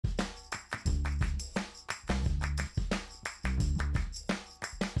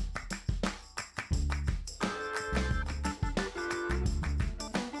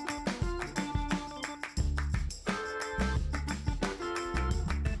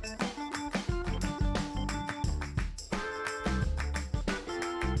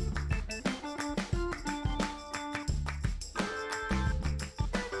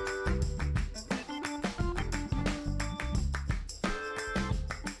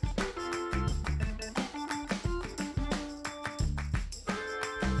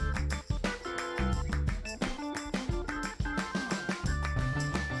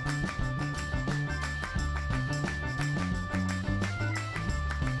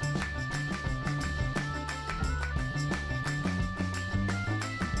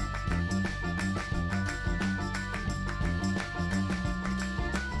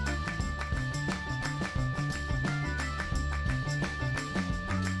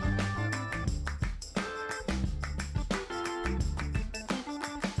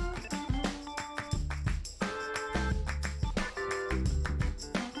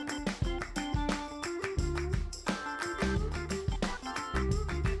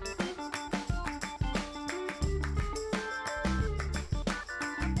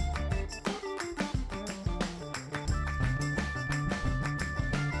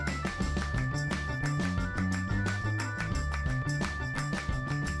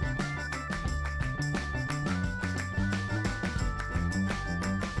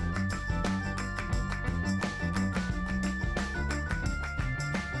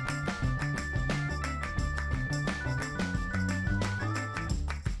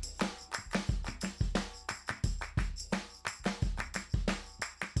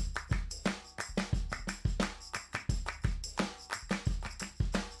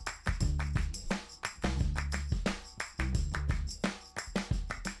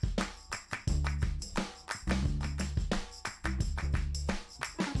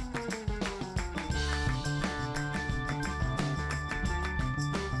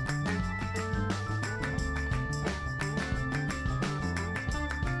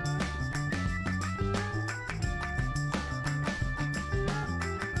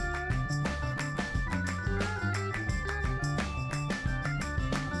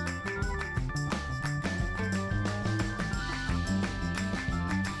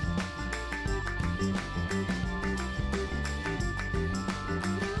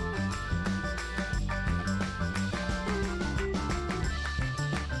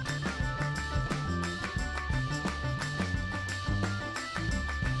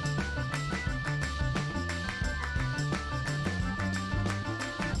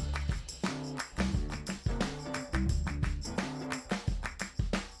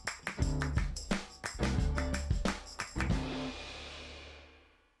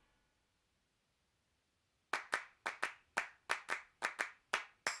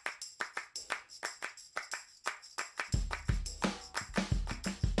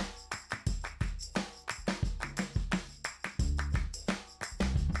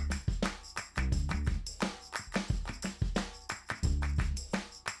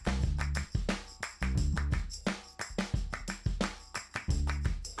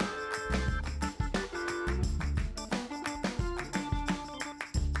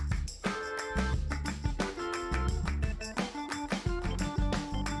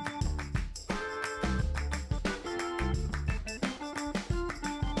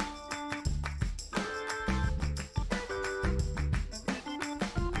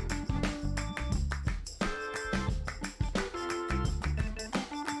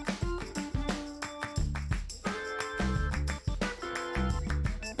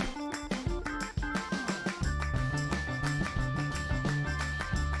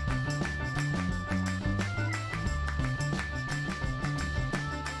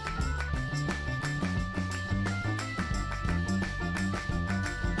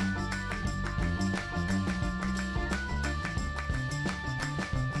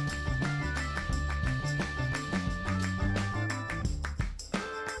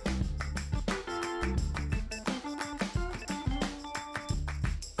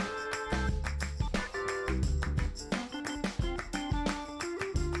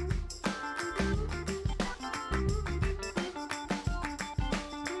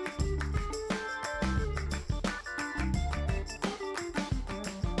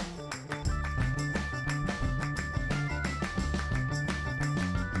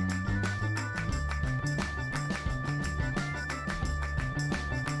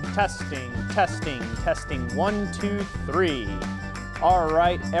Testing, testing, testing. 1, 2, 3. All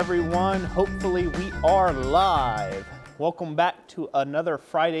right, everyone. Hopefully we are live. Welcome back to another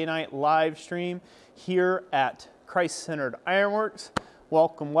Friday night live stream here at Christ-Centered Ironworks.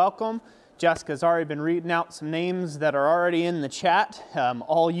 Welcome, welcome. Jessica's already been reading out some names that are already in the chat.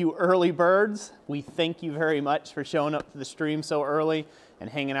 All you early birds, we thank you very much for showing up to the stream so early and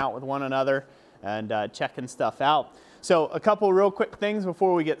hanging out with one another and checking stuff out. So a couple real quick things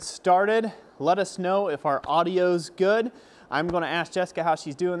before we get started. Let us know if our audio's good. I'm going to ask Jessica how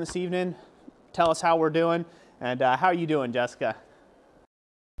she's doing this evening. Tell us how we're doing. And how are you doing, Jessica?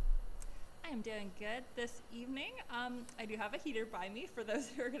 I'm doing good this evening. I do have a heater by me for those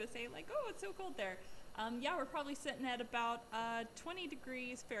who are going to say like, oh, it's so cold there. Yeah, we're probably sitting at about 20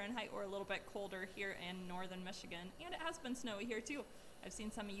 degrees Fahrenheit or a little bit colder here in northern Michigan. And it has been snowy here too. I've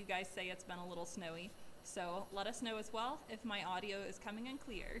seen some of you guys say it's been a little snowy. So let us know as well if my audio is coming in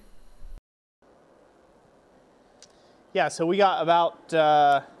clear. Yeah, so we got about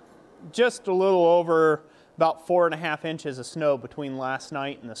just a little over about 4.5 inches of snow between last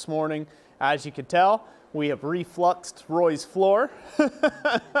night and this morning. As you can tell, we have refluxed Roy's floor.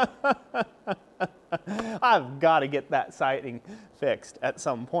 I've got to get that siding fixed at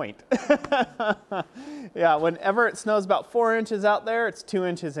some point. Yeah, whenever it snows about 4 inches out there, it's 2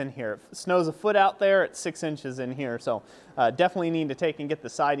 inches in here. If it snows a foot out there, it's 6 inches in here. So definitely need to take and get the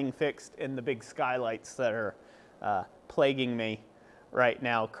siding fixed and the big skylights that are plaguing me right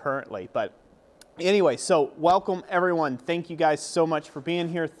now currently. But anyway, so welcome everyone. Thank you guys so much for being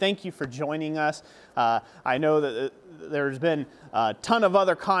here. Thank you for joining us. I know that there's been a ton of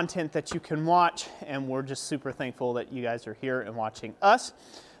other content that you can watch, and we're just super thankful that you guys are here and watching us.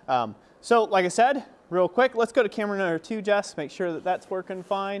 So like I said, real quick, let's go to camera number 2, Jess. Make sure that that's working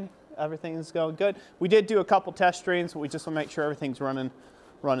fine. Everything's going good. We did do a couple test streams, but we just want to make sure everything's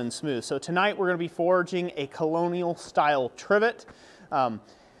running smooth. So tonight we're going to be forging a Colonial style trivet.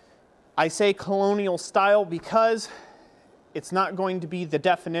 I say Colonial style because it's not going to be the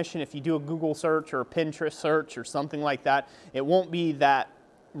definition. If you do a Google search or a Pinterest search or something like that, it won't be that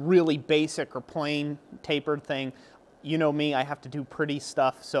really basic or plain tapered thing. You know me, I have to do pretty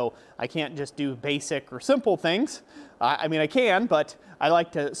stuff, so I can't just do basic or simple things. I mean, I can, but I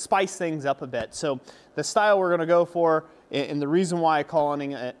like to spice things up a bit. So the style we're going to go for, and the reason why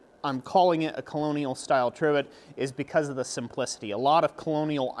I'm calling it a Colonial style trivet is because of the simplicity. A lot of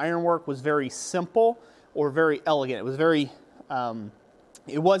Colonial ironwork was very simple or very elegant. It was very,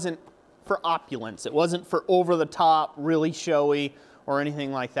 it wasn't for opulence. It wasn't for over the top, really showy or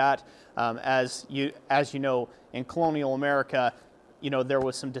anything like that. As you know, in Colonial America, you know, there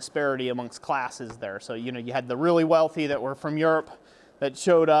was some disparity amongst classes there. So, you know, you had the really wealthy that were from Europe that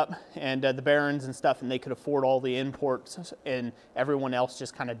showed up, and the barons and stuff, and they could afford all the imports, and everyone else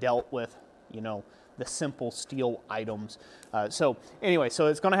just kind of dealt with, you know, the simple steel items. So anyway, so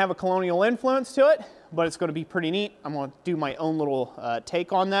it's going to have a Colonial influence to it, but it's going to be pretty neat. I'm going to do my own little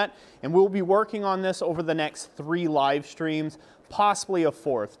take on that, and we'll be working on this over the next 3 live streams, possibly a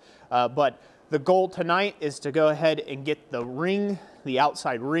 4th. But the goal tonight is to go ahead and get the ring, the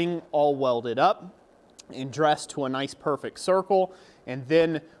outside ring, all welded up and dressed to a nice perfect circle, and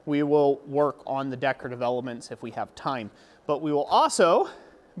then we will work on the decorative elements if we have time. But we will also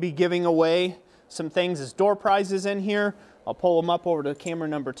be giving away some things as door prizes in here. I'll pull them up over to camera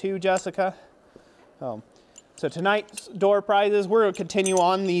number 2, Jessica. So tonight's door prizes, we're going to continue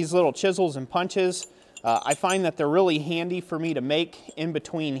on these little chisels and punches. I find that they're really handy for me to make in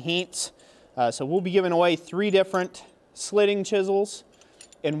between heats. So we'll be giving away 3 different slitting chisels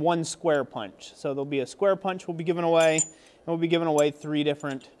and 1 square punch. So there'll be a square punch we'll be giving away, and we'll be giving away 3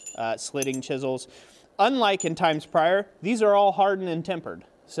 different slitting chisels. Unlike in times prior, these are all hardened and tempered.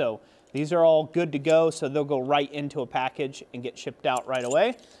 So these are all good to go, so they'll go right into a package and get shipped out right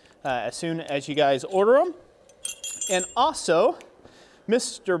away as soon as you guys order them. And also,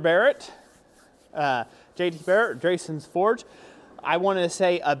 Mr. Barrett, JT Barrett, Drayson's Forge, I wanted to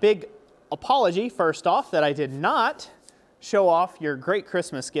say a big apology first off that I did not show off your great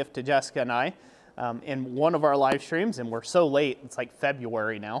Christmas gift to Jessica and I in one of our live streams, and we're so late, it's like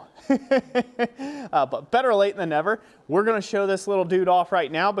February now. But better late than never. We're going to show this little dude off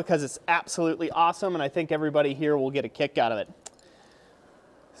right now because it's absolutely awesome, and I think everybody here will get a kick out of it.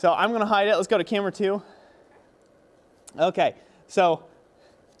 So I'm going to hide it. Let's go to camera 2. Okay, so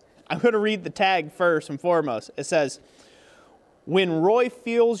I'm going to read the tag first and foremost. It says, "When Roy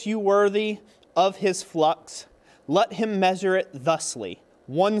feels you worthy of his flux, let him measure it thusly,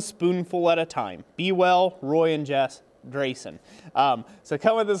 1 spoonful at a time. Be well, Roy and Jess, Drayson." So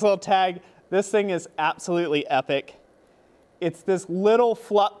come with this little tag. This thing is absolutely epic. It's this little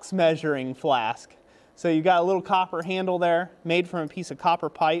flux measuring flask. So you got a little copper handle there, made from a piece of copper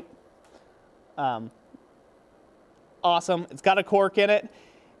pipe. Awesome. It's got a cork in it.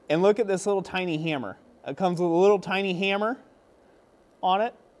 And look at this little tiny hammer. It comes with a little tiny hammer on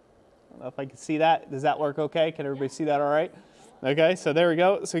it. I don't know if I can see that. Does that work okay? Can everybody see that all right? Okay, so there we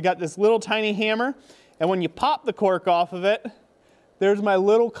go. So we got this little tiny hammer. And when you pop the cork off of it, there's my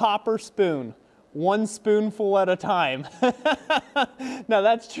little copper spoon. One spoonful at a time. Now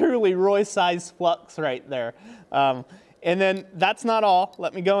that's truly Roy-sized flux right there. And then that's not all.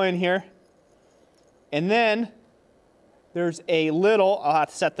 Let me go in here. And then there's a little, I'll have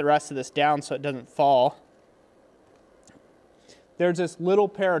to set the rest of this down so it doesn't fall. There's this little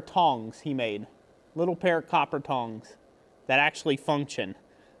pair of tongs he made. Little pair of copper tongs that actually function.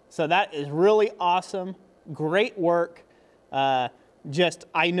 So that is really awesome. Great work. I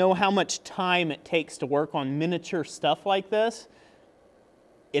know how much time it takes to work on miniature stuff like this.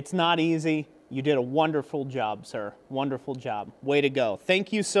 It's not easy. You did a wonderful job, sir. Wonderful job. Way to go.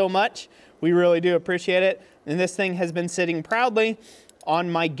 Thank you so much. We really do appreciate it. And this thing has been sitting proudly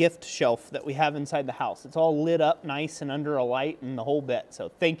on my gift shelf that we have inside the house. It's all lit up nice and under a light and the whole bit. So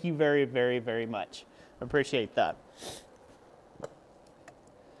thank you very, very, very much. I appreciate that.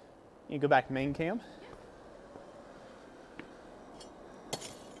 You go back to main cam.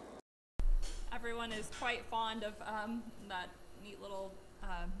 Everyone is quite fond of that neat little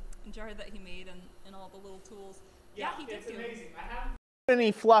jar that he made and all the little tools. Yeah, he did. It's amazing. I haven't put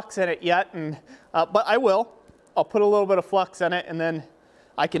any flux in it yet, and but I will. I'll put a little bit of flux in it, and then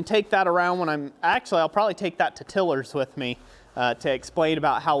I can take that around when I'm, actually I'll probably take that to Tillers with me to explain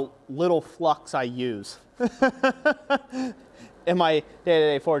about how little flux I use in my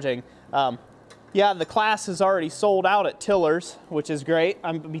day-to-day forging. Yeah, the class is already sold out at Tillers, which is great.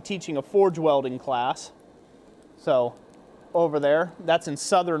 I'm going to be teaching a forge welding class. So over there, that's in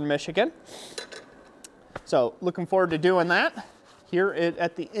southern Michigan. So looking forward to doing that here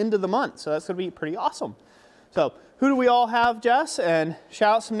at the end of the month. So that's going to be pretty awesome. So who do we all have, Jess? And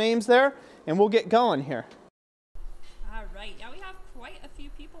shout out some names there, and we'll get going here. All right. Yeah, we have quite a few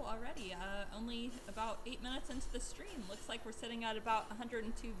people already. Only about 8 minutes into the stream. Looks like we're sitting at about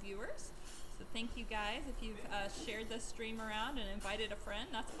 102 viewers. So thank you guys if you've shared this stream around and invited a friend.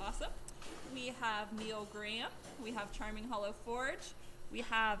 That's awesome. We have Neil Graham. We have Charming Hollow Forge. We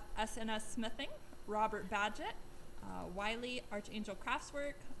have SNS Smithing, Robert Badgett, Wiley Archangel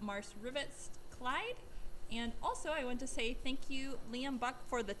Craftswork, Mars Rivets, Clyde. And also I want to say thank you, Liam Buck,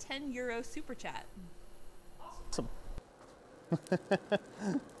 for the €10 super chat. Awesome.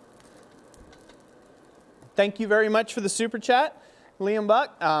 Thank you very much for the super chat, Liam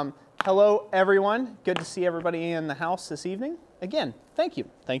Buck. Hello, everyone. Good to see everybody in the house this evening. Again, thank you.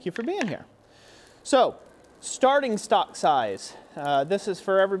 Thank you for being here. So, starting stock size. This is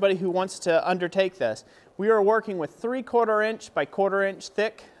for everybody who wants to undertake this. We are working with 3/4 inch by 1/4 inch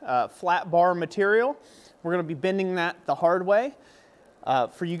thick flat bar material. We're going to be bending that the hard way.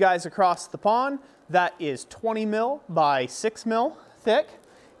 For you guys across the pond, that is 20 mil by 6 mil thick.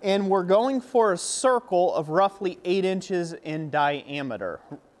 And we're going for a circle of roughly 8 inches in diameter.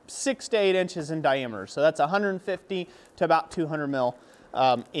 6 to 8 inches in diameter. So that's 150 to about 200 mil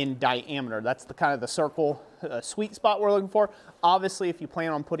in diameter. That's the kind of the circle sweet spot we're looking for. Obviously, if you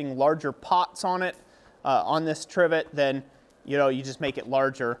plan on putting larger pots on it, on this trivet, then you just make it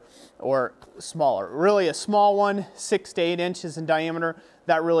larger or smaller. Really a small one, 6 to 8 inches in diameter,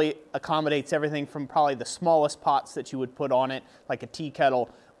 that really accommodates everything from probably the smallest pots that you would put on it, like a tea kettle,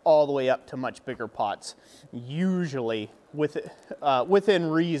 all the way up to much bigger pots. Usually within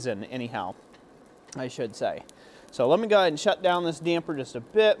reason, anyhow, I should say. So let me go ahead and shut down this damper just a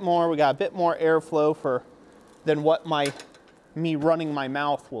bit more. We got a bit more airflow than what me running my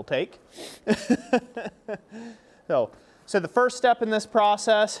mouth will take. So the first step in this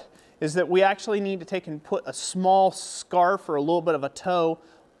process is that we actually need to take and put a small scarf or a little bit of a toe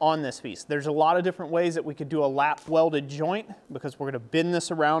on this piece. There's a lot of different ways that we could do a lap welded joint, because we're going to bend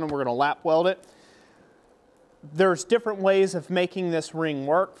this around and we're going to lap weld it. There's different ways of making this ring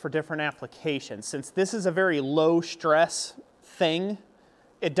work for different applications. Since this is a very low stress thing,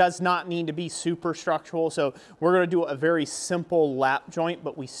 it does not need to be super structural. So we're going to do a very simple lap joint,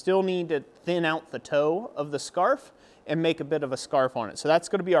 but we still need to thin out the toe of the scarf and make a bit of a scarf on it. So that's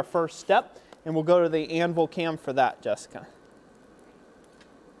going to be our first step, and we'll go to the anvil cam for that, Jessica.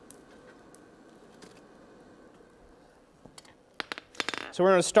 So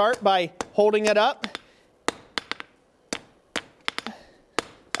we're going to start by holding it up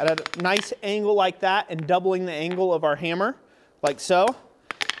at a nice angle like that and doubling the angle of our hammer, like so,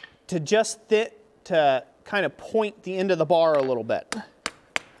 to just kind of point the end of the bar a little bit.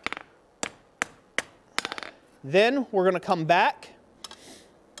 Then we're going to come back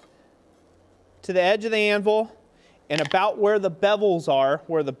to the edge of the anvil and about where the bevels are,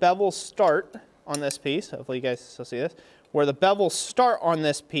 where the bevels start on this piece. Hopefully you guys still see this. Where the bevels start on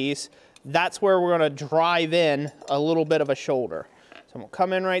this piece, that's where we're going to drive in a little bit of a shoulder. So I'm going to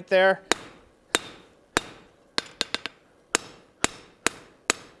come in right there.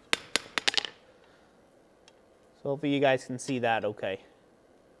 So hopefully you guys can see that okay.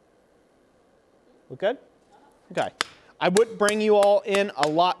 Look good? Okay. I would bring you all in a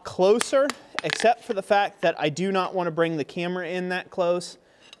lot closer, except for the fact that I do not want to bring the camera in that close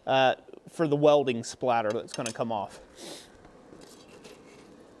for the welding splatter that's going to come off.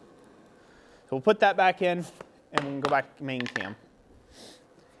 So we'll put that back in and we can go back to main cam.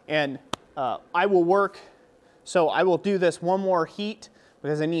 And I will work, so I will do this one more heat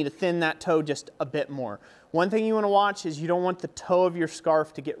because I need to thin that toe just a bit more. One thing you want to watch is you don't want the toe of your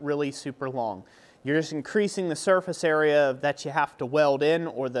scarf to get really super long. You're just increasing the surface area that you have to weld in,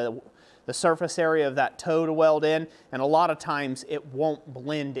 or the surface area of that toe to weld in, and a lot of times it won't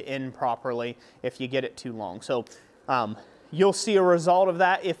blend in properly if you get it too long. So you'll see a result of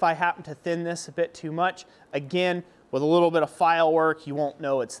that if I happen to thin this a bit too much. Again, with a little bit of file work, you won't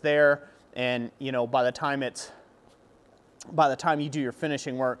know it's there, and you know, by the time you do your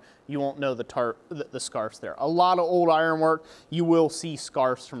finishing work, you won't know the scarf's there. A lot of old ironwork, you will see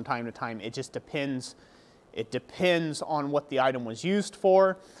scarfs from time to time. It just depends. It depends on what the item was used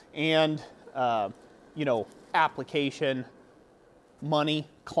for, and you know, application, money,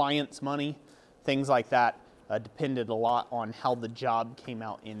 client's money, things like that. Depended a lot on how the job came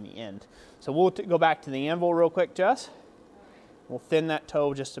out in the end. So we'll go back to the anvil real quick, Jess. We'll thin that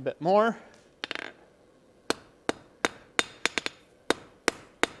toe just a bit more.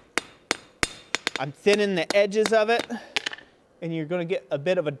 I'm thinning the edges of it, and you're going to get a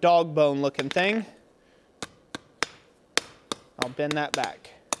bit of a dog bone looking thing. I'll bend that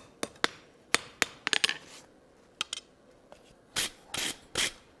back.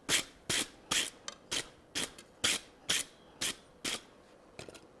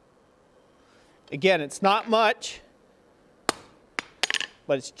 Again, it's not much,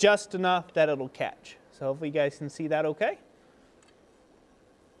 but it's just enough that it'll catch. So hopefully you guys can see that okay.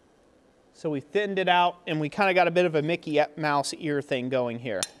 So we thinned it out, and we kind of got a bit of a Mickey Mouse ear thing going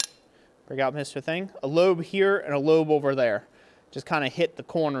here. Bring out Mr. Thing. A lobe here and a lobe over there. Just kind of hit the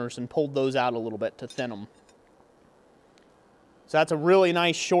corners and pulled those out a little bit to thin them. So that's a really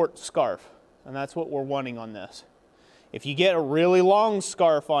nice short scarf, and that's what we're wanting on this. If you get a really long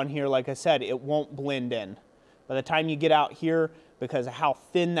scarf on here, like I said, it won't blend in. By the time you get out here, because of how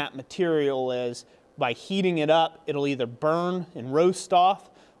thin that material is, by heating it up, it'll either burn and roast off,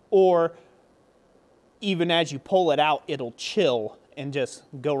 or even as you pull it out, it'll chill and just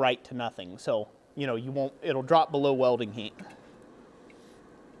go right to nothing. So, you know, it'll drop below welding heat.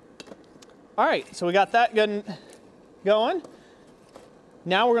 All right, so we got that good going.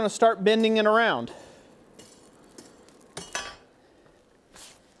 Now we're going to start bending it around.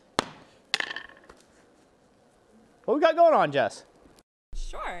 What we got going on, Jess?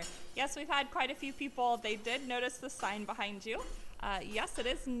 Sure. Yes, we've had quite a few people. They did notice the sign behind you. Yes, it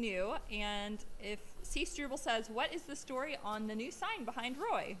is new. And if C. Struble says, what is the story on the new sign behind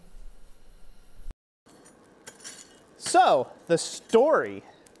Roy? So, the story.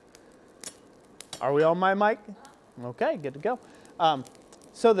 Are we on my mic? Okay, good to go.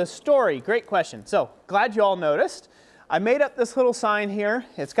 So the story, great question. So, glad you all noticed. I made up this little sign here.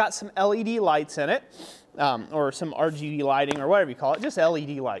 It's got some LED lights in it, or some RGB lighting, or whatever you call it, just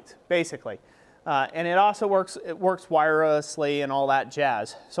LED lights, basically. And it also works wirelessly and all that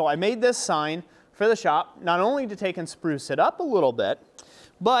jazz. So I made this sign for the shop, not only to take and spruce it up a little bit,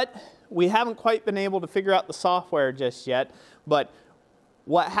 but we haven't quite been able to figure out the software just yet. But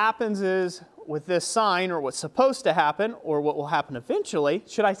what happens is, with this sign, or what's supposed to happen, or what will happen eventually,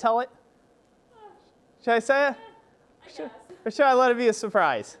 should I tell it? Should I say it? Or should I let it be a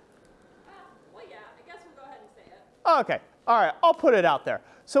surprise? Well, yeah, I guess we'll go ahead and say it. Okay, all right, I'll put it out there.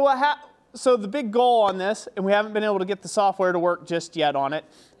 So the big goal on this, and we haven't been able to get the software to work just yet on it,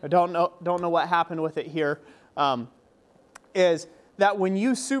 I don't know what happened with it here, is that when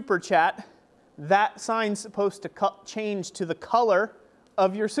you super chat, that sign's supposed to change to the color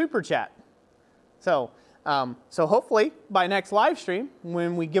of your super chat. So, so hopefully by next live stream,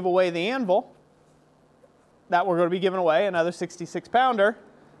 when we give away the anvil that we're going to be giving away, another 66-pounder,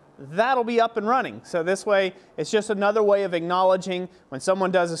 that'll be up and running. So this way, it's just another way of acknowledging when someone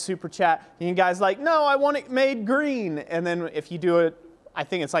does a super chat, and you guys like, no, I want it made green. And then if you do it, I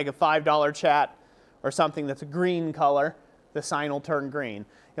think it's like a $5 chat or something that's a green color, the sign will turn green.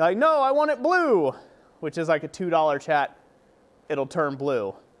 You're like, no, I want it blue, which is like a $2 chat. It'll turn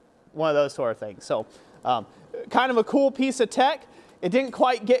blue. One of those sort of things. So kind of a cool piece of tech. It didn't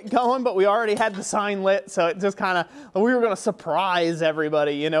quite get going, but we already had the sign lit, so it just kind of, we were going to surprise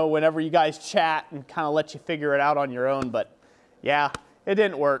everybody, you know, whenever you guys chat and kind of let you figure it out on your own. But yeah, it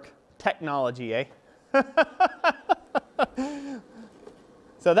didn't work. Technology, eh?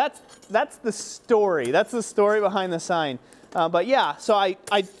 So that's the story. That's the story behind the sign. But yeah, so I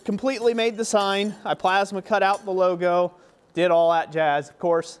completely made the sign. I plasma cut out the logo, did all that jazz, of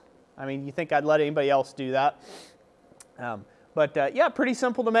course. I mean, you think I'd let anybody else do that. But yeah, pretty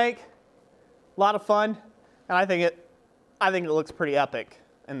simple to make. A lot of fun. And I think it looks pretty epic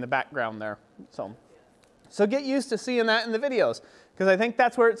in the background there. So get used to seeing that in the videos, because I think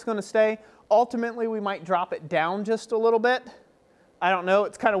that's where it's going to stay. Ultimately, we might drop it down just a little bit. I don't know.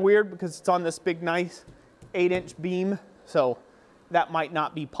 It's kind of weird because it's on this big, nice 8-inch beam. So that might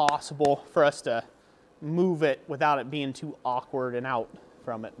not be possible for us to move it without it being too awkward and out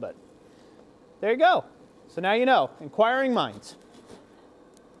from it. But there you go. So now you know. Inquiring minds.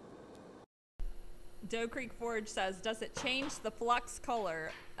 Doe Creek Forge says, does it change the flux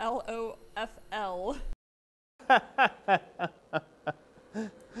color? LOFL.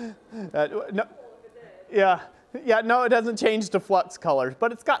 No, yeah, no, it doesn't change to flux colors,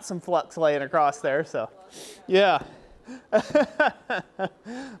 but it's got some flux laying across there, so yeah.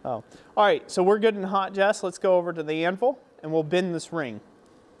 Oh. All right, so we're good and hot, Jess. Let's go over to the anvil and we'll bend this ring.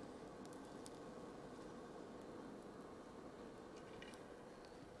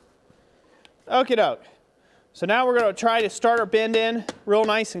 Okie doke. So now we're going to try to start our bend in real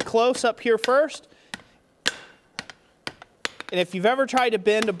nice and close up here first. And if you've ever tried to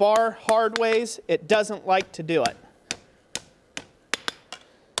bend a bar hard ways, it doesn't like to do it.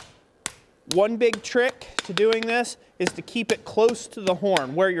 One big trick to doing this is to keep it close to the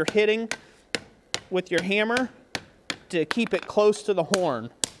horn, where you're hitting with your hammer, to keep it close to the horn.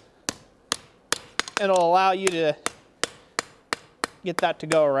 It'll allow you to get that to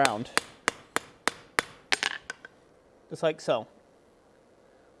go around. Just like so.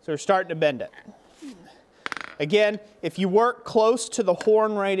 So we're starting to bend it. Again, if you work close to the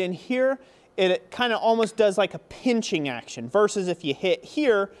horn right in here, it kind of almost does like a pinching action, versus if you hit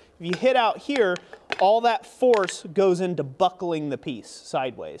here, if you hit out here, all that force goes into buckling the piece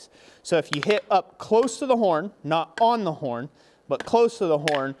sideways. So if you hit up close to the horn, not on the horn, but close to the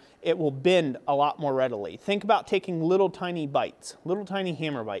horn, it will bend a lot more readily. Think about taking little tiny bites, little tiny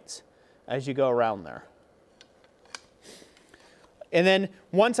hammer bites as you go around there. And then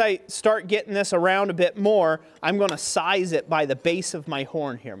once I start getting this around a bit more, I'm going to size it by the base of my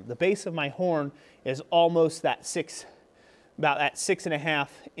horn here. The base of my horn is almost that about that 6.5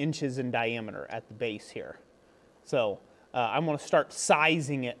 inches in diameter at the base here. So I'm going to start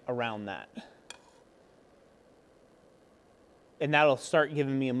sizing it around that. And that'll start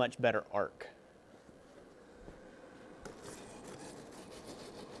giving me a much better arc.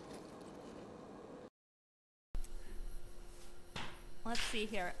 Let's see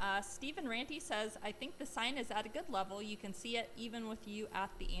here. Stephen Ranty says, I think the sign is at a good level. You can see it even with you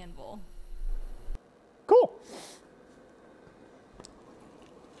at the anvil. Cool.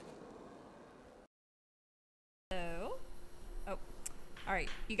 So, oh, all right.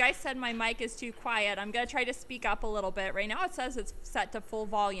 You guys said my mic is too quiet. I'm going to try to speak up a little bit. Right now it says it's set to full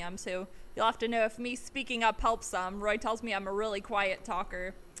volume, so you'll have to know if me speaking up helps some. Roy tells me I'm a really quiet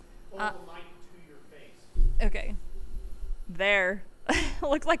talker. Hold the mic to your face. Okay. There.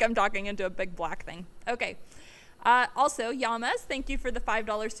 Looks like I'm talking into a big black thing. Okay. Also, Yamas, thank you for the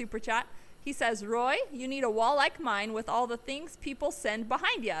 $5 super chat. He says, Roy, you need a wall like mine with all the things people send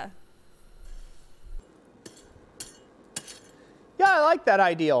behind you. Yeah, I like that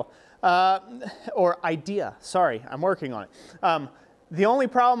ideal. Or idea. Sorry, I'm working on it. The only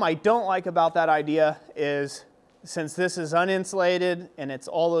problem I don't like about that idea is, since this is uninsulated and it's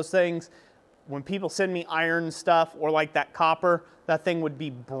all those things, when people send me iron stuff or like that copper, that thing would be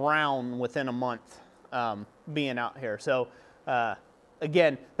brown within a month being out here. So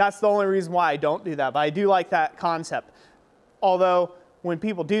again, that's the only reason why I don't do that. But I do like that concept. Although when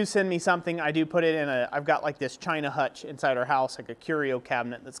people do send me something, I do put it in I've got like this china hutch inside our house, like a curio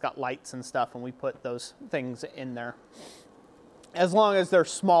cabinet that's got lights and stuff, and we put those things in there. As long as they're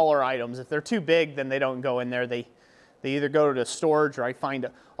smaller items. If they're too big, then they don't go in there. They either go to storage, or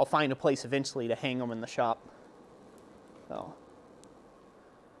I'll find a place eventually to hang them in the shop. So,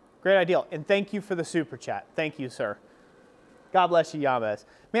 great idea. And thank you for the super chat. Thank you, sir. God bless you, Yabez.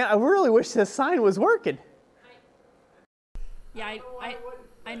 Man, I really wish this sign was working. Yeah,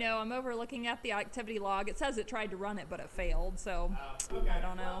 I know, I'm over looking at the activity log. It says it tried to run it, but it failed, so okay. I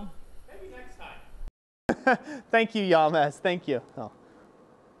don't know. Well, maybe next time. Thank you, Yalmaz. Thank you. Oh.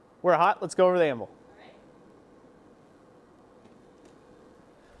 We're hot. Let's go over the anvil.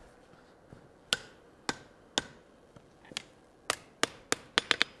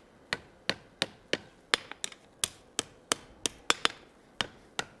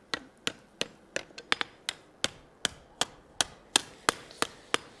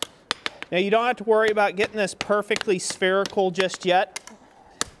 Now you don't have to worry about getting this perfectly spherical just yet,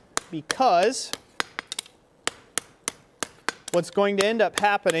 because what's going to end up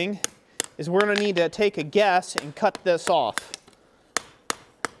happening is we're going to need to take a guess and cut this off.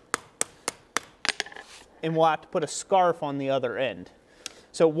 And we'll have to put a scarf on the other end.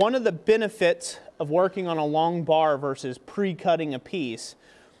 So one of the benefits of working on a long bar versus pre-cutting a piece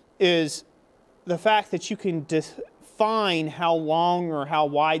is the fact that you can define how long or how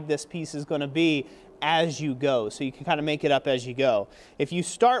wide this piece is going to be as you go. So you can kind of make it up as you go. If you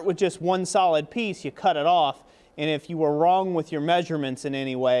start with just one solid piece, you cut it off, and if you were wrong with your measurements in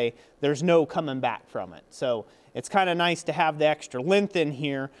any way, there's no coming back from it. So it's kind of nice to have the extra length in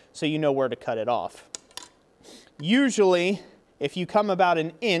here so you know where to cut it off. Usually, if you come about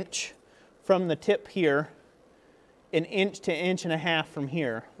an inch from the tip here, an inch to inch and a half from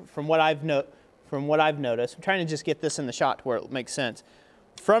here, from what I've noticed, I'm trying to just get this in the shot to where it makes sense.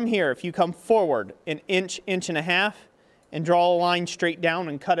 From here, if you come forward an inch, inch and a half, and draw a line straight down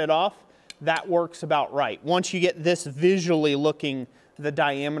and cut it off, that works about right. Once you get this visually looking the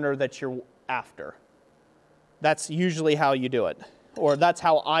diameter that you're after. That's usually how you do it. Or that's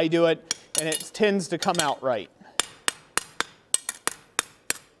how I do it, and it tends to come out right.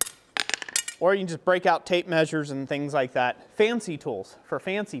 Or you can just break out tape measures and things like that. Fancy tools for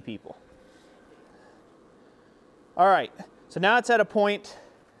fancy people. All right, so now it's at a point,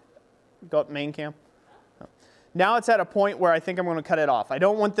 go up main cam. Now it's at a point where I think I'm going to cut it off. I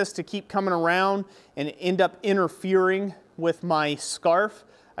don't want this to keep coming around and end up interfering with my scarf.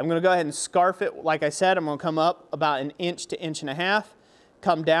 I'm going to go ahead and scarf it. Like I said, I'm going to come up about an inch to inch and a half,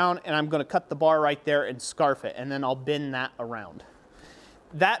 come down, and I'm going to cut the bar right there and scarf it, and then I'll bend that around.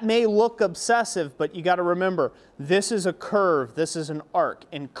 That may look obsessive, but you got to remember, this is a curve, this is an arc,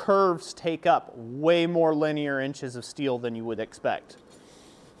 and curves take up way more linear inches of steel than you would expect.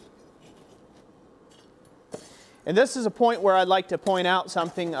 And this is a point where I'd like to point out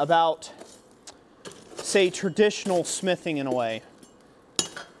something about, say, traditional smithing in a way.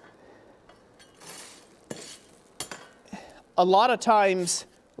 A lot of times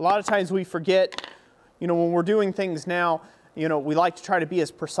we forget, you know, when we're doing things now, you know, we like to try to be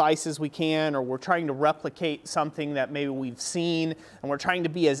as precise as we can, or we're trying to replicate something that maybe we've seen, and we're trying to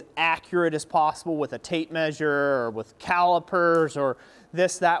be as accurate as possible with a tape measure or with calipers or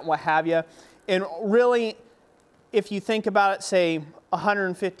this, that, what have you. And really, if you think about it, say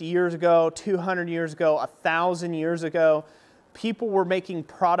 150 years ago, 200 years ago, 1,000 years ago, people were making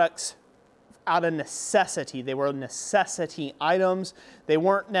products out of necessity. They were necessity items. They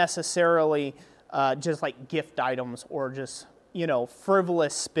weren't necessarily just like gift items or just, you know,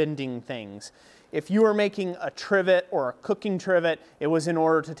 frivolous spending things. If you were making a trivet or a cooking trivet, it was in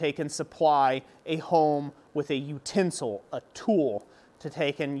order to take and supply a home with a utensil, a tool to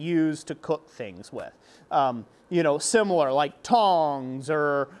take and use to cook things with. You know, similar like tongs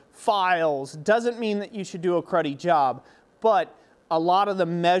or files. Doesn't mean that you should do a cruddy job, but a lot of the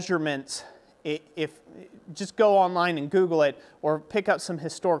measurements, if just go online and Google it or pick up some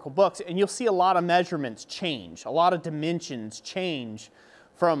historical books, and you'll see a lot of measurements change, a lot of dimensions change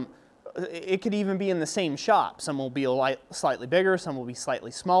from, it could even be in the same shop. Some will be slightly bigger, some will be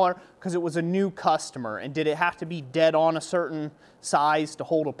slightly smaller, because it was a new customer. And did it have to be dead on a certain size to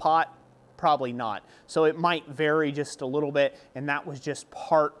hold a pot? Probably not. So it might vary just a little bit, and that was just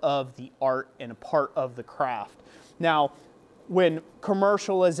part of the art and a part of the craft. Now, when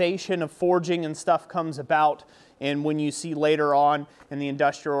commercialization of forging and stuff comes about, and when you see later on in the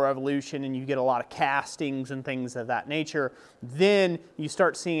Industrial Revolution and you get a lot of castings and things of that nature, then you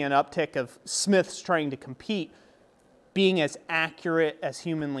start seeing an uptick of smiths trying to compete, being as accurate as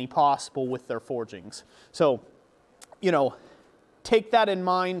humanly possible with their forgings. So, you know, take that in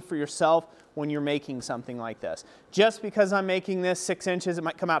mind for yourself when you're making something like this. Just because I'm making this 6 inches, it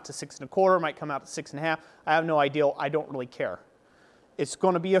might come out to 6 1/4, it might come out to 6 1/2. I have no idea. I don't really care. It's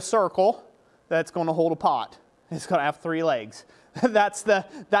going to be a circle that's going to hold a pot. It's going to have 3 legs. That's the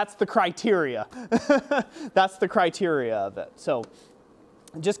criteria. That's the criteria of it. So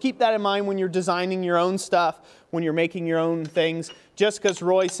just keep that in mind when you're designing your own stuff, when you're making your own things. Just because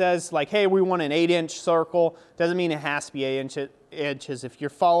Roy says, like, hey, we want an 8-inch circle, doesn't mean it has to be 8 inches. inches. If you're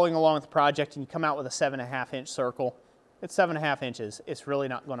following along with the project and you come out with a 7.5 inch circle, it's 7.5 inches. It's really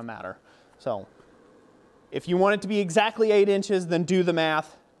not going to matter. So if you want it to be exactly 8 inches, then do the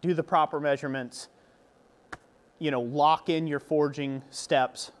math, do the proper measurements, you know, lock in your forging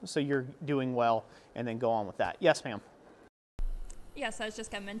steps so you're doing well, and then go on with that. Yes, ma'am. Yes, I was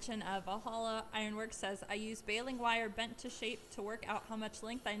just going to mention Valhalla Ironworks says, I use baling wire bent to shape to work out how much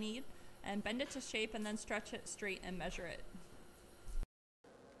length I need, and bend it to shape and then stretch it straight and measure it.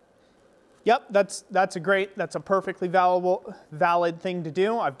 Yep, that's a perfectly valid thing to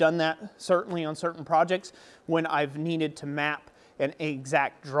do. I've done that certainly on certain projects when I've needed to map an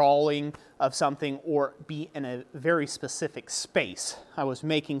exact drawing of something or be in a very specific space. I was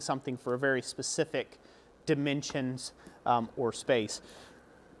making something for a very specific dimensions or space.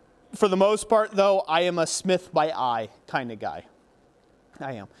 For the most part, though, I am a smith by eye kind of guy.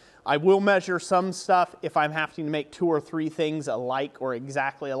 I am. I will measure some stuff if I'm having to make 2 or 3 things alike or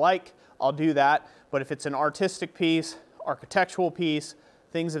exactly alike. I'll do that. But if it's an artistic piece, architectural piece,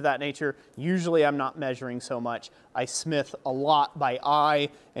 things of that nature, usually I'm not measuring so much. I smith a lot by eye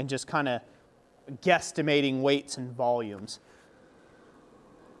and just kind of guesstimating weights and volumes.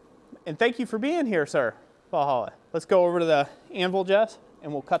 And thank you for being here, sir. Valhalla. Let's go over to the anvil, Jess,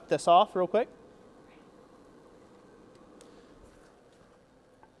 and we'll cut this off real quick.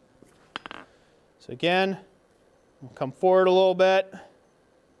 So again, we'll come forward a little bit.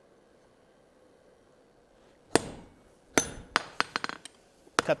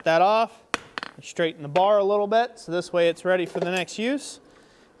 Cut that off. Straighten the bar a little bit, so this way it's ready for the next use.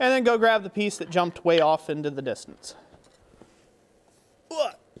 And then go grab the piece that jumped way off into the distance.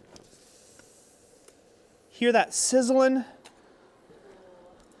 Hear that sizzling?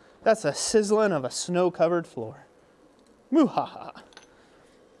 That's the sizzling of a snow-covered floor. Moo-ha-ha.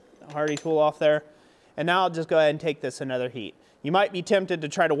 Hardy tool off there. And now I'll just go ahead and take this another heat. You might be tempted to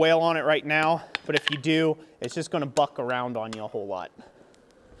try to wail on it right now, but if you do, it's just going to buck around on you a whole lot.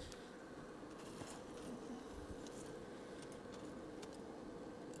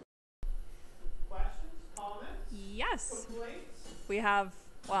 Questions? Comments? Yes. Complaints? We have,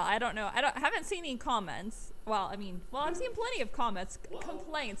 well, I don't know. I haven't seen any comments. Well, I've seen plenty of comments.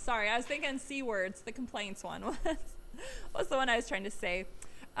 Complaints. Sorry, I was thinking C words. The complaints one was the one I was trying to say.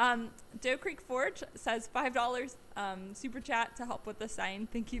 Doe Creek Forge says $5 super chat to help with the sign.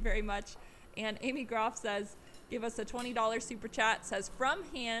 Thank you very much. And Amy Groff says, give us a $20 super chat. Says from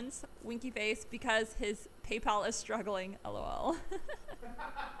hands, winky face, because his PayPal is struggling. LOL.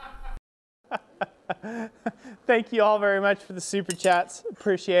 Thank you all very much for the super chats.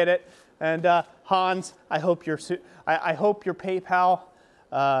 Appreciate it. And Hans, I hope your PayPal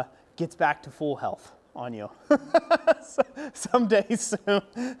gets back to full health on you someday soon.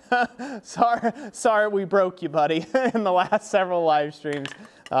 sorry we broke you, buddy, in the last several live streams.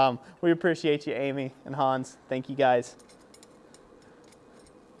 We appreciate you, Amy and Hans. Thank you, guys.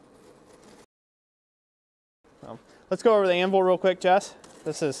 Let's go over the anvil real quick, Jess.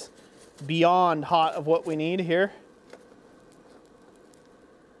 This is beyond hot of what we need here.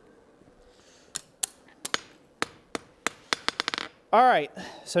 All right,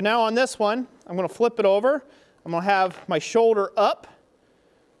 so now on this one, I'm going to flip it over. I'm going to have my shoulder up.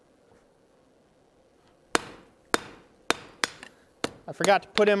 I forgot to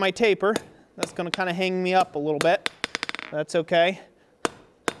put in my taper. That's going to kind of hang me up a little bit. That's okay.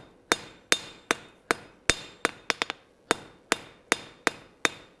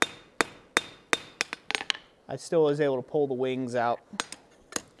 I still was able to pull the wings out,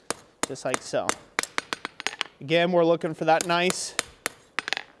 just like so. Again, we're looking for that nice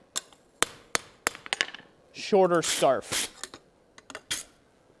shorter scarf.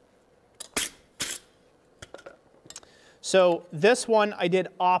 So this one I did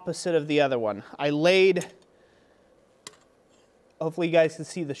opposite of the other one. I laid, hopefully you guys can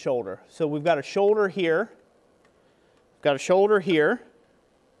see the shoulder. So we've got a shoulder here, got a shoulder here.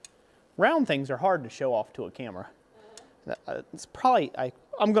 Round things are hard to show off to a camera. It's probably,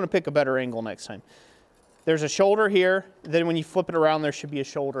 I'm going to pick a better angle next time. There's a shoulder here, then when you flip it around there should be a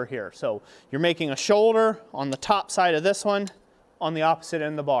shoulder here. So you're making a shoulder on the top side of this one, on the opposite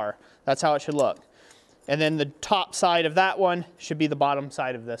end of the bar. That's how it should look. And then the top side of that one should be the bottom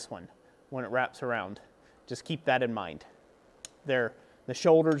side of this one when it wraps around. Just keep that in mind. The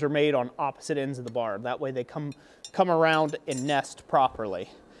shoulders are made on opposite ends of the bar. That way they come around and nest properly.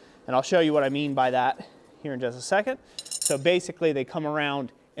 And I'll show you what I mean by that here in just a second. So basically they come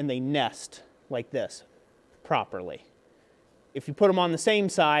around and they nest like this properly. If you put them on the same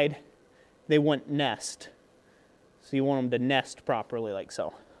side, they wouldn't nest. So you want them to nest properly like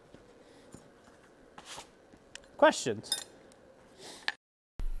so. Questions?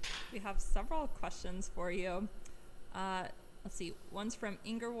 We have several questions for you. Let's see. One's from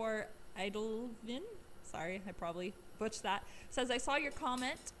Ingerwar Idolvin. Sorry, I probably butchered that. Says, I saw your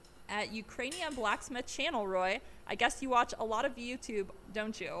comment at Ukrainian Blacksmith channel, Roy. I guess you watch a lot of YouTube,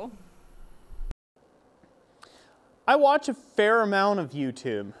 don't you? I watch a fair amount of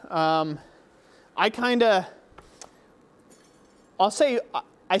YouTube. I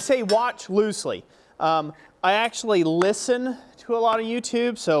say watch loosely. I actually listen to a lot of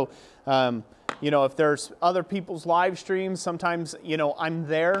YouTube, so you know, if there's other people's live streams, sometimes, you know, I'm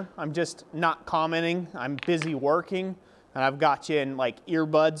there. I'm just not commenting. I'm busy working, and I've got you in like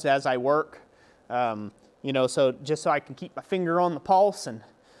earbuds as I work. You know, so just so I can keep my finger on the pulse and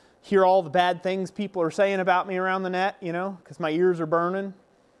hear all the bad things people are saying about me around the net, you know, because my ears are burning,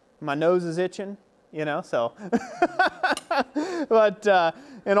 my nose is itching, you know, so. But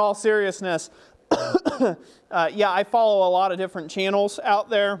in all seriousness, yeah, I follow a lot of different channels out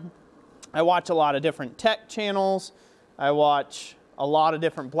there. I watch a lot of different tech channels. I watch a lot of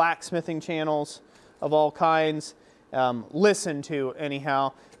different blacksmithing channels of all kinds. Listen to,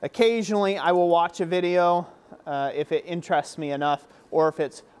 anyhow. Occasionally, I will watch a video if it interests me enough, or if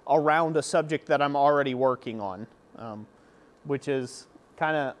it's around a subject that I'm already working on, which is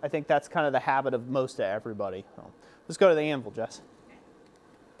kind of, I think that's kind of the habit of most of everybody. So, let's go to the anvil, Jess.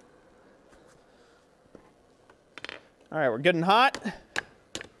 All right, we're good and hot.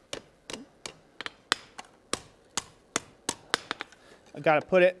 I got to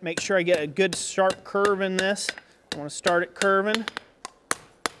put it, make sure I get a good sharp curve in this. I want to start it curving.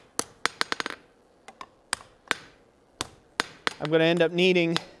 I'm going to end up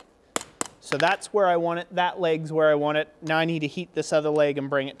needing, so that's where I want it, that leg's where I want it. Now I need to heat this other leg and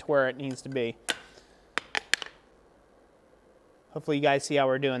bring it to where it needs to be. Hopefully you guys see how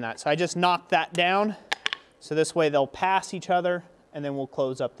we're doing that. So I just knocked that down, so this way they'll pass each other, and then we'll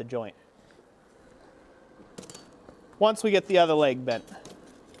close up the joint. Once we get the other leg bent.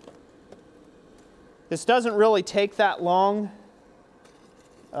 This doesn't really take that long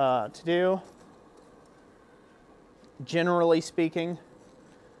to do. Generally speaking,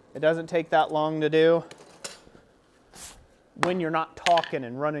 it doesn't take that long to do when you're not talking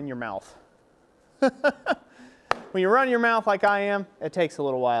and running your mouth. When you run your mouth like I am, it takes a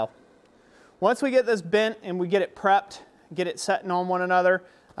little while. Once we get this bent and we get it prepped, get it setting on one another,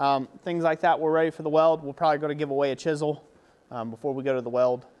 things like that, we're ready for the weld. We're probably going to give away a chisel before we go to the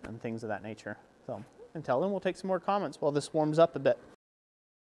weld and things of that nature. So until then, we'll take some more comments while this warms up a bit.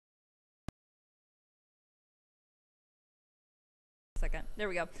 Second. There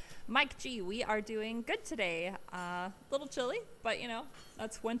we go. Mike G, we are doing good today. A little chilly, but you know,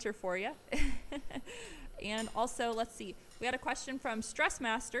 that's winter for you. And also, let's see, we had a question from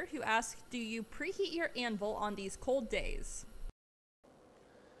Stressmaster who asked, do you preheat your anvil on these cold days?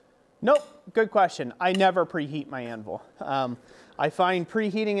 Nope, good question. I never preheat my anvil. I find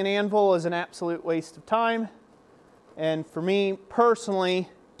preheating an anvil is an absolute waste of time. And for me personally,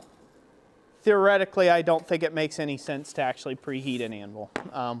 theoretically, I don't think it makes any sense to actually preheat an anvil.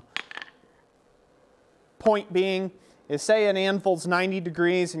 Point being is, say an anvil's 90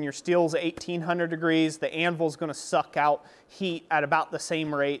 degrees and your steel's 1800 degrees, the anvil's going to suck out heat at about the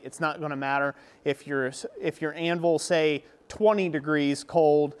same rate. It's not going to matter if your anvil, say, 20 degrees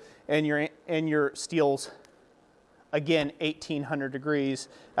cold and your steel's, again, 1800 degrees.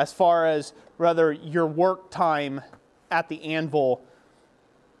 As far as whether your work time at the anvil,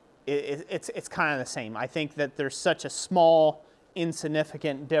 it's kind of the same. I think that there's such a small,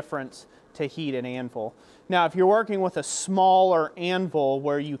 insignificant difference to heat an anvil. Now, if you're working with a smaller anvil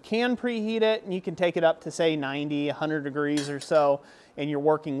where you can preheat it and you can take it up to, say, 90, 100 degrees or so, and you're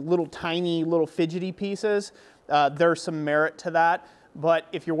working little tiny, little fidgety pieces, there's some merit to that. But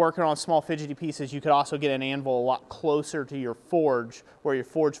if you're working on small fidgety pieces, you could also get an anvil a lot closer to your forge, where your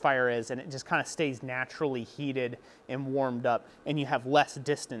forge fire is, and it just kind of stays naturally heated and warmed up, and you have less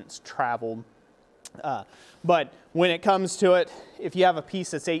distance traveled. But when it comes to it, if you have a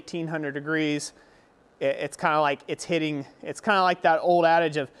piece that's 1800 degrees, it's kind of like it's hitting, it's kind of like that old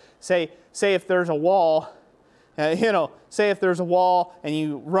adage of, say if there's a wall, you know, say if there's a wall and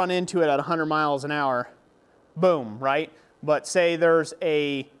you run into it at 100 miles an hour, boom, right? But say there's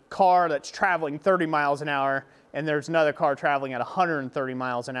a car that's traveling 30 miles an hour and there's another car traveling at 130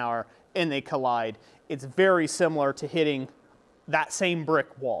 miles an hour and they collide. It's very similar to hitting that same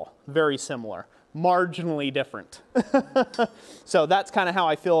brick wall. Very similar. Marginally different. So that's kind of how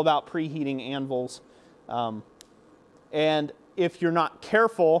I feel about preheating anvils. And if you're not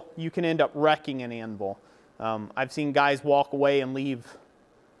careful, you can end up wrecking an anvil. I've seen guys walk away and leave,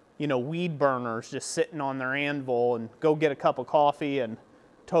 you know, weed burners just sitting on their anvil and go get a cup of coffee and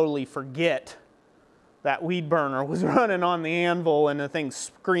totally forget that weed burner was running on the anvil and the thing's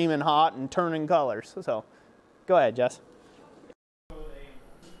screaming hot and turning colors. So go ahead, Jess.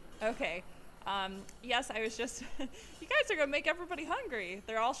 Okay. Yes, I was just, you guys are going to make everybody hungry.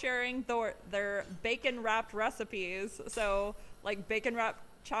 They're all sharing their bacon wrapped recipes. So like bacon wrapped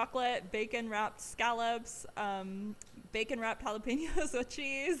chocolate, bacon wrapped scallops, bacon wrapped jalapenos with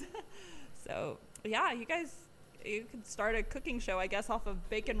cheese. So yeah, you could start a cooking show, I guess, off of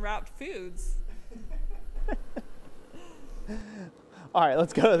bacon wrapped foods. All right,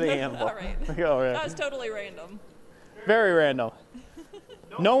 let's go to the anvil. All right. That was totally random. Very random.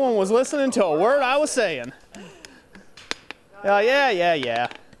 No one was listening to a word I was saying. Yeah.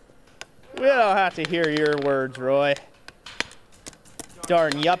 We don't have to hear your words, Roy.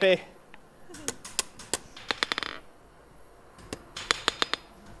 Darn yuppie.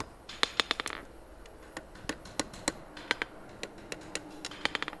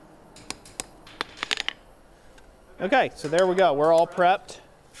 Okay, so there we go. We're all prepped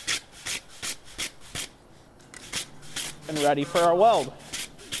and ready for our weld.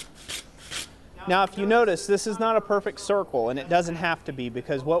 Now, if you notice, this is not a perfect circle, and it doesn't have to be,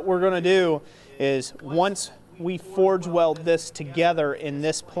 because what we're going to do is once we forge weld this together in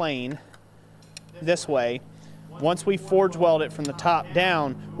this plane, this way, once we forge weld it from the top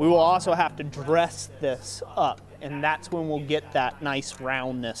down, we will also have to dress this up, and that's when we'll get that nice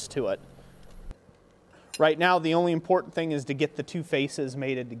roundness to it. Right now, the only important thing is to get the two faces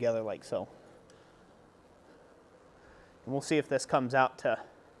mated together like so. And we'll see if this comes out to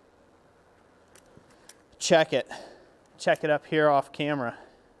check it up here off camera.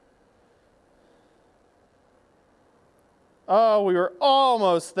 Oh, we were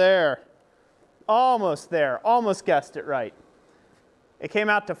almost there. Almost guessed it right. It came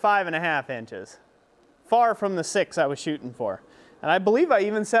out to 5.5 inches. Far from the 6 I was shooting for. And I believe I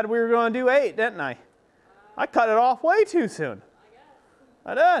even said we were going to do 8, didn't I? I cut it off way too soon.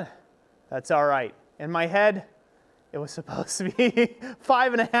 I did. That's all right. In my head, it was supposed to be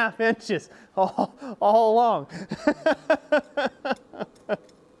 5.5 inches all along.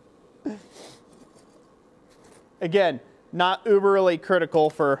 Again, not uberly critical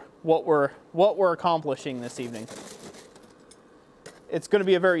for what we're accomplishing this evening. It's going to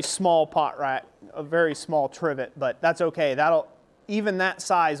be a very small pot rack, a very small trivet, but that's okay. Even that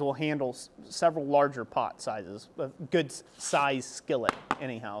size will handle several larger pot sizes, a good size skillet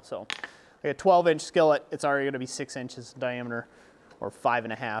anyhow. So like a 12-inch skillet, it's already going to be 6 inches in diameter, or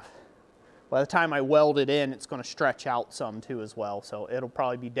 5.5. By the time I weld it in, it's going to stretch out some too as well. So it'll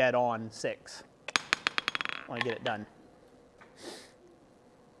probably be dead on 6 when I get it done.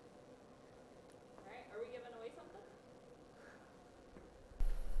 All right, are we giving away something?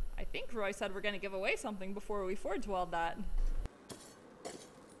 I think Roy said we're going to give away something before we forge weld that.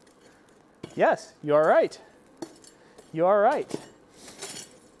 Yes, you are right. You are right.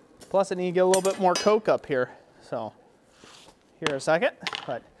 Plus, I need to get a little bit more coke up here. So, here a second.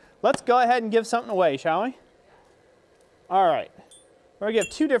 But let's go ahead and give something away, shall we? All right. We're going to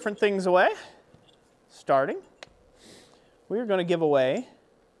give 2 different things away. Starting. We're going to give away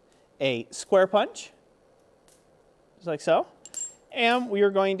a square punch, just like so. And we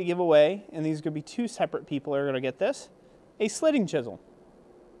are going to give away, and these are going to be 2 separate people who are going to get this, a slitting chisel.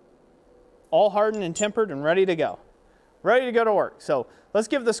 All hardened and tempered and ready to go. Ready to go to work. So let's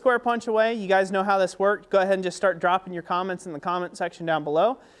give the square punch away. You guys know how this worked. Go ahead and just start dropping your comments in the comment section down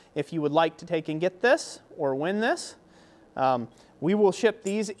below if you would like to take and get this or win this. We will ship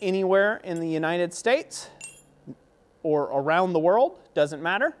these anywhere in the United States or around the world. Doesn't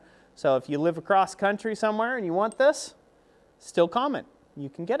matter. So if you live across country somewhere and you want this, still comment. You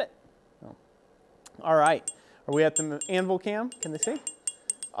can get it. All right. Are we at the anvil cam? Can they see?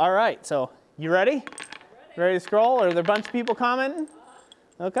 All right. So you ready? Ready to scroll? Are there a bunch of people commenting?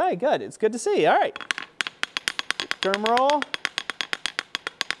 Okay, good. It's good to see. All right. Drum roll.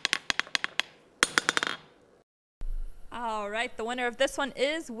 All right, the winner of this one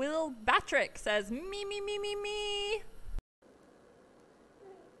is Will Batrick. Says me.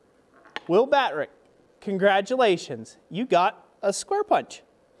 Will Batrick, congratulations. You got a square punch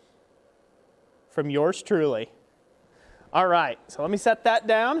from yours truly. All right, so let me set that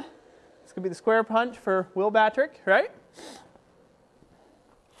down. It's going to be the square punch for Will Batrick, right?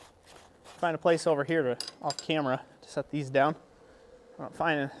 Find a place over here to off camera to set these down. I'm not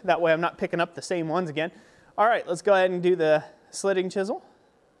finding, that way I'm not picking up the same ones again. All right, let's go ahead and do the slitting chisel.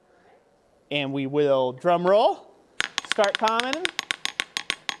 And we will drum roll, start commenting.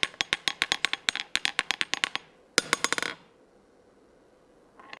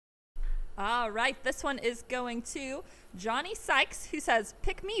 All right, this one is going to Johnny Sykes, who says,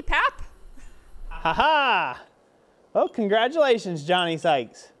 "Pick me, Pap." Haha! Well, congratulations, Johnny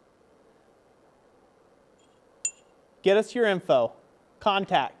Sykes. Get us your info,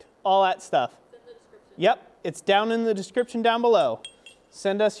 contact, all that stuff. Yep, it's down in the description down below.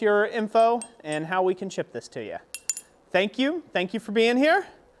 Send us your info and how we can ship this to you. Thank you. Thank you for being here.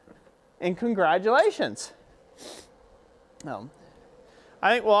 And congratulations.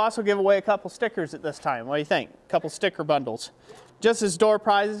 I think we'll also give away a couple stickers at this time. What do you think? A couple sticker bundles. Just as door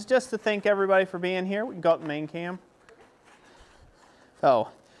prizes, just to thank everybody for being here. We can go up the main cam. Oh,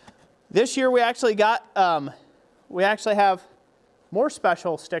 this year we actually got, we actually have more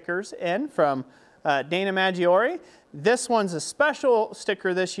special stickers in from Dana Maggiore. This one's a special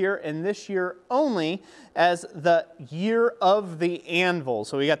sticker this year, and this year only, as the Year of the Anvil.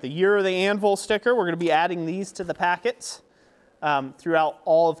 So we got the Year of the Anvil sticker. We're going to be adding these to the packets throughout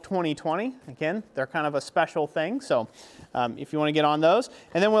all of 2020. Again, they're kind of a special thing, so if you want to get on those.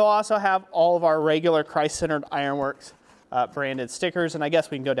 And then we'll also have all of our regular Christ-centered Ironworks branded stickers, and I guess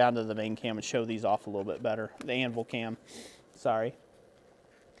we can go down to the main cam and show these off a little bit better. The Anvil cam, sorry.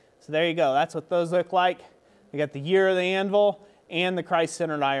 So there you go, that's what those look like. We got the Year of the Anvil and the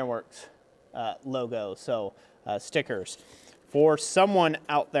Christ-centered Ironworks logo, so stickers for someone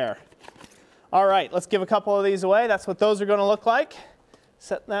out there. All right, let's give a couple of these away. That's what those are going to look like.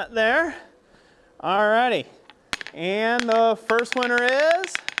 Set that there. All righty, and the first winner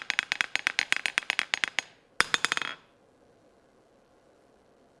is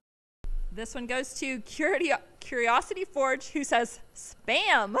This one goes to Curiosity Forge, who says,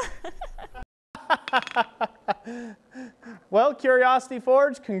 "Spam." Well, Curiosity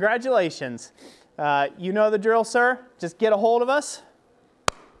Forge, congratulations. You know the drill, sir. Just get a hold of us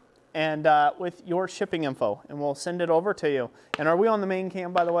and with your shipping info, and we'll send it over to you. And are we on the main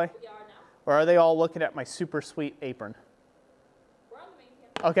cam, by the way? We are now. Or are they all looking at my super sweet apron? We're on the main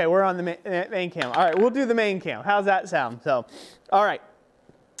cam. Okay, we're on the main cam. All right, we'll do the main cam. How's that sound? So, all right.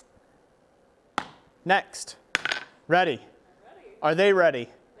 Next. Ready? Ready. Are they ready?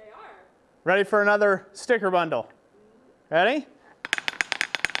 They are. Ready for another sticker bundle? Ready?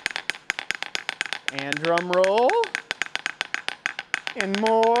 And drum roll. And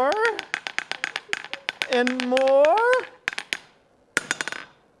more. And more.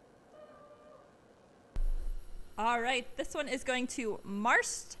 All right, this one is going to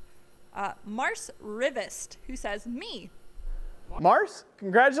Mars Rivist, who says, "Me." Mars,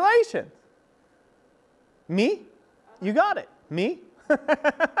 congratulations. Me? You got it. Me?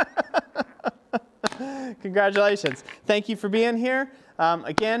 Congratulations. Thank you for being here.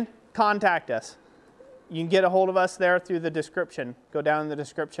 Again, contact us. You can get a hold of us there through the description. Go down in the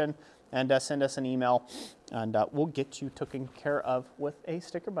description and send us an email, and we'll get you taken care of with a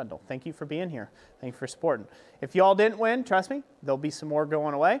sticker bundle. Thank you for being here. Thank you for supporting. If y'all didn't win, trust me, there'll be some more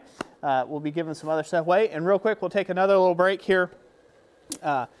going away. We'll be giving some other stuff away. And real quick, we'll take another little break here.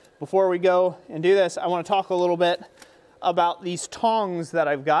 Before we go and do this, I want to talk a little bit about these tongs that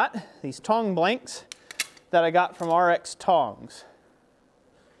I've got, these tong blanks that I got from RX Tongs.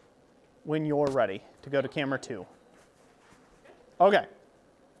 When you're ready to go to camera 2. Okay.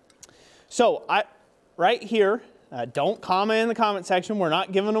 So right here, don't comment in the comment section. We're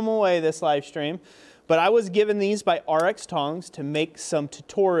not giving them away this live stream. But I was given these by RX Tongs to make some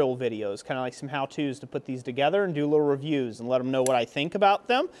tutorial videos, kind of like some how-tos to put these together and do little reviews and let them know what I think about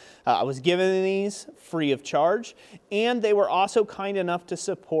them. I was given these free of charge, and they were also kind enough to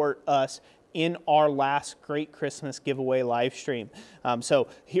support us in our last Great Christmas giveaway live stream. So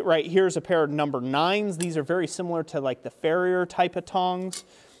right here's a pair of number 9s. These are very similar to like the Farrier type of tongs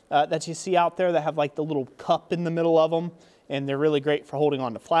that you see out there that have like the little cup in the middle of them, and they're really great for holding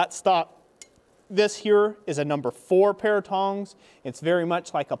on to flat stock. This here is a number 4 pair of tongs. It's very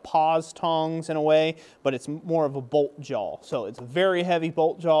much like a pause tongs in a way, but it's more of a bolt jaw. So it's a very heavy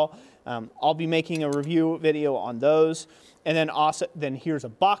bolt jaw. I'll be making a review video on those. And then here's a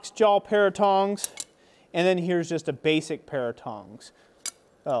box jaw pair of tongs. And then here's just a basic pair of tongs.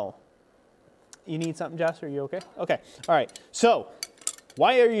 Oh, you need something, Jess? Are you okay? Okay, all right. So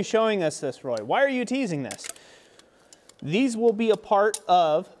why are you showing us this, Roy? Why are you teasing this? These will be a part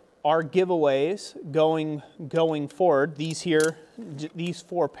of our giveaways going forward. These here, these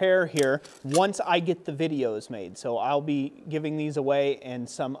 4 pair here, once I get the videos made. So I'll be giving these away and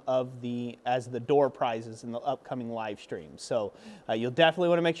some of the as the door prizes in the upcoming live streams. So you'll definitely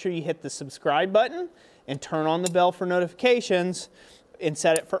want to make sure you hit the subscribe button and turn on the bell for notifications and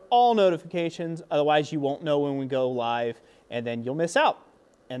set it for all notifications. Otherwise you won't know when we go live, and then you'll miss out,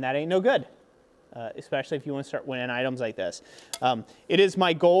 and that ain't no good. especially if you want to start winning items like this. It is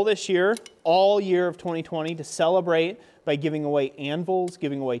my goal this year, all year of 2020, to celebrate by giving away anvils,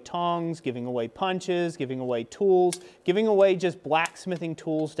 giving away tongs, giving away punches, giving away tools, giving away just blacksmithing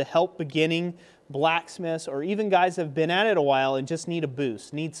tools to help beginning blacksmiths or even guys that have been at it a while and just need a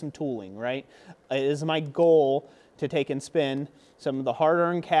boost, need some tooling, right? It is my goal to take and spend some of the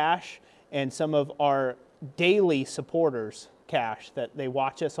hard-earned cash and some of our daily supporters' cash that they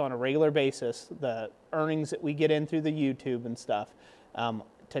watch us on a regular basis, the earnings that we get in through the YouTube and stuff,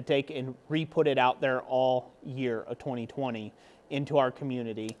 to take and re-put it out there all year of 2020 into our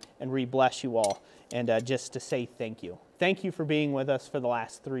community and re-bless you all, and just to say thank you. Thank you for being with us for the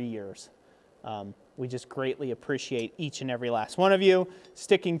last 3 years. We just greatly appreciate each and every last one of you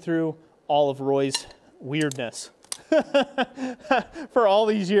sticking through all of Roy's weirdness for all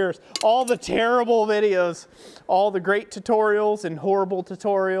these years, all the terrible videos, all the great tutorials and horrible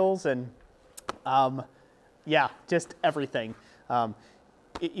tutorials, and yeah, just everything.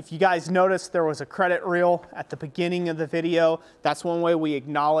 If you guys noticed, there was a credit reel at the beginning of the video. That's one way we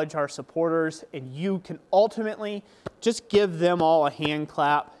acknowledge our supporters, and you can ultimately just give them all a hand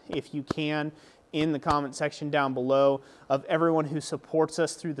clap if you can in the comment section down below of everyone who supports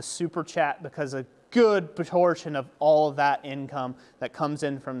us through the super chat, because a good portion of all of that income that comes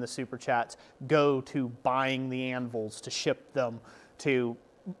in from the super chats go to buying the anvils, to ship them, to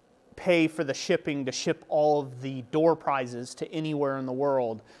pay for the shipping, to ship all of the door prizes to anywhere in the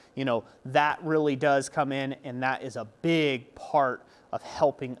world. You know, that really does come in, and that is a big part of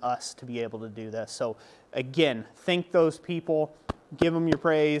helping us to be able to do this. So again, thank those people, give them your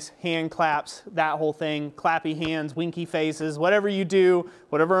praise, hand claps, that whole thing, clappy hands, winky faces, whatever you do,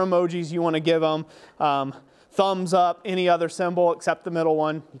 whatever emojis you want to give them, thumbs up, any other symbol except the middle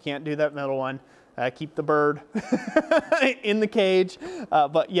one. You can't do that middle one. Keep the bird in the cage.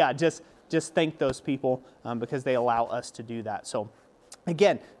 But yeah, just thank those people because they allow us to do that. So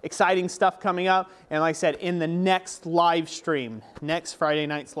again, exciting stuff coming up. And like I said, in the next live stream, next Friday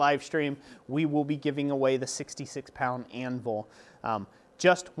night's live stream, we will be giving away the 66-pound anvil.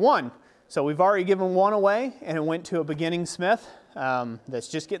 Just one. So we've already given one away, and it went to a beginning smith that's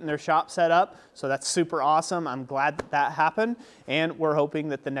just getting their shop set up. So that's super awesome. I'm glad that that happened, and we're hoping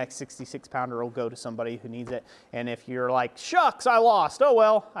that the next 66-pounder will go to somebody who needs it. And if you're like, shucks, I lost. Oh,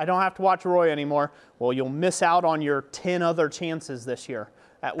 well, I don't have to watch Roy anymore. Well, you'll miss out on your 10 other chances this year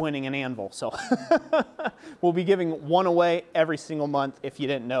at winning an anvil. So we'll be giving one away every single month if you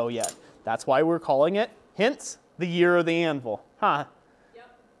didn't know yet. That's why we're calling it, hence, the year of the anvil. Huh?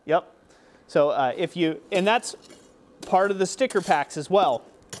 Yep. Yep. So and that's part of the sticker packs as well.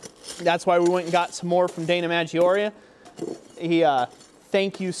 That's why we went and got some more from Dana Maggiore. He,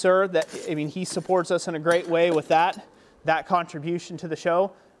 thank you, sir. He supports us in a great way with that contribution to the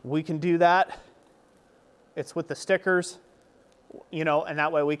show. We can do that. It's with the stickers, you know, and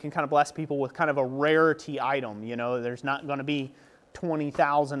that way we can kind of bless people with kind of a rarity item. You know, there's not going to be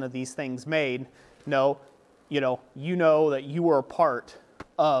 20,000 of these things made. No, you know that you were a part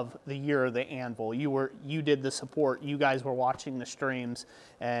of the year of the anvil. You did the support. You guys were watching the streams,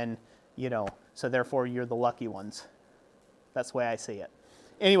 and so therefore you're the lucky ones. That's the way I see it.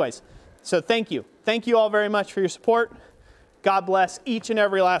 Anyways, so thank you. Thank you all very much for your support. God bless each and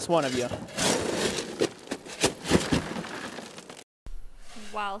every last one of you.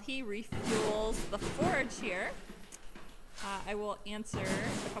 While he refuels the forge here, I will answer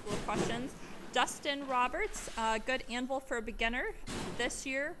a couple of questions. Dustin Roberts, good anvil for a beginner. This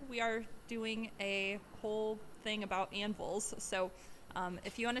year we are doing a whole thing about anvils. So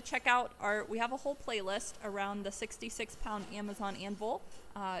if you want to check out we have a whole playlist around the 66-pound Amazon anvil.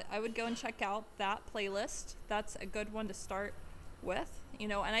 I would go and check out that playlist. That's a good one to start with,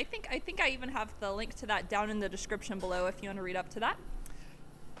 and I think I even have the link to that down in the description below if you want to read up to that.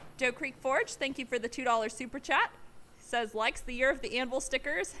 Joe Creek Forge, thank you for the $2 super chat. Says likes the year of the anvil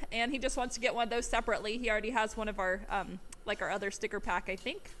stickers, and he just wants to get one of those separately. He already has one of our our other sticker pack, I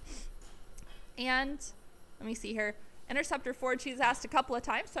think. And let me see here. Interceptor Forge, he's asked a couple of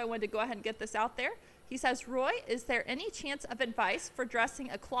times, so I wanted to go ahead and get this out there. He says, Roy, is there any chance of advice for dressing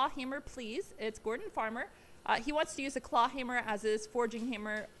a claw hammer, please? It's Gordon Farmer. He wants to use a claw hammer as his forging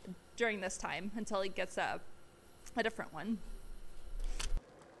hammer during this time until he gets a different one.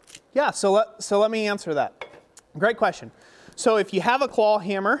 Yeah, so let me answer that. Great question. So if you have a claw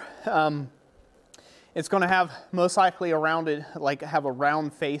hammer, it's going to have most likely have a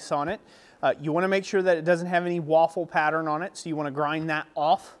round face on it. You want to make sure that it doesn't have any waffle pattern on it, so you want to grind that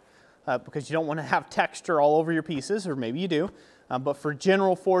off because you don't want to have texture all over your pieces, or maybe you do. But for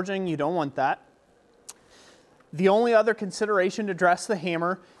general forging, you don't want that. The only other consideration to dress the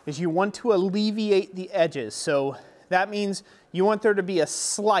hammer is you want to alleviate the edges. So that means you want there to be a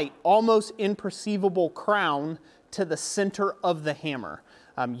slight, almost imperceivable crown to the center of the hammer.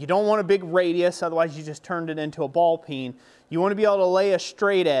 You don't want a big radius, otherwise you just turned it into a ball peen. You want to be able to lay a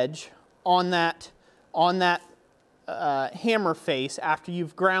straight edge on that hammer face after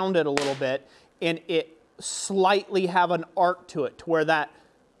you've ground it a little bit, and it slightly have an arc to it to where that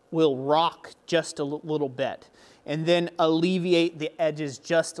will rock just a little bit, and then alleviate the edges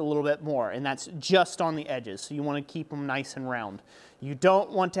just a little bit more, and that's just on the edges. So you want to keep them nice and round. You don't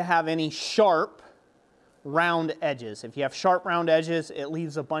want to have any sharp round edges. If you have sharp round edges, it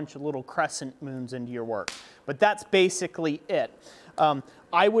leaves a bunch of little crescent moons into your work. But that's basically it.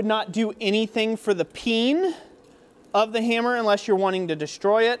 I would not do anything for the peen of the hammer unless you're wanting to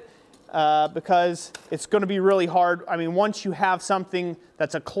destroy it, because it's going to be really hard. I mean, once you have something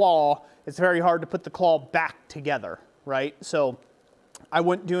that's a claw, it's very hard to put the claw back together, right? So I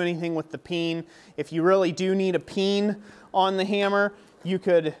wouldn't do anything with the peen. If you really do need a peen on the hammer, you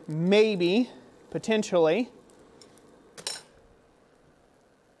could maybe, potentially,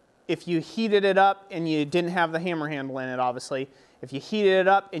 if you heated it up and you didn't have the hammer handle in it, obviously, if you heated it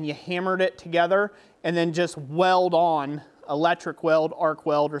up and you hammered it together and then just weld on, electric weld, arc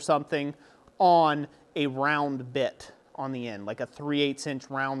weld or something, on a round bit on the end, like a 3/8 inch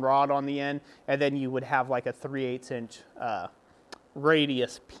round rod on the end, and then you would have like a 3/8 inch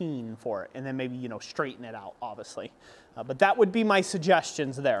radius peen for it, and then maybe, you know, straighten it out, obviously. But that would be my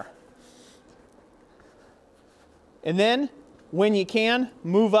suggestions there. And then, when you can,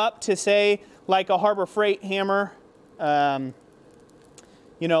 move up to, say, like a Harbor Freight hammer,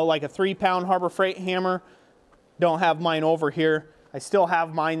 you know, like a 3-pound Harbor Freight hammer. Don't have mine over here. I still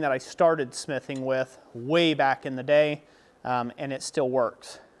have mine that I started smithing with way back in the day, and it still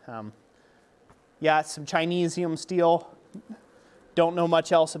works. Yeah, it's some Chinesium steel. Don't know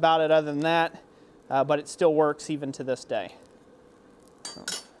much else about it other than that, but it still works even to this day.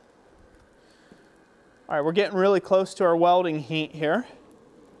 All right, we're getting really close to our welding heat here.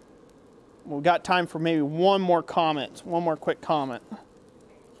 We've got time for maybe one more comment, one more quick comment.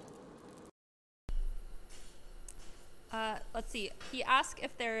 Let's see. He asked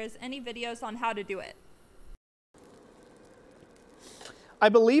if there is any videos on how to do it. I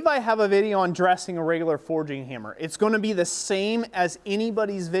believe I have a video on dressing a regular forging hammer. It's going to be the same as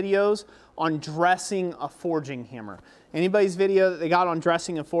anybody's videos on dressing a forging hammer. Anybody's video that they got on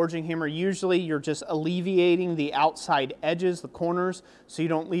dressing a forging hammer, usually you're just alleviating the outside edges, the corners, so you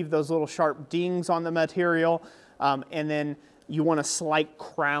don't leave those little sharp dings on the material, and then you want a slight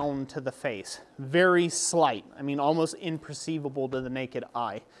crown to the face. Very slight. I mean, almost imperceivable to the naked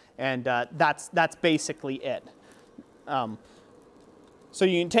eye. And that's basically it. So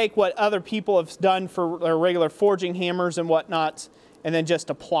you can take what other people have done for their regular forging hammers and whatnot, and then just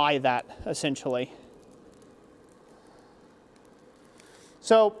apply that, essentially.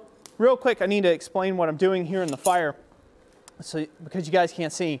 So, real quick, I need to explain what I'm doing here in the fire, so, because you guys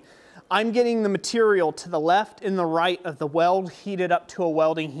can't see. I'm getting the material to the left and the right of the weld heated up to a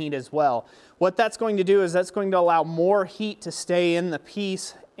welding heat as well. What that's going to do is that's going to allow more heat to stay in the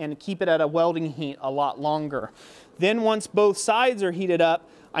piece and keep it at a welding heat a lot longer. Then once both sides are heated up,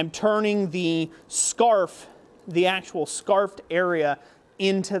 I'm turning the scarf, the actual scarfed area,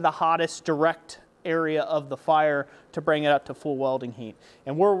 into the hottest direct area of the fire to bring it up to full welding heat.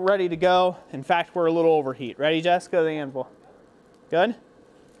 And we're ready to go. In fact, we're a little overheat. Ready, Jess? Go to the anvil. Good?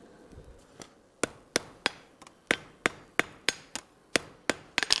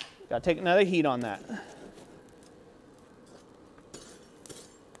 Got to take another heat on that.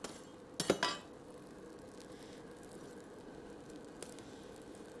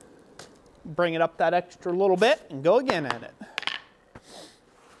 Bring it up that extra little bit and go again at it.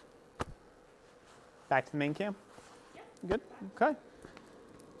 Back to the main cam? Yep. Good? Okay.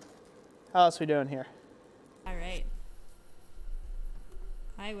 How else are we doing here? All right.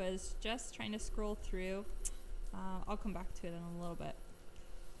 I was just trying to scroll through. I'll come back to it in a little bit.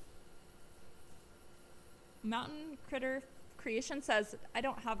 Mountain Critter Creation says, I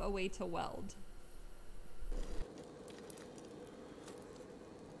don't have a way to weld.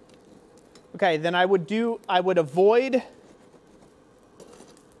 Okay, then I would avoid,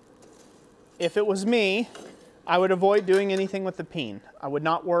 if it was me, I would avoid doing anything with the peen. I would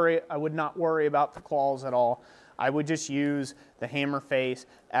not worry about the claws at all. I would just use the hammer face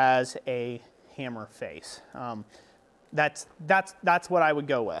as a hammer face. That's what I would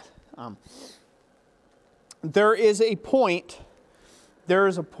go with. There is a point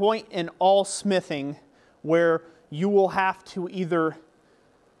in all smithing where you will have to either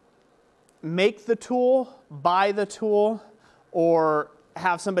make the tool, buy the tool, or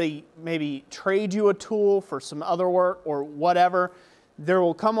have somebody maybe trade you a tool for some other work or whatever, there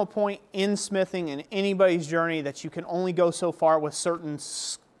will come a point in smithing in anybody's journey that you can only go so far with certain,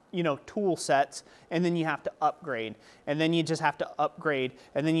 you know, tool sets, and then you have to upgrade, and then you just have to upgrade,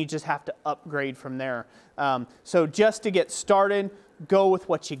 and then you just have to upgrade from there. So just to get started, go with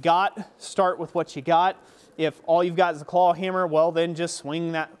what you got, start with what you got. If all you've got is a claw hammer, well then just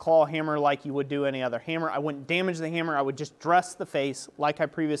swing that claw hammer like you would do any other hammer. I wouldn't damage the hammer, I would just dress the face like I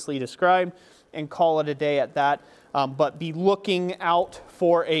previously described and call it a day at that. But be looking out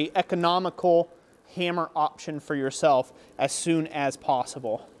for an economical hammer option for yourself as soon as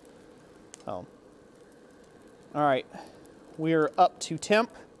possible. All right, we're up to temp.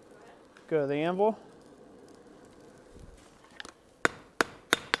 Go to the anvil.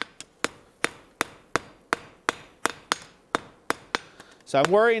 So I'm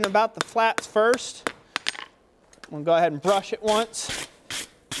worrying about the flats first. I'm gonna go ahead and brush it once.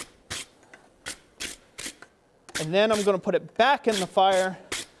 And then I'm gonna put it back in the fire.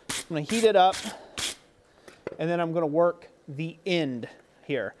 I'm gonna heat it up. And then I'm gonna work the end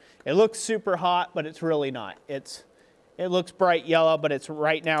here. It looks super hot, but it's really not. It looks bright yellow, but it's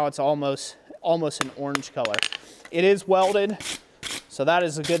right now it's almost an orange color. It is welded, so that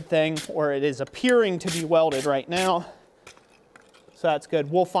is a good thing, or it is appearing to be welded right now. So that's good.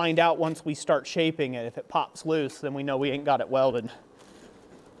 We'll find out once we start shaping it. If it pops loose, then we know we ain't got it welded.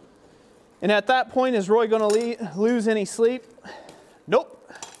 And at that point, is Roy gonna lose any sleep?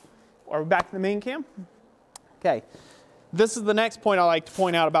 Nope. Are we back to the main cam? Okay. This is the next point I like to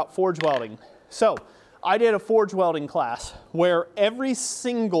point out about forge welding. So I did a forge welding class where every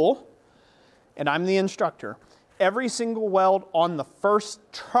single, and I'm the instructor, every single weld on the first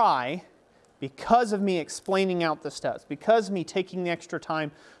try, because of me explaining out the steps, because of me taking the extra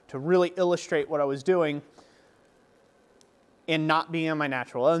time to really illustrate what I was doing and not being in my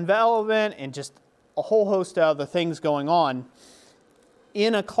natural envelopment and just a whole host of other things going on,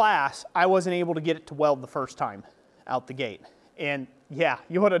 in a class, I wasn't able to get it to weld the first time out the gate. And yeah,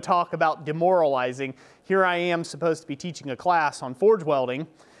 you want to talk about demoralizing. Here I am supposed to be teaching a class on forge welding,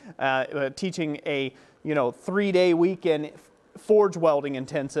 teaching a 3-day weekend forge welding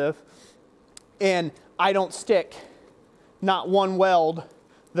intensive, and I don't stick not one weld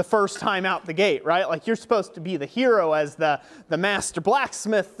the first time out the gate, right? Like, you're supposed to be the hero as the master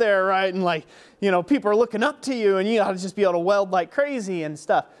blacksmith there, right? And like, people are looking up to you and you ought to just be able to weld like crazy and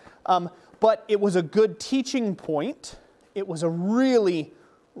stuff. But it was a good teaching point. It was a really,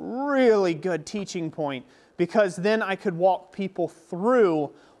 really good teaching point, because then I could walk people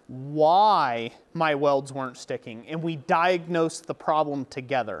through why my welds weren't sticking, and we diagnosed the problem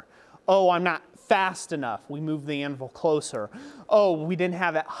together. Oh, I'm not fast enough. We moved the anvil closer. Oh, we didn't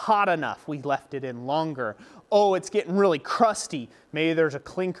have it hot enough. We left it in longer. Oh, it's getting really crusty. Maybe there's a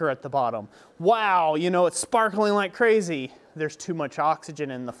clinker at the bottom. Wow, it's sparkling like crazy. There's too much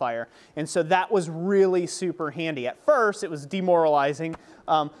oxygen in the fire. And so that was really super handy. At first, it was demoralizing,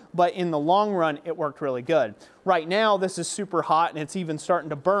 but in the long run, it worked really good. Right now, this is super hot and it's even starting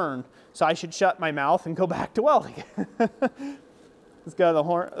to burn, so I should shut my mouth and go back to welding. Let's go to the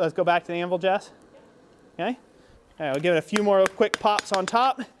horn. Let's go back to the anvil, Jess. Okay. All right, I'll give it a few more quick pops on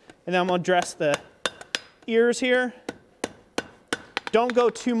top, and then I'm gonna dress the ears here. Don't go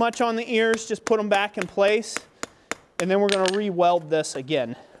too much on the ears, just put them back in place. And then we're gonna re-weld this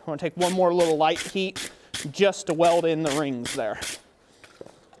again. I'm gonna take one more little light heat just to weld in the rings there.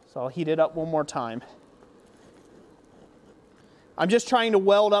 So I'll heat it up one more time. I'm just trying to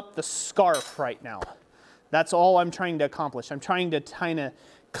weld up the scarf right now. That's all I'm trying to accomplish. I'm trying to kind of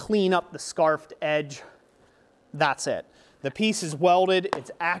clean up the scarfed edge. That's it. The piece is welded,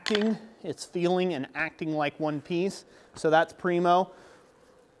 it's acting, it's feeling and acting like one piece. So that's primo.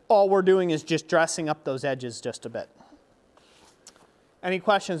 All we're doing is just dressing up those edges just a bit. Any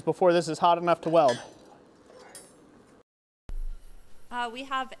questions before this is hot enough to weld? We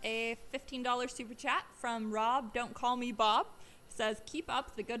have a $15 super chat from Rob, don't call me Bob. Says, keep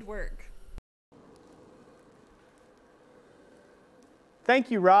up the good work.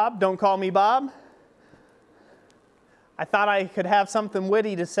 Thank you, Rob. Don't call me Bob. I thought I could have something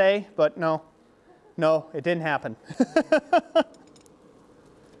witty to say, but no, it didn't happen. All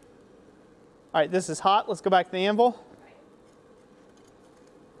right, this is hot. Let's go back to the anvil.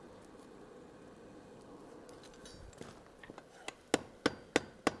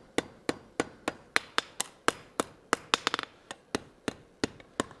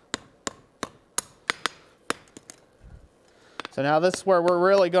 So now this is where we're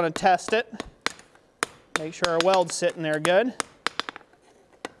really going to test it. Make sure our weld's sitting there good.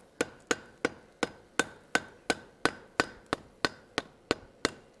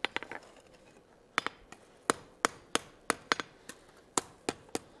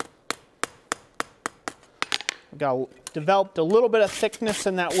 developed a little bit of thickness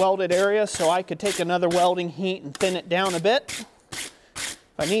in that welded area, so I could take another welding heat and thin it down a bit if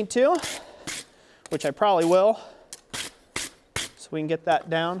I need to, which I probably will, so we can get that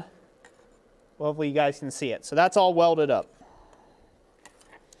down. Hopefully you guys can see it. So that's all welded up.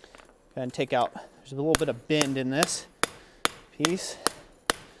 And take out, there's a little bit of bend in this piece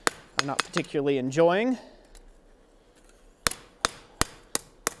I'm not particularly enjoying.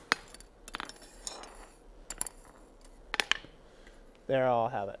 There, I'll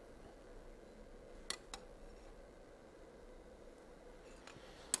have it.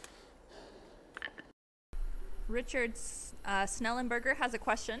 Richard Snellenberger has a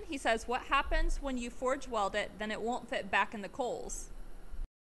question. He says, what happens when you forge weld it, then it won't fit back in the coals?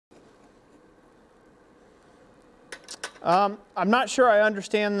 I'm not sure I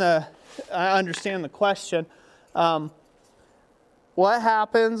understand the question. What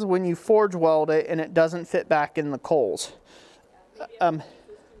happens when you forge weld it and it doesn't fit back in the coals?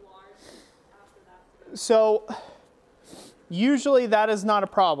 So usually that is not a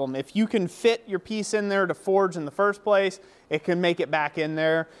problem. If you can fit your piece in there to forge in the first place, it can make it back in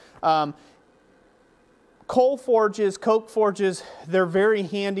there. Coal forges, coke forges, they're very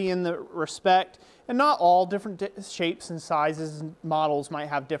handy in the respect, and not all different shapes and sizes and models might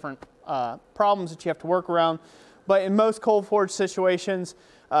have different problems that you have to work around. But in most coal forge situations,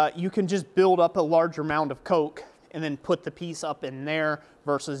 you can just build up a larger amount of coke and then put the piece up in there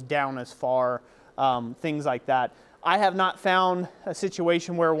versus down as far, things like that. I have not found a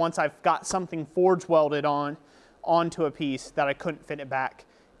situation where once I've got something forge welded onto a piece that I couldn't fit it back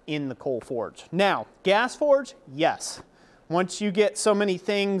in the coal forge. Now, gas forge, yes. Once you get so many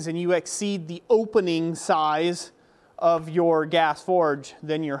things and you exceed the opening size of your gas forge,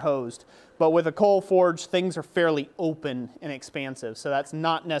 then you're hosed. But with a coal forge, things are fairly open and expansive, so that's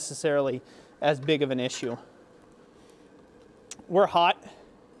not necessarily as big of an issue. We're hot.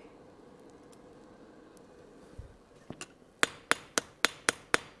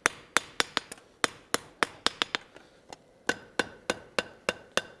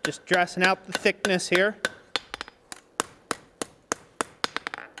 Just dressing out the thickness here.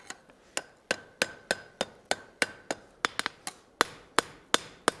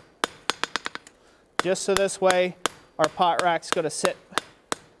 Just so this way our pot rack's going to sit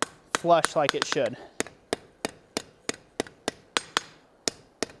flush like it should.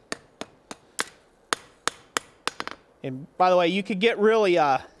 And by the way, you could get really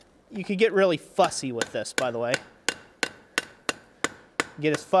fussy with this, by the way.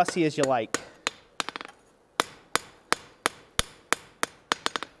 Get as fussy as you like.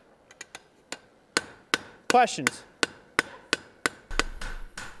 Questions?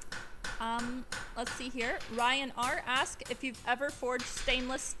 Let's see here. Ryan R. asked if you've ever forged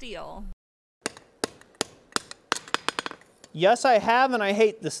stainless steel. Yes, I have, and I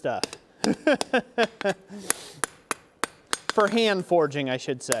hate the stuff. For hand forging, I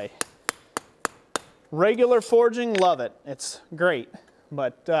should say. Regular forging, love it. It's great.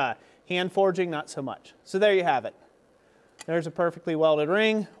 But hand forging, not so much. So there you have it. There's a perfectly welded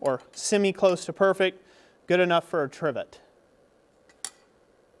ring, or semi-close to perfect, good enough for a trivet.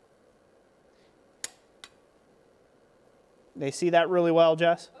 They see that really well,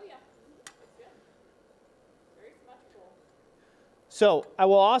 Jess? Oh yeah, that's good. Very symmetrical. So I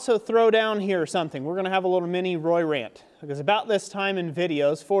will also throw down here something. We're going to have a little mini Roy rant, because about this time in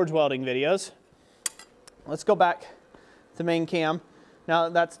videos, forge welding videos, let's go back to main cam. Now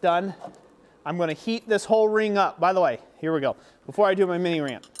that that's done, I'm going to heat this whole ring up. By the way, here we go. Before I do my mini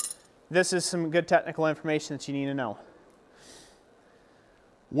rant, this is some good technical information that you need to know.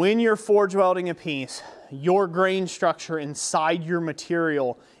 When you're forge welding a piece, your grain structure inside your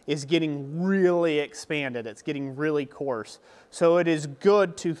material is getting really expanded. It's getting really coarse. So it is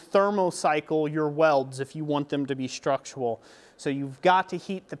good to thermocycle your welds if you want them to be structural. So you've got to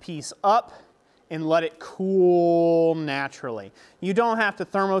heat the piece up and let it cool naturally. You don't have to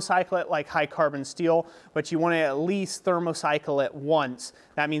thermocycle it like high carbon steel, but you want to at least thermocycle it once.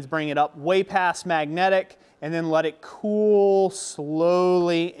 That means bring it up way past magnetic and then let it cool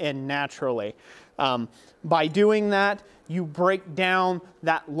slowly and naturally. By doing that, you break down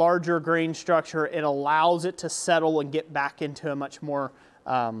that larger grain structure. It allows it to settle and get back into a much more,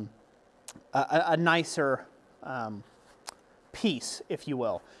 a nicer piece, if you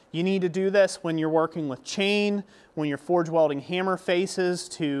will. You need to do this when you're working with chain, when you're forge welding hammer faces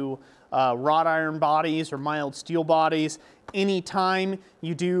to wrought iron bodies or mild steel bodies. Anytime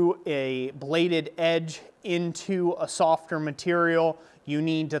you do a bladed edge into a softer material, you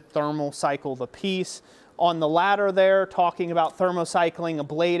need to thermal cycle the piece. on the ladder there, talking about thermocycling a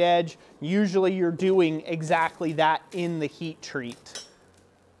blade edge, usually you're doing exactly that in the heat treat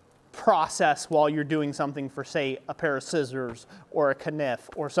process while you're doing something for, say, a pair of scissors or a knife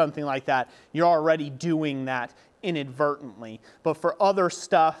or something like that. You're already doing that inadvertently. But for other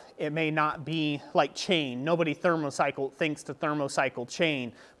stuff, it may not be like chain. Nobody thinks to thermocycle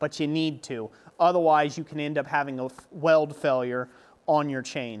chain, but you need to. Otherwise, you can end up having a weld failure on your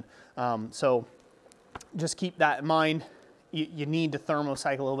chain. So just keep that in mind. You need to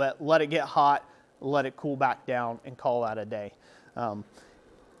thermocycle a little bit, let it get hot, let it cool back down, and call that a day.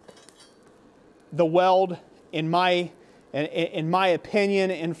 The weld, in my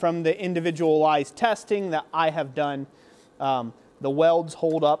opinion, and from the individualized testing that I have done, the welds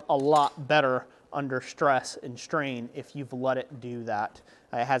hold up a lot better under stress and strain if you've let it do that.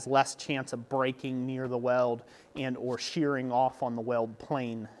 It has less chance of breaking near the weld and or shearing off on the weld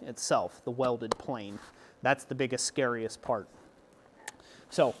plane itself, the welded plane. That's the biggest, scariest part.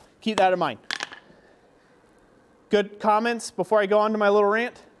 So keep that in mind. Good comments before I go on to my little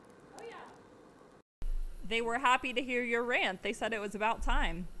rant? Oh, yeah. They were happy to hear your rant. They said it was about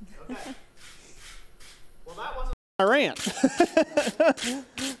time. Okay. Well, that wasn't my rant.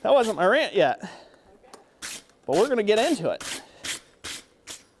 That wasn't my rant yet. Okay. But we're going to get into it.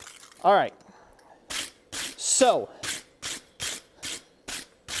 All right. So,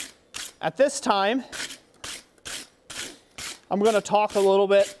 at this time, I'm going to talk a little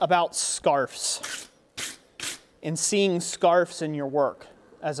bit about scarfs and seeing scarfs in your work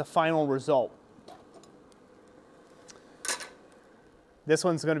as a final result. This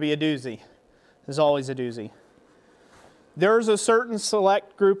one's going to be a doozy. There's always a doozy. There's a certain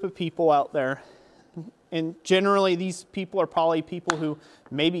select group of people out there, and generally these people are probably people who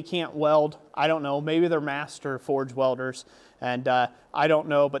maybe can't weld. I don't know. Maybe they're master forge welders, and I don't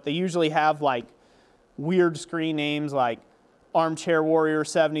know, but they usually have like weird screen names like Armchair Warrior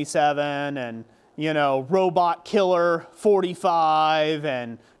 77 and, you know, Robot Killer 45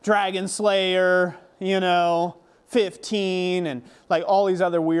 and Dragon Slayer, you know, 15, and like all these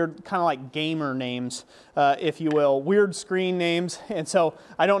other weird kind of like gamer names, if you will, weird screen names. And so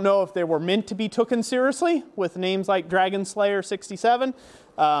I don't know if they were meant to be taken seriously with names like Dragon Slayer 67.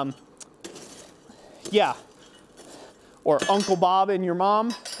 Yeah. Or Uncle Bob and your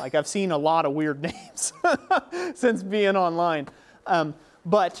mom. Like, I've seen a lot of weird names since being online.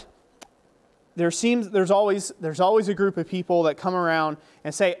 But there's always a group of people that come around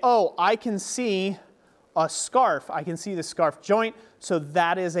and say, oh, I can see a scarf. I can see the scarf joint, so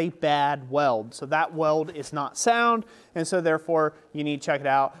that is a bad weld. So that weld is not sound, and so therefore you need to check it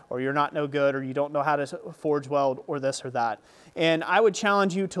out, or you're not no good, or you don't know how to forge weld, or this or that. And I would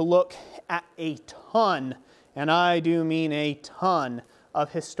challenge you to look at a ton, and I do mean a ton,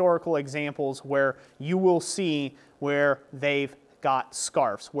 of historical examples where you will see where they've got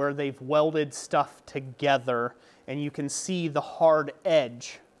scarves, where they've welded stuff together, and you can see the hard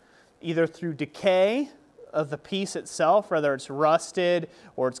edge, either through decay of the piece itself, whether it's rusted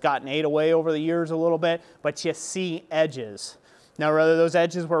or it's gotten ate away over the years a little bit, but you see edges. Now, whether those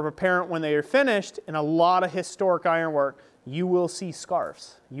edges were apparent when they are finished, in a lot of historic ironwork, you will see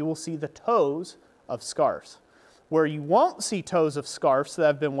scarves. You will see the toes of scarves. Where you won't see toes of scarves that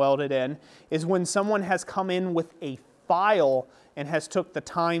have been welded in is when someone has come in with a file and has took the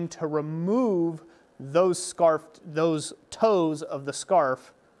time to remove those toes of the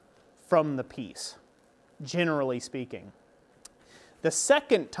scarf from the piece, generally speaking. The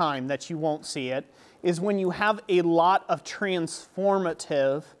second time that you won't see it is when you have a lot of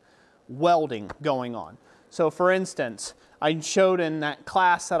transformative welding going on. So for instance, I showed in that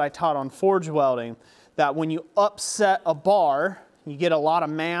class that I taught on forge welding that when you upset a bar, you get a lot of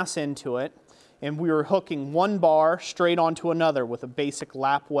mass into it, and we were hooking one bar straight onto another with a basic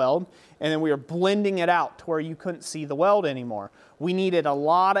lap weld, and then we were blending it out to where you couldn't see the weld anymore. We needed a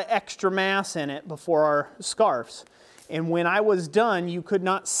lot of extra mass in it before our scarves. And when I was done, you could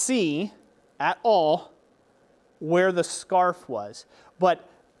not see at all where the scarf was. But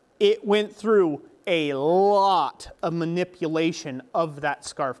it went through a lot of manipulation of that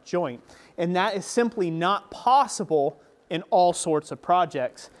scarf joint. And that is simply not possible in all sorts of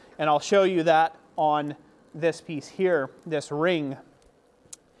projects. And I'll show you that on this piece here, this ring.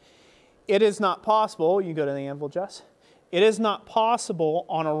 It is not possible, you go to the anvil, Jess. It is not possible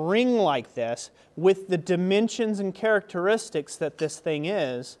on a ring like this, with the dimensions and characteristics that this thing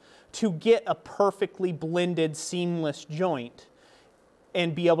is, to get a perfectly blended, seamless joint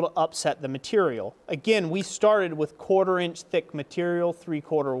and be able to upset the material. Again, we started with 1/4 inch thick material,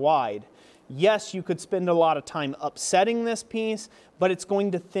 3/4 wide. Yes, you could spend a lot of time upsetting this piece, but it's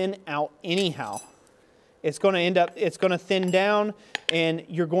going to thin out anyhow. it's going to thin down, and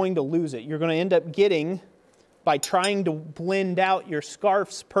you're going to lose it. You're going to end up getting, by trying to blend out your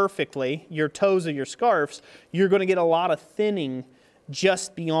scarfs perfectly, your toes of your scarfs, you're going to get a lot of thinning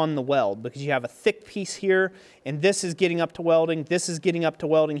just beyond the weld, because you have a thick piece here, and this is getting up to welding, this is getting up to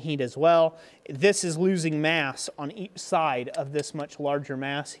welding heat as well. This is losing mass on each side of this much larger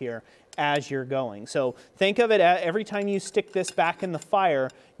mass here as you're going. So think of it, every time you stick this back in the fire,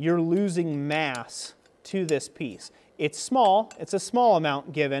 you're losing mass to this piece. It's small, it's a small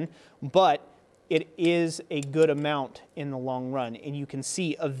amount given, but it is a good amount in the long run. And you can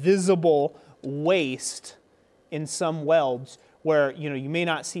see a visible waste in some welds where, you know, you may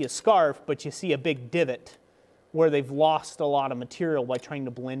not see a scarf, but you see a big divot where they've lost a lot of material by trying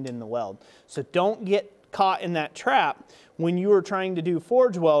to blend in the weld. So don't get caught in that trap when you are trying to do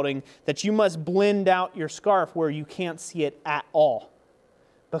forge welding, that you must blend out your scarf where you can't see it at all,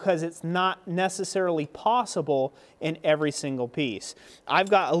 because it's not necessarily possible in every single piece. I've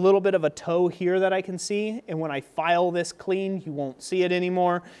got a little bit of a toe here that I can see, and when I file this clean, you won't see it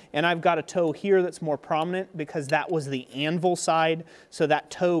anymore. And I've got a toe here that's more prominent because that was the anvil side, so that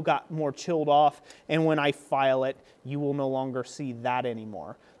toe got more chilled off, and when I file it, you will no longer see that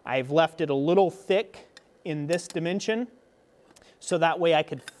anymore. I've left it a little thick in this dimension, so that way I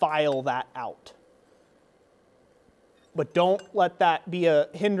could file that out. But don't let that be a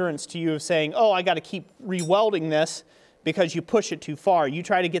hindrance to you of saying, oh, I got to keep re-welding this because you push it too far. You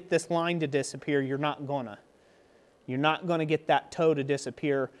try to get this line to disappear, you're not gonna. You're not gonna get that toe to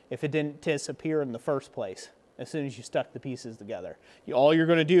disappear if it didn't disappear in the first place as soon as you stuck the pieces together. All you're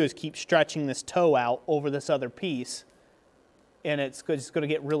gonna do is keep stretching this toe out over this other piece, and it's gonna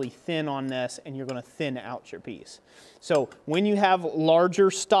get really thin on this, and you're gonna thin out your piece. So when you have larger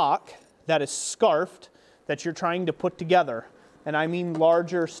stock that is scarfed, that you're trying to put together, and I mean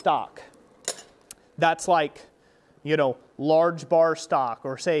larger stock. That's like, you know, large bar stock,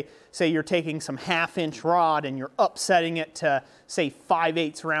 or say you're taking some 1/2-inch rod and you're upsetting it to, say,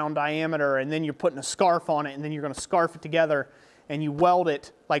 5/8 round diameter, and then you're putting a scarf on it, and then you're going to scarf it together, and you weld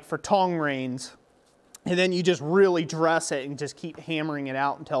it like for tong reins, and then you just really dress it and just keep hammering it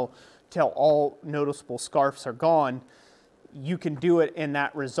out until all noticeable scarfs are gone. You can do it in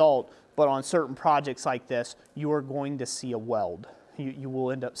that result. But on certain projects like this, you are going to see a weld. You will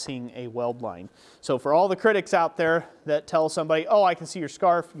end up seeing a weld line. So for all the critics out there that tell somebody, oh, I can see your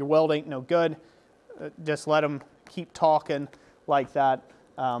scarf, your weld ain't no good, just let them keep talking like that,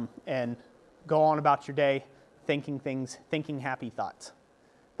 and go on about your day thinking happy thoughts.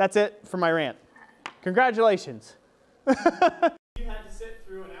 That's it for my rant. Congratulations. You had to sit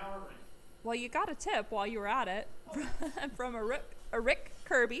through an hour rant. Well, you got a tip while you were at it from a Rick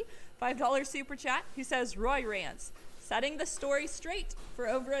Kirby, $5 super chat, who says, Roy rants, setting the story straight for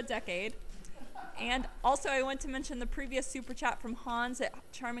over a decade. And also I want to mention the previous super chat from Hans at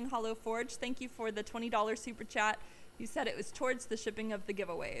Charming Hollow Forge. Thank you for the $20 super chat. You said it was towards the shipping of the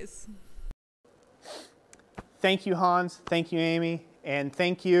giveaways. Thank you, Hans. Thank you, Amy. And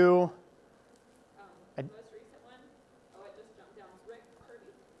thank you. The most recent one, oh, it just jumped down. Rick Kirby.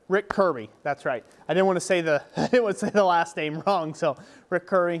 Rick Kirby, that's right. I didn't want to say the last name wrong. So Rick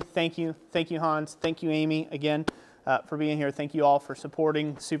Kirby, thank you, Hans, thank you, Amy, again for being here. Thank you all for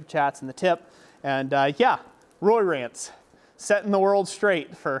supporting the super chats and the tip. And yeah, Roy rants, setting the world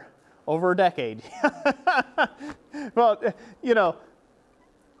straight for over a decade. Well, you know,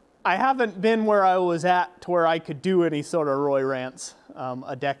 I haven't been where I was at to where I could do any sort of Roy rants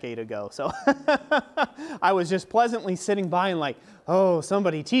a decade ago. So I was just pleasantly sitting by and like, oh,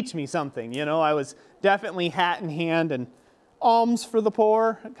 somebody teach me something. You know, I was definitely hat in hand and alms for the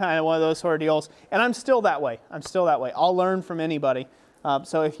poor, kind of one of those sort of deals. And I'm still that way. I'll learn from anybody.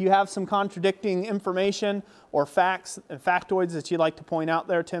 So if you have some contradicting information or facts and factoids that you'd like to point out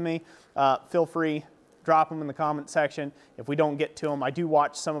there to me, feel free. Drop them in the comment section. If we don't get to them, I do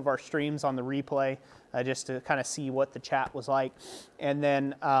watch some of our streams on the replay just to kind of see what the chat was like. And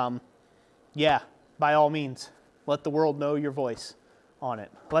then, yeah, by all means, let the world know your voice on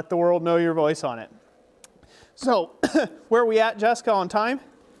it. Let the world know your voice on it. So, where are we at, Jessica, on time?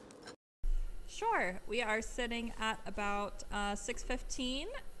 Sure. We are sitting at about 6:15,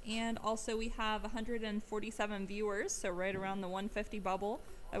 and also we have 147 viewers, so right around the 150 bubble.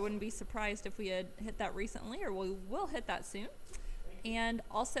 I wouldn't be surprised if we had hit that recently, or we will hit that soon. And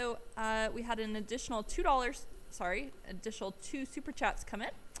also, we had an additional additional two super chats come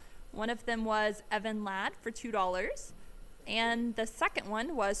in. One of them was Evan Ladd for $2. And the second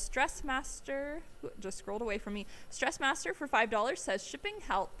one was Stress Master, who just scrolled away from me. Stress Master for $5 says shipping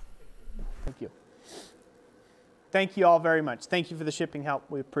help. Thank you. Thank you all very much. Thank you for the shipping help.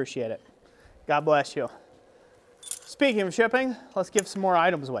 We appreciate it. God bless you. speaking of shipping, let's give some more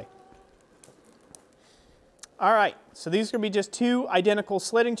items away. All right, so these are going to be just 2 identical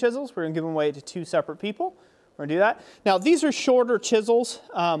slitting chisels. We're going to give them away to 2 separate people. We're going to do that. Now, these are shorter chisels.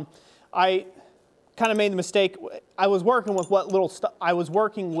 I kind of made the mistake. I was working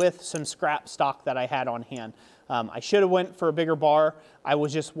with some scrap stock that I had on hand. I should have went for a bigger bar. I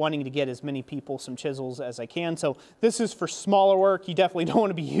was just wanting to get as many people some chisels as I can. So this is for smaller work. You definitely don't want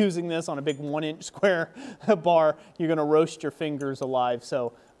to be using this on a big 1-inch square bar. You're going to roast your fingers alive.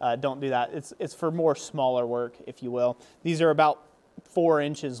 So don't do that. It's for more smaller work, if you will. These are about 4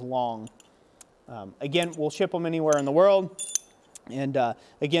 inches long. Again, we'll ship them anywhere in the world. And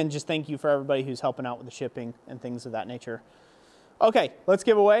again, just thank you for everybody who's helping out with the shipping and things of that nature. Okay, let's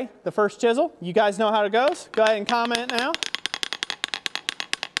give away the first chisel. You guys know how it goes. Go ahead and comment now.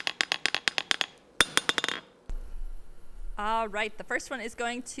 All right, the first one is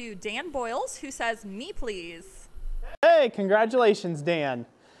going to Dan Boyles, who says, "Me, please." Hey, congratulations, Dan.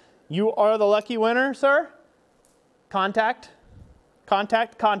 You are the lucky winner, sir. Contact.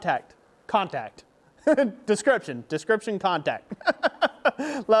 Description, contact.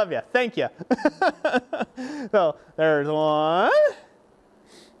 Love you. Thank you. So there's one.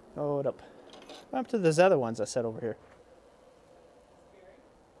 Hold up. What happened to those other ones I set over here?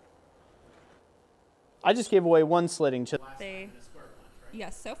 I just gave away 1 slitting chisel.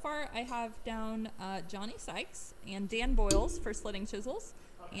 Yes, so far I have down Johnny Sykes and Dan Boyles for slitting chisels,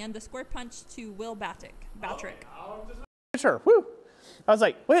 and the square punch to Will Batrick. Sure. Woo. I was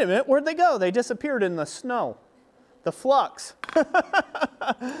like, wait a minute, where'd they go? They disappeared in the snow. The flux. All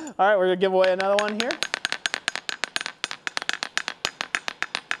right, we're going to give away another one here.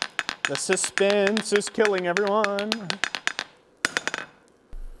 The suspense is killing everyone.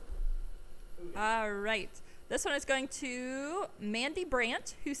 All right. This one is going to Mandy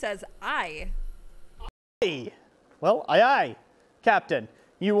Brandt, who says, "I." Aye. Well, aye, Captain.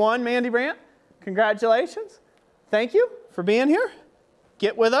 You won, Mandy Brandt. Congratulations. Thank you for being here.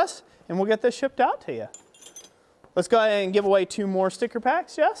 Get with us, and we'll get this shipped out to you. Let's go ahead and give away 2 more sticker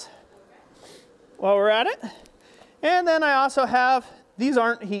packs, Jess, while we're at it. And then I also have, these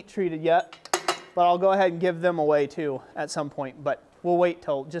aren't heat treated yet, but I'll go ahead and give them away too at some point, but we'll wait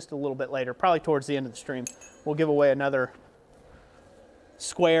till just a little bit later, probably towards the end of the stream. We'll give away another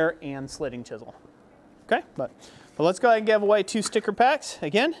square and slitting chisel. Okay, but let's go ahead and give away 2 sticker packs.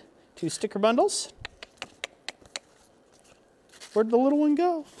 Again, 2 sticker bundles. Where'd the little one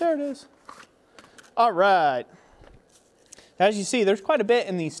go? There it is. All right. As you see, there's quite a bit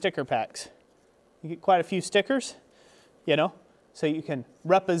in these sticker packs. You get quite a few stickers, you know, so you can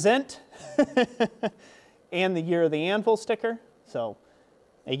represent and the Year of the Anvil sticker. So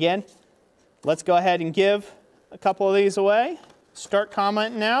again, let's go ahead and give a couple of these away. Start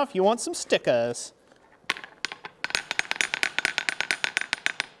commenting now if you want some stickers.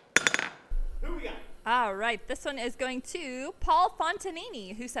 Who we got? All right, this one is going to Paul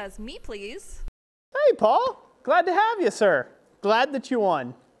Fontanini, who says, "Me, please." Hey, Paul. Glad to have you, sir. Glad that you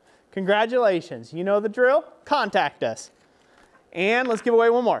won. Congratulations. You know the drill. Contact us. And let's give away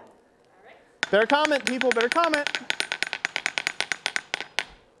 1 more. All right. Better comment, people. Better comment.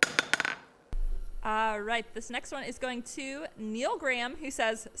 All right, this next one is going to Neil Graham, who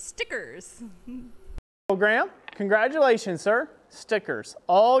says, "Stickers." Neil Graham, congratulations, sir. Stickers.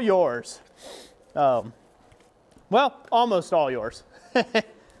 All yours. Well, almost all yours.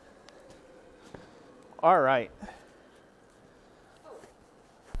 All right.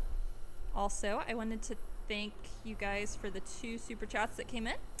 Also, I wanted to thank you guys for the 2 super chats that came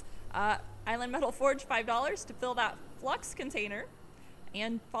in. Island Metal Forge, $5 to fill that flux container,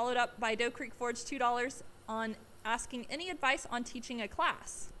 and followed up by Doe Creek Forge, $2 on asking any advice on teaching a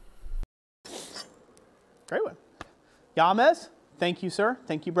class. Great one. Yamez, thank you, sir.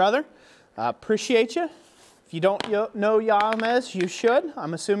 Thank you, brother. Appreciate you. If you don't know Yamez, you should.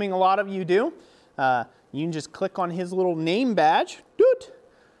 I'm assuming a lot of you do. You can just click on his little name badge,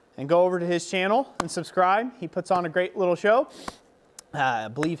 and go over to his channel and subscribe. He puts on a great little show. I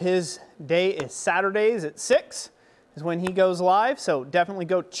believe his day is Saturdays at 6 is when he goes live, so definitely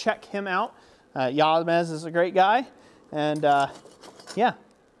go check him out. Yamez is a great guy, and yeah,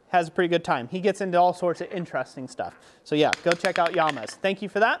 has a pretty good time. He gets into all sorts of interesting stuff. So yeah, go check out Yamez. Thank you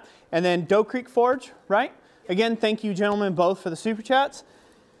for that. And then Doe Creek Forge, right? Again, thank you gentlemen both for the super chats.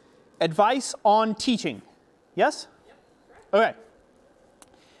 Advice on teaching. Yes? Yep. Okay.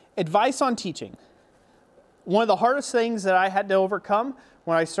 Advice on teaching. One of the hardest things that I had to overcome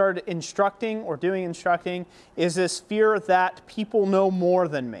when I started instructing or doing instructing is this fear that people know more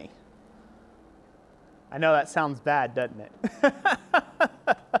than me. I know that sounds bad, doesn't it?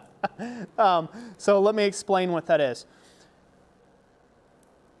 So let me explain what that is.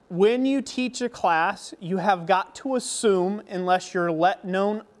 When you teach a class, you have got to assume, unless you're let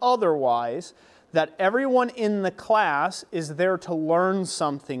known otherwise, that everyone in the class is there to learn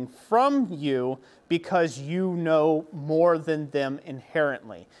something from you because you know more than them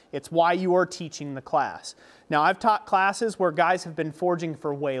inherently. It's why you are teaching the class. Now, I've taught classes where guys have been forging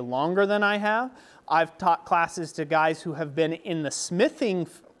for way longer than I have. I've taught classes to guys who have been in the smithing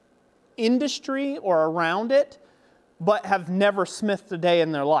industry or around it, but have never smithed a day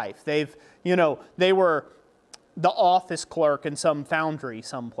in their life. They were the office clerk in some foundry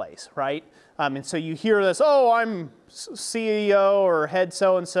someplace, right? And so you hear this, oh, I'm CEO or head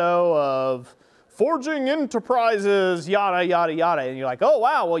so-and-so of Forging Enterprises, yada, yada, yada. And you're like, oh,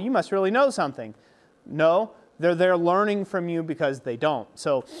 wow, well, you must really know something. No, they're there learning from you because they don't.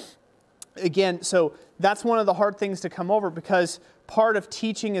 So again, so that's one of the hard things to come over, because part of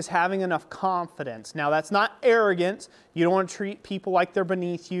teaching is having enough confidence. Now, that's not arrogance. You don't want to treat people like they're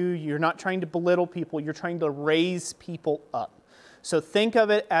beneath you. You're not trying to belittle people. You're trying to raise people up. So think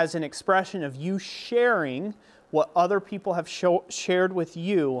of it as an expression of you sharing what other people have shared with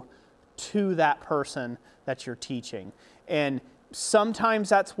you to that person that you're teaching. And sometimes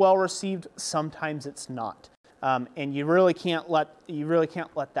that's well received, sometimes it's not. And you really can't let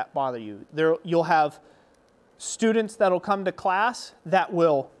that bother you. You'll have students that'll come to class that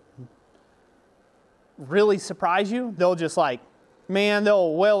will really surprise you. They'll just like, man,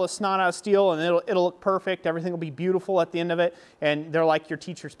 they'll wail the snot out of steel and it'll look perfect. Everything will be beautiful at the end of it. And they're like your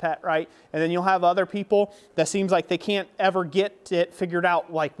teacher's pet, right? And then you'll have other people that seems like they can't ever get it figured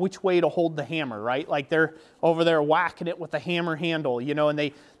out, like which way to hold the hammer, right? Like they're over there whacking it with the hammer handle, and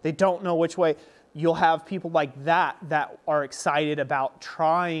they don't know which way. You'll have people like that are excited about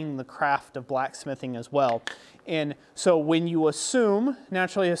trying the craft of blacksmithing as well. And so when you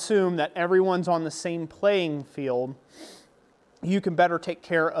naturally assume that everyone's on the same playing field, you can better take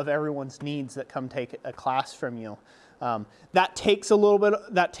care of everyone's needs that come take a class from you. That takes a little bit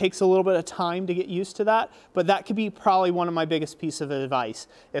of time to get used to that, but that could be probably one of my biggest pieces of advice.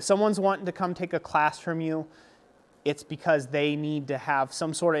 If someone's wanting to come take a class from you, it's because they need to have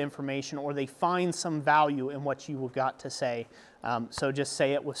some sort of information or they find some value in what you have got to say. So just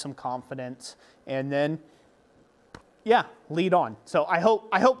say it with some confidence, and then yeah, lead on. So I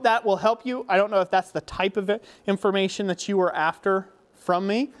hope that will help you. I don't know if that's the type of information that you were after from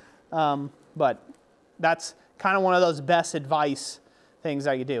me, but that's kind of one of those best advice things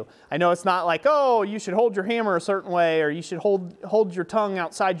I could do. I know it's not like, oh, you should hold your hammer a certain way, or you should hold your tongue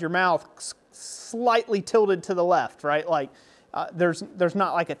outside your mouth slightly tilted to the left, right? Like there's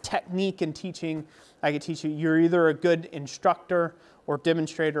not like a technique in teaching. I could teach you. You're either a good instructor or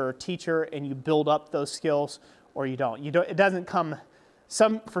demonstrator or teacher, and you build up those skills, or you don't. It doesn't come.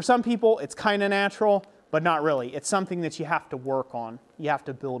 For some people, it's kind of natural, but not really. It's something that you have to work on. You have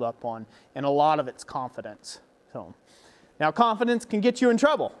to build up on, and a lot of it's confidence. So, now confidence can get you in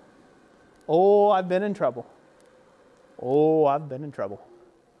trouble. Oh, I've been in trouble. Oh, I've been in trouble.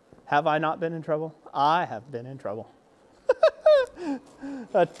 Have I not been in trouble? I have been in trouble.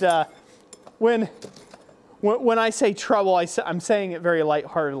 But when I say trouble, I'm saying it very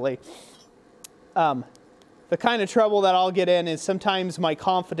lightheartedly. The kind of trouble that I'll get in is sometimes my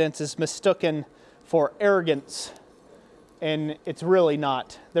confidence is mistaken for arrogance, and it's really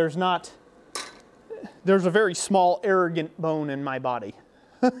not. There's a very small arrogant bone in my body.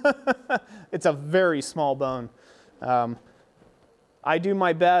 It's a very small bone. I do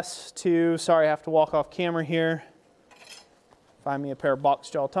my best to, sorry, I have to walk off camera here. Find me a pair of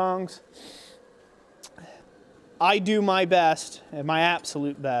box jaw tongs. I do my best, and my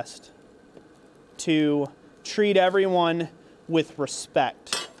absolute best, to treat everyone with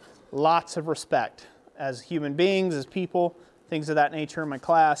respect. Lots of respect. As human beings, as people, things of that nature in my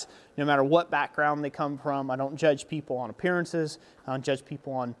class, no matter what background they come from. I don't judge people on appearances. I don't judge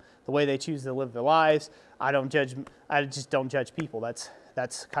people on the way they choose to live their lives. I just don't judge people.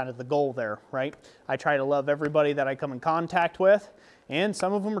 That's kind of the goal there, right? I try to love everybody that I come in contact with, and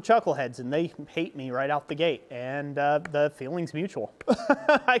some of them are chuckleheads, and they hate me right out the gate, and the feeling's mutual.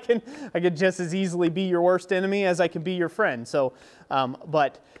 I can just as easily be your worst enemy as I can be your friend. So,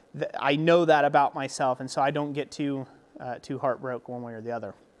 but I know that about myself, and so I don't get too heartbroken one way or the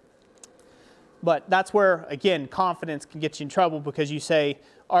other. But that's where, again, confidence can get you in trouble, because you say,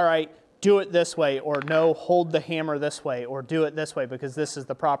 all right, do it this way, or no, hold the hammer this way, or do it this way because this is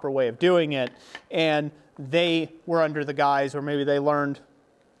the proper way of doing it. And they were under the guise, or maybe they learned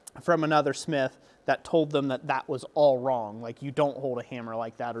from another smith that told them that that was all wrong. Like, you don't hold a hammer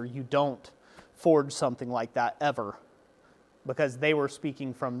like that, or you don't forge something like that ever. because they were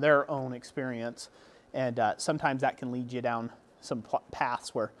speaking from their own experience. And sometimes that can lead you down some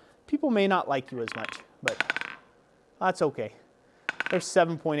paths where people may not like you as much, but that's okay. There's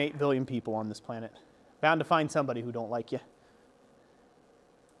 7.8 billion people on this planet. Bound to find somebody who don't like you.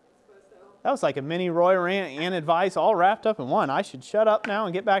 That was like a mini Roy rant and advice all wrapped up in one. I should shut up now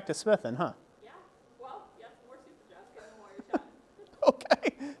and get back to smithing, huh? Yeah. Well, yes, more super chats. Get them while you're chatting.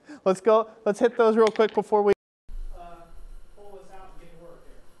 Okay. Let's go. Let's hit those real quick before we pull this out and get to work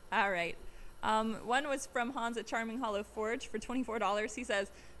here. All right. One was from Hans at Charming Hollow Forge for $24. He says,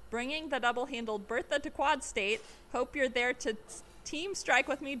 bringing the double-handled Bertha to Quad State. Hope you're there to team strike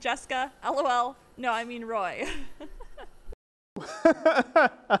with me, Jessica. LOL. No, I mean Roy.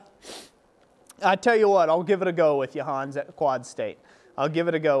 I tell you what, I'll give it a go with you, Hans, at Quad State. I'll give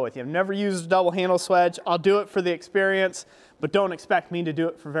it a go with you. I've never used a double handle sledge. I'll do it for the experience, but don't expect me to do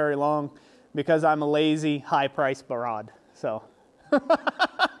it for very long because I'm a lazy, high-priced barad. So, but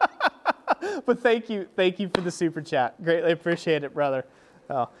thank you for the super chat. Greatly appreciate it, brother.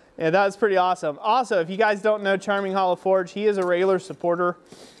 Oh, yeah, that was pretty awesome. Also, if you guys don't know Charming Hollow Forge, he is a regular supporter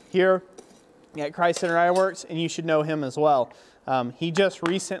here at Christ Center Ironworks, and you should know him as well. He just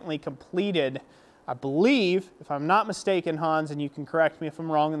recently completed, I believe, if I'm not mistaken, Hans, and you can correct me if I'm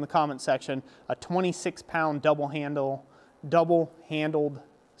wrong in the comment section, a 26-pound double-handled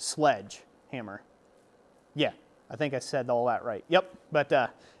sledge hammer. Yeah, I think I said all that right. Yep, but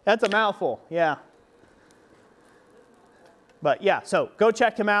that's a mouthful, yeah. But yeah, so go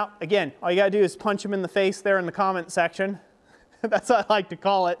check him out. Again, all you gotta do is punch him in the face there in the comment section. That's what I like to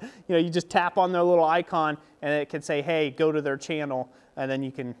call it. You know, you just tap on their little icon and it can say, hey, go to their channel, and then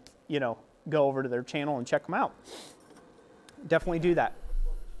you can, you know, go over to their channel and check them out. Definitely do that.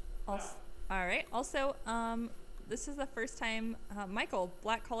 All right. Also, this is the first time, Michael,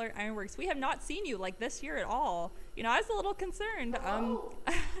 Black Collar Ironworks, we have not seen you like this year at all. You know, I was a little concerned. I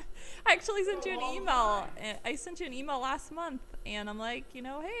actually sent you an email. I sent you an email last month, and I'm like, you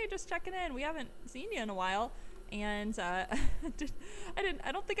know, hey, just checking in. We haven't seen you in a while. And I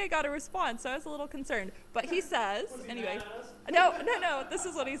don't think I got a response, so I was a little concerned. But he says, anyway, no, this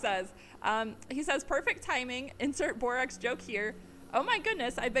is what he says. He says, perfect timing, insert borax joke here. Oh my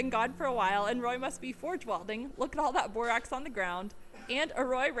goodness, I've been gone for a while, and Roy must be forge welding. Look at all that borax on the ground. And a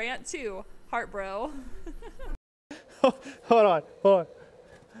Roy rant too. Heart bro. Hold on.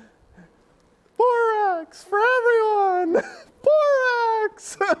 Borax for everyone!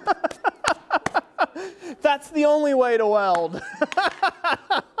 Borax! That's the only way to weld.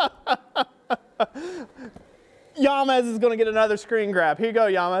 Yamez is going to get another screen grab. Here you go,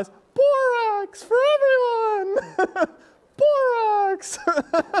 Yamez. Borax for everyone! Borax!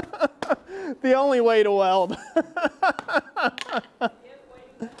 The only way to weld.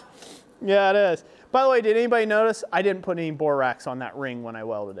 Yeah, it is. By the way, did anybody notice I didn't put any borax on that ring when I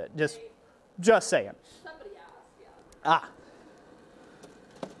welded it? Just saying. Somebody asked, yeah. Ah.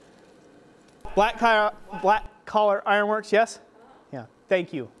 Black Collar Ironworks, yes? Yeah,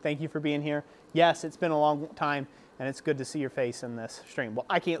 thank you. Thank you for being here. Yes, it's been a long time, and it's good to see your face in this stream. Well,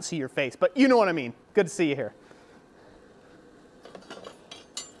 I can't see your face, but you know what I mean. Good to see you here.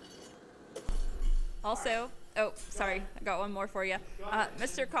 Also, oh, sorry, I got one more for you.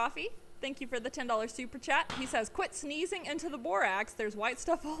 Mr. Coffee, thank you for the $10 super chat. He says, quit sneezing into the borax. There's white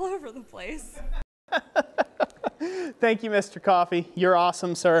stuff all over the place. Thank you, Mr. Coffee. You're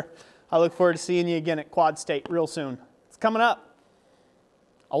awesome, sir. I look forward to seeing you again at Quad State real soon. It's coming up.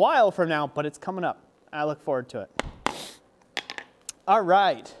 A while from now, but it's coming up. I look forward to it. All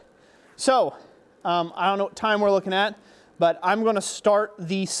right. So, I don't know what time we're looking at, but I'm going to start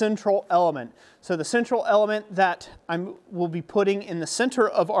the central element. So the central element that will be putting in the center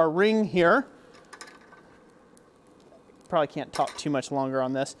of our ring here. Probably can't talk too much longer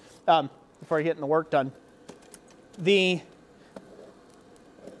on this before I get the work done.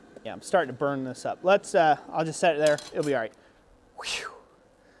 Yeah, I'm starting to burn this up. I'll just set it there. It'll be all right. Whew.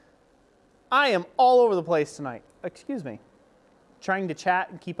 I am all over the place tonight. Excuse me. Trying to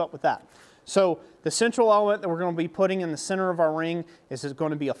chat and keep up with that. So the central element that we're going to be putting in the center of our ring is going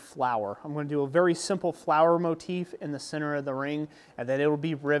to be a flower. I'm going to do a very simple flower motif in the center of the ring, and then it will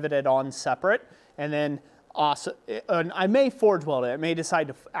be riveted on separate. And then also, I may forge weld it. I may decide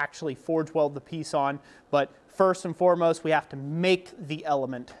to actually forge weld the piece on, but first and foremost, we have to make the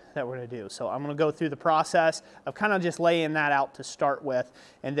element that we're going to do. So I'm going to go through the process of kind of just laying that out to start with,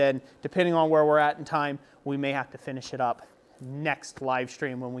 and then depending on where we're at in time, we may have to finish it up next live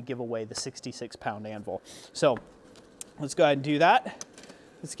stream when we give away the 66-pound anvil. So let's go ahead and do that.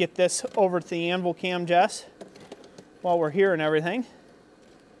 Let's get this over to the anvil cam, Jess, while we're here and everything.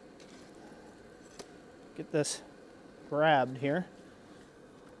 Get this grabbed here.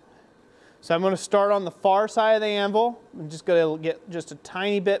 So I'm going to start on the far side of the anvil. I'm just going to get just a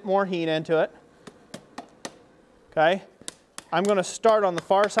tiny bit more heat into it. Okay. I'm going to start on the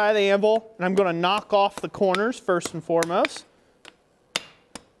far side of the anvil, and I'm going to knock off the corners first and foremost.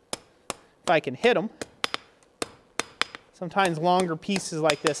 If I can hit them. Sometimes longer pieces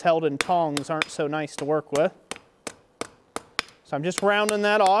like this held in tongs aren't so nice to work with. So I'm just rounding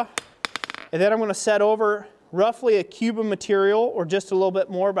that off. And then I'm going to set over roughly a cube of material, or just a little bit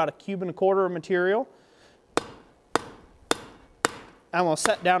more, about a cube and a quarter of material. I'm going to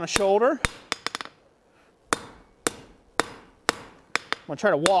set down a shoulder. I'm going to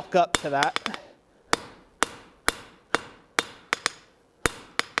try to walk up to that.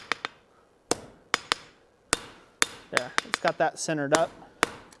 There, it's got that centered up.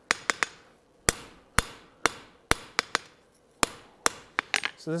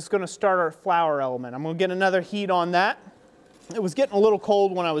 So this is going to start our flower element. I'm going to get another heat on that. It was getting a little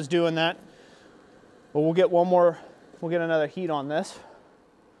cold when I was doing that, but we'll get another heat on this.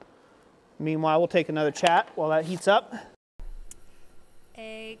 Meanwhile, we'll take another chat while that heats up.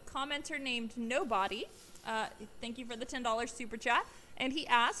 A commenter named Nobody, thank you for the $10 super chat, and he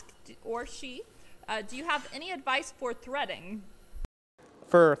asked, or she, do you have any advice for threading?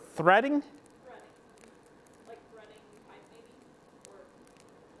 For threading? Like threading pipe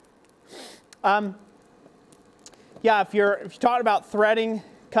maybe? Yeah, if you're talking about threading,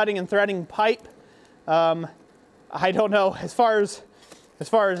 cutting and threading pipe, I don't know. As far as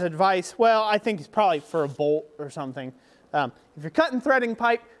advice, well, I think it's probably for a bolt or something. If you're cutting threading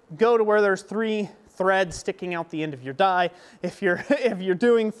pipe, go to where there's 3 threads sticking out the end of your die. If you're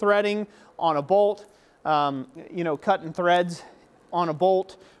doing threading on a bolt, you know, cutting threads on a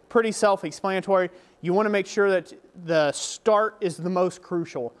bolt, pretty self-explanatory. You want to make sure that the start is the most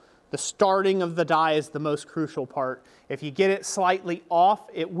crucial. The starting of the die is the most crucial part. If you get it slightly off,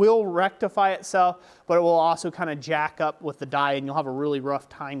 it will rectify itself, but it will also kind of jack up with the die, and you'll have a really rough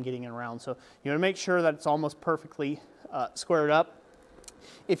time getting it around. So you want to make sure that it's almost perfectly squared up.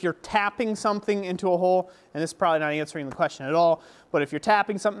 If you're tapping something into a hole, and this is probably not answering the question at all, but if you're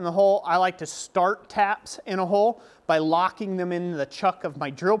tapping something in the hole, I like to start taps in a hole by locking them in the chuck of my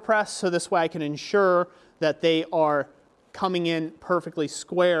drill press, so this way I can ensure that they are coming in perfectly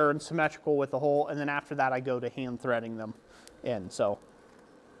square and symmetrical with the hole, and then after that I go to hand threading them in. So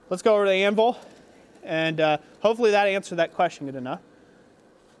let's go over to the anvil, and hopefully that answered that question good enough.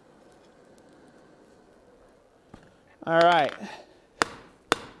 All right.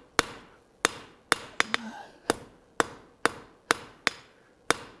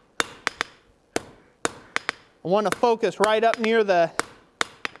 I want to focus right up near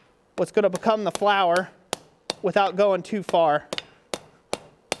what's going to become the flower without going too far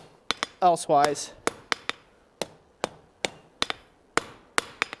elsewise.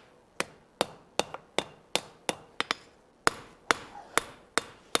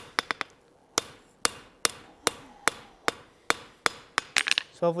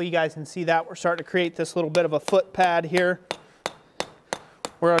 So hopefully you guys can see that. We're starting to create this little bit of a foot pad here.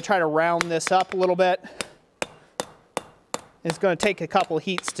 We're going to try to round this up a little bit. It's going to take a couple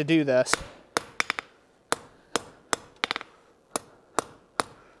heats to do this.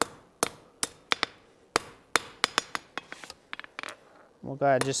 We'll go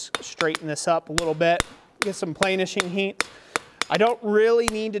ahead and just straighten this up a little bit, get some planishing heat. I don't really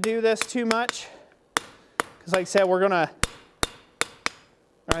need to do this too much, because like I said, we're going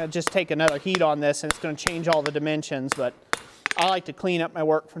to just take another heat on this, and it's going to change all the dimensions, but I like to clean up my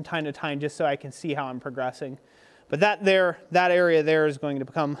work from time to time just so I can see how I'm progressing. But that area there is going to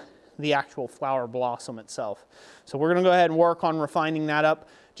become the actual flower blossom itself. So we're going to go ahead and work on refining that up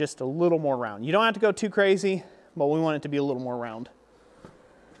just a little more round. You don't have to go too crazy, but we want it to be a little more round.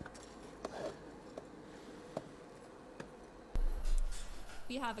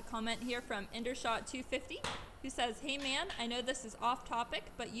 We have a comment here from Endershot250 who says, "Hey man, I know this is off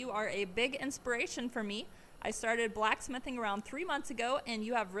topic, but you are a big inspiration for me. I started blacksmithing around 3 months ago, and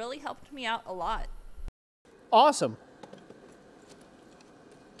you have really helped me out a lot." Awesome.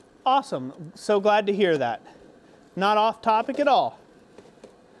 Awesome. So glad to hear that. Not off topic at all.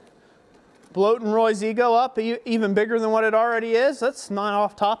 Bloating Roy's ego up even bigger than what it already is. That's not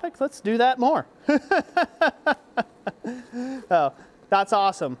off topic. Let's do that more. Oh, that's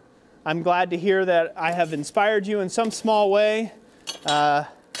awesome. I'm glad to hear that I have inspired you in some small way to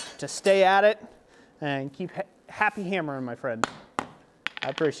stay at it and keep happy hammering, my friend. I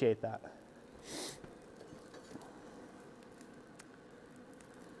appreciate that.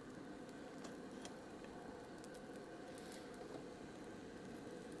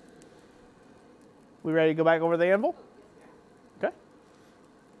 We ready to go back over the anvil?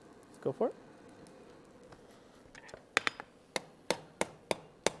 Go for it.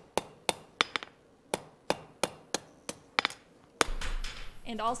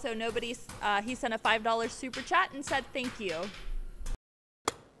 And also, he sent a $5 super chat and said thank you.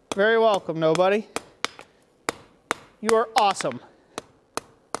 Very welcome, nobody. You are awesome.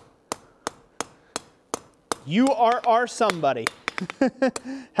 You are our somebody.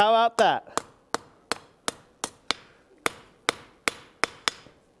 How about that?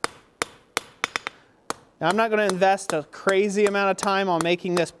 Now, I'm not going to invest a crazy amount of time on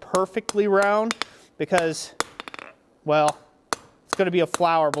making this perfectly round because, well, it's going to be a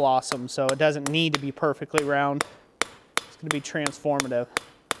flower blossom, so it doesn't need to be perfectly round. It's going to be transformative.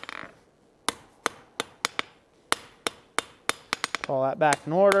 Put all that back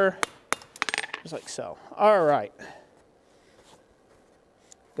in order, just like so. All right.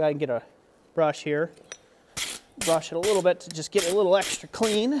 Go ahead and get a brush here. Brush it a little bit to just get it a little extra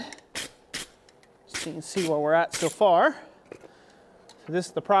clean. So you can see where we're at so far. So this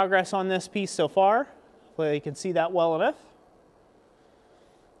is the progress on this piece so far. Hopefully you can see that well enough.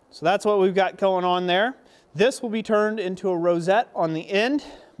 So that's what we've got going on there. This will be turned into a rosette on the end,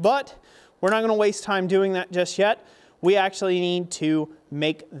 but we're not going to waste time doing that just yet. We actually need to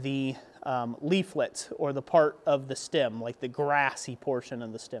make the leaflets, or the part of the stem, like the grassy portion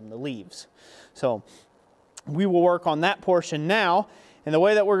of the stem, the leaves. So we will work on that portion now, and the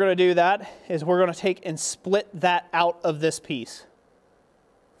way that we're going to do that is we're going to take and split that out of this piece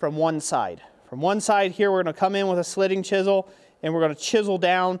from one side. From one side here, we're going to come in with a slitting chisel, and we're going to chisel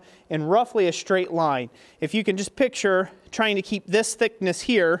down in roughly a straight line. If you can just picture trying to keep this thickness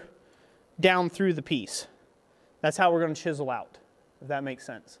here down through the piece. That's how we're going to chisel out, if that makes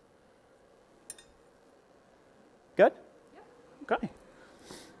sense. Good? Yep. Okay.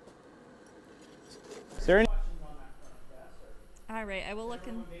 Is there any questions on that? All right, I will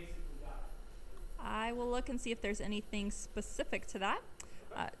look and see if there's anything specific to that.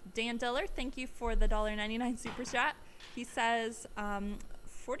 Dan Diller, thank you for the $1.99 super chat. He says,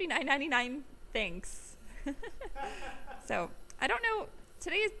 $49.99, thanks. So, I don't know.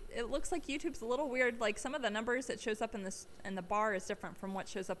 Today, it looks like YouTube's a little weird. Like, some of the numbers that shows up in the bar is different from what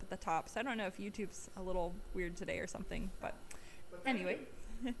shows up at the top. So I don't know if YouTube's a little weird today or something. But anyway.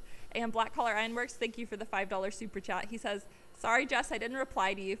 And Black Collar Ironworks, thank you for the $5 super chat. He says, sorry, Jess, I didn't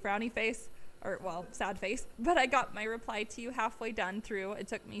reply to you. Frowny face. Or, well, sad face. But I got my reply to you halfway done through. It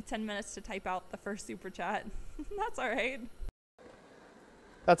took me 10 minutes to type out the first super chat. That's all right.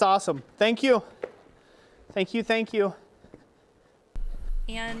 That's awesome. Thank you. Thank you, thank you.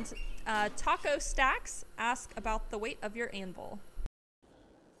 And Taco Stacks ask about the weight of your anvil.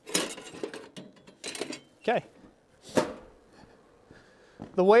 Okay.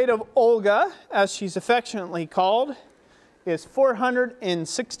 The weight of Olga, as she's affectionately called, is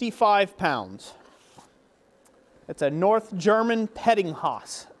 465 pounds. It's a North German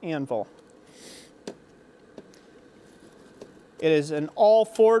Pettinghaus anvil. It is an all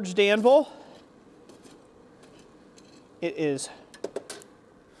forged anvil. It is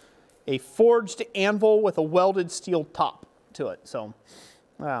a forged anvil with a welded steel top to it. So,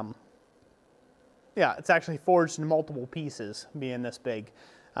 yeah, it's actually forged in multiple pieces, being this big.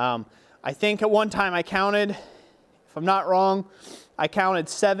 I think at one time I counted, if I'm not wrong, I counted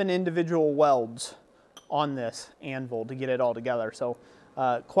 7 individual welds on this anvil to get it all together. So,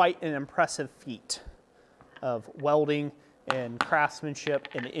 quite an impressive feat of welding and craftsmanship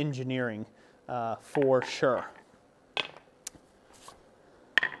and engineering, for sure.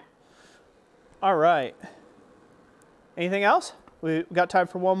 All right. Anything else? We got time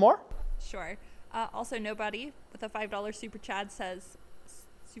for one more? Sure. Also, nobody with a $5 super chat says,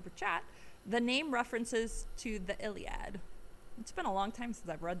 the name references to the Iliad. It's been a long time since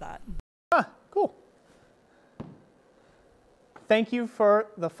I've read that. Ah, cool. Thank you for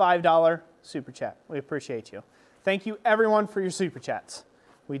the $5 super chat. We appreciate you. Thank you, everyone, for your super chats.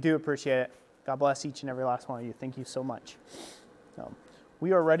 We do appreciate it. God bless each and every last one of you. Thank you so much.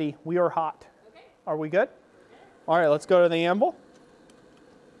 We are ready. We are hot. Okay. Are we good? Yeah. All right, let's go to the anvil.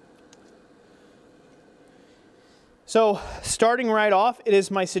 So, starting right off, it is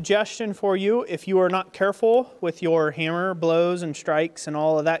my suggestion for you, if you are not careful with your hammer blows and strikes and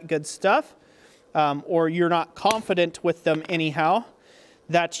all of that good stuff, or you're not confident with them anyhow,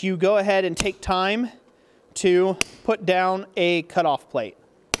 that you go ahead and take time to put down a cutoff plate.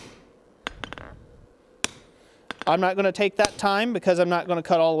 I'm not going to take that time because I'm not going to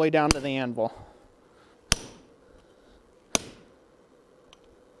cut all the way down to the anvil.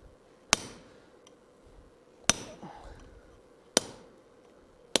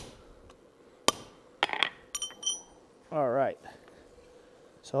 All right.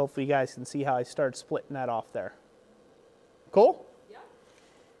 So hopefully you guys can see how I started splitting that off there. Cool? Yeah.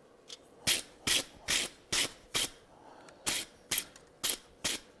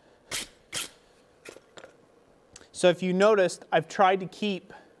 So if you noticed, I've tried to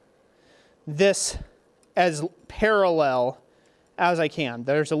keep this as parallel as I can.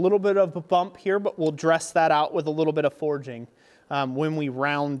 There's a little bit of a bump here, but we'll dress that out with a little bit of forging when we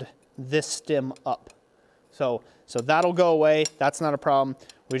round this stem up. So that'll go away. That's not a problem.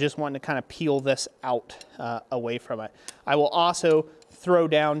 We just want to kind of peel this out away from it. I will also throw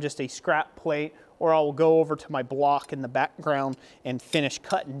down just a scrap plate, or I'll go over to my block in the background and finish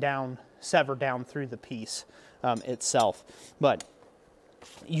cutting down, sever down through the piece itself. But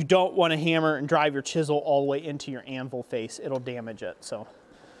you don't want to hammer and drive your chisel all the way into your anvil face. It'll damage it. So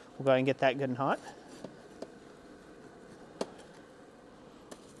we'll go ahead and get that good and hot.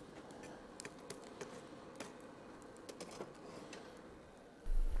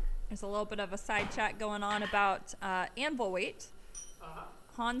 There's a little bit of a side chat going on about anvil weight.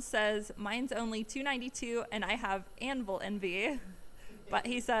 Hans says, mine's only $2.92 and I have anvil envy. But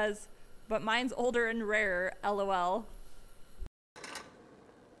he says, but mine's older and rarer, LOL.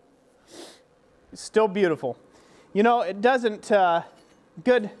 Still beautiful. You know, it doesn't,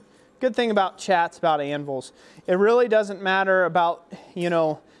 good thing about chats about anvils, it really doesn't matter about, you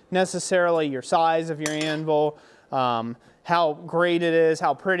know, necessarily your size of your anvil, how great it is,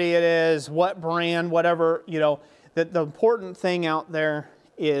 how pretty it is, what brand, whatever, you know. The important thing out there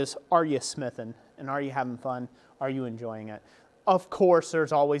is, are you smithing and are you having fun? Are you enjoying it? Of course,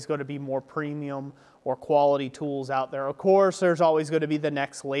 there's always going to be more premium or quality tools out there. Of course, there's always going to be the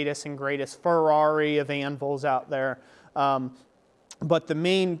next latest and greatest Ferrari of anvils out there. But the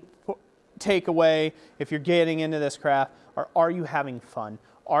main takeaway, if you're getting into this craft, are you having fun?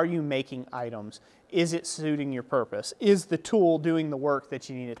 Are you making items? Is it suiting your purpose? Is the tool doing the work that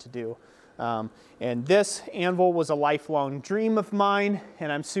you need it to do? And this anvil was a lifelong dream of mine,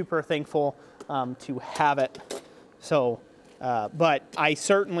 and I'm super thankful to have it. So, but I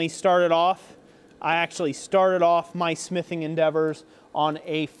certainly started off, I actually started off my smithing endeavors on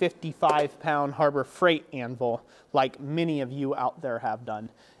a 55-pound Harbor Freight anvil, like many of you out there have done.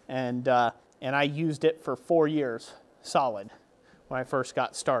 And I used it for 4 years solid when I first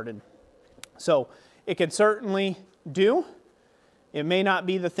got started. So it can certainly do. It may not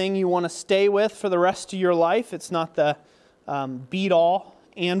be the thing you want to stay with for the rest of your life. It's not the beat-all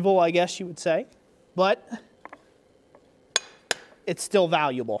anvil, I guess you would say, but it's still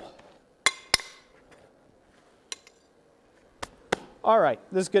valuable. All right,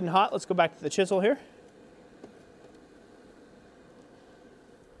 this is good and hot. Let's go back to the chisel here.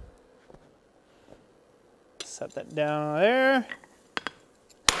 Set that down there.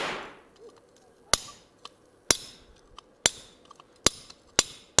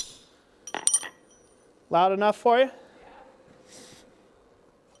 Loud enough for you?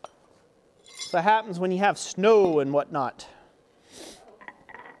 That happens when you have snow and whatnot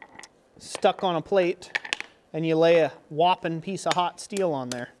stuck on a plate and you lay a whopping piece of hot steel on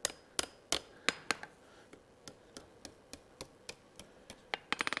there.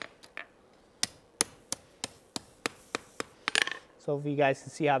 So if you guys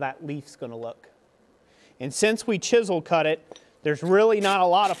can see how that leaf's going to look. And since we chisel cut it, there's really not a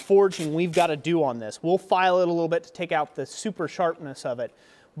lot of forging we've got to do on this. We'll file it a little bit to take out the super sharpness of it.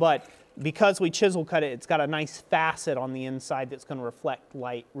 But because we chisel cut it, it's got a nice facet on the inside that's going to reflect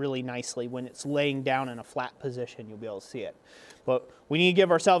light really nicely. When it's laying down in a flat position, you'll be able to see it. But we need to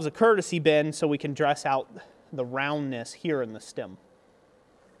give ourselves a courtesy bend so we can dress out the roundness here in the stem.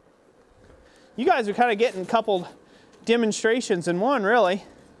 You guys are kind of getting a couple demonstrations in one, really.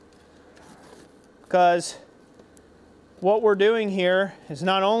 Because what we're doing here is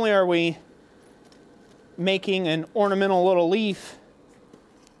not only are we making an ornamental little leaf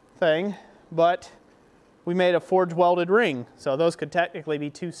thing, but we made a forge welded ring. So those could technically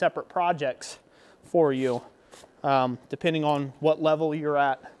be two separate projects for you, depending on what level you're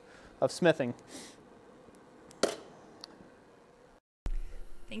at of smithing.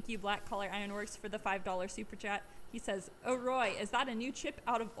 Thank you, Black Collar Ironworks, for the $5 super chat. He says, "Oh Roy, is that a new chip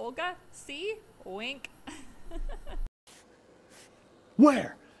out of Olga? See? Wink."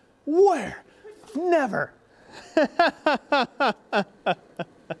 Where? Never.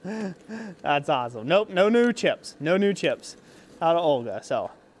 That's awesome. Nope, no new chips. No new chips out of Olga.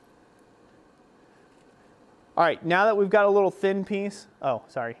 So, all right, now that we've got a little thin piece. Oh,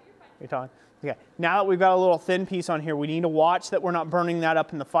 sorry. You're talking. Okay. Now that we've got a little thin piece on here, we need to watch that we're not burning that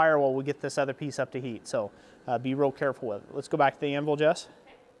up in the fire while we get this other piece up to heat. So, be real careful with it. Let's go back to the anvil, Jess.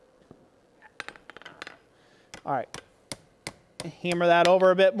 All right. hammer that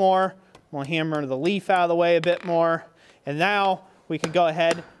over a bit more. We'll hammer the leaf out of the way a bit more. And now we can go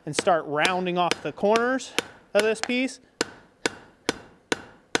ahead and start rounding off the corners of this piece.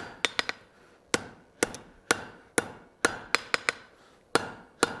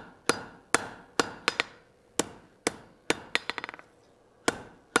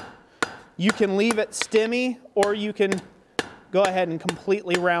 You can leave it stemmy, or you can go ahead and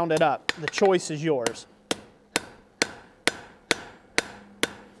completely round it up. The choice is yours.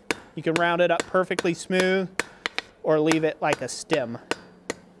 You can round it up perfectly smooth, or leave it like a stem.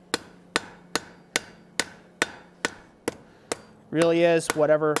 Really is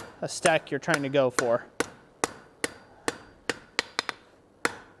whatever aesthetic you're trying to go for.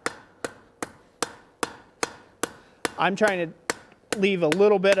 I'm trying to leave a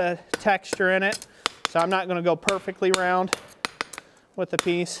little bit of texture in it, so I'm not going to go perfectly round with the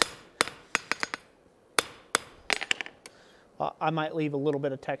piece. I might leave a little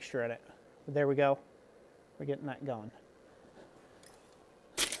bit of texture in it. But there we go. We're getting that going.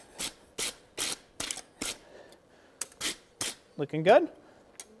 Looking good.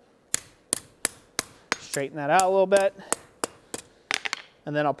 Straighten that out a little bit.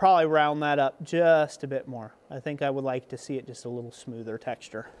 And then I'll probably round that up just a bit more. I think I would like to see it just a little smoother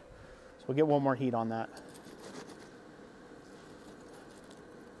texture. So we'll get one more heat on that.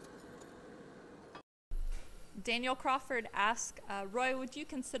 Daniel Crawford asked, Roy, would you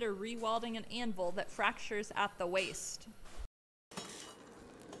consider re-welding an anvil that fractures at the waist?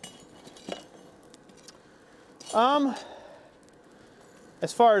 As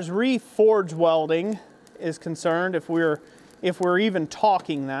far as reforge welding is concerned, if we're even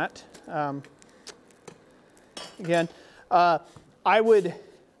talking that, again, I would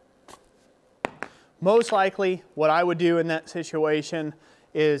most likely, what I would do in that situation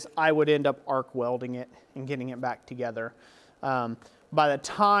is I would end up arc welding it and getting it back together. By the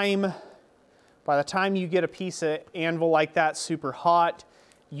time you get a piece of anvil like that super hot,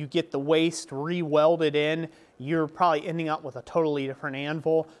 you get the waist re-welded in, you're probably ending up with a totally different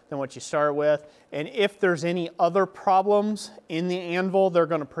anvil than what you started with. And if there's any other problems in the anvil, they're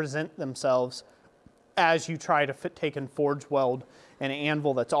going to present themselves as you try to take and forge weld an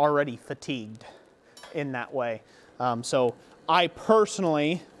anvil that's already fatigued in that way. So I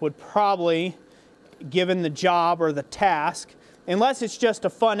personally would probably, given the job or the task, unless it's just a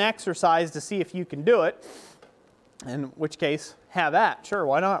fun exercise to see if you can do it, in which case, have at. Sure,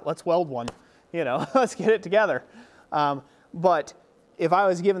 why not? Let's weld one. You know, let's get it together. But if I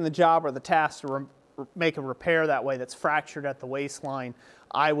was given the job or the task to make a repair that way that's fractured at the waistline,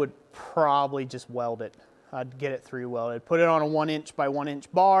 I would probably just weld it. I'd get it through welded. Put it on a 1" by 1"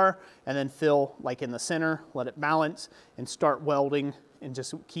 bar and then fill like in the center, let it balance and start welding and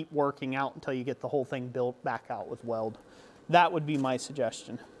just keep working out until you get the whole thing built back out with weld. That would be my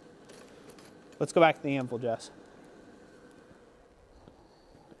suggestion. Let's go back to the anvil, Jess.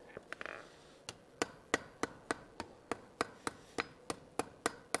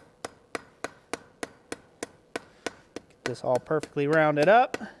 Get this all perfectly rounded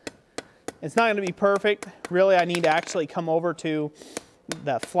up. It's not going to be perfect. Really, I need to actually come over to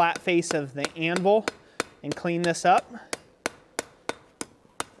the flat face of the anvil and clean this up.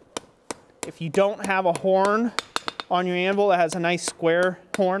 If you don't have a horn on your anvil that has a nice square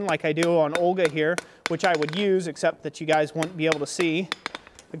horn like I do on Olga here, which I would use, except that you guys wouldn't be able to see.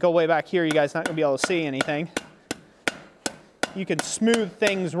 I go way back here, you guys not going to be able to see anything. You can smooth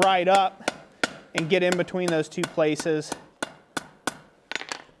things right up and get in between those two places.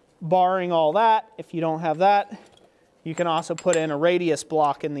 Barring all that, if you don't have that, you can also put in a radius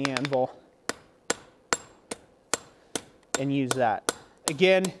block in the anvil and use that.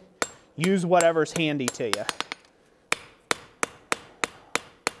 Again, use whatever's handy to you.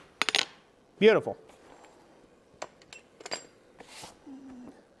 Beautiful.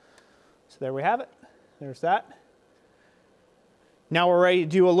 So there we have it. There's that. Now we're ready to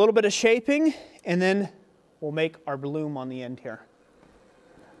do a little bit of shaping, and then we'll make our bloom on the end here.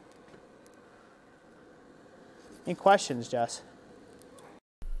 Any questions, Jess?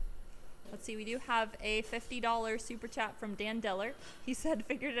 Let's see, we do have a $50 super chat from Dan Diller. He said,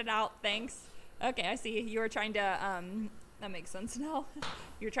 figured it out, thanks. Okay, I see you were trying to, that makes sense now.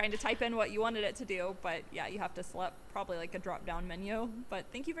 You were trying to type in what you wanted it to do, but yeah, you have to select probably like a drop-down menu. But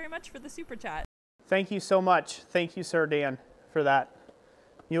thank you very much for the super chat. Thank you so much. Thank you, Sir Dan, for that.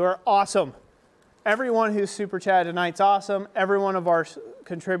 You are awesome. Everyone who's super chatted tonight's awesome. Every one of our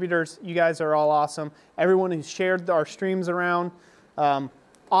contributors, you guys are all awesome. Everyone who's shared our streams around,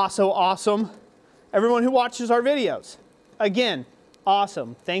 also awesome. Everyone who watches our videos, again,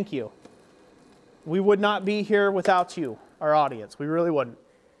 awesome. Thank you. We would not be here without you. our audience. We really wouldn't.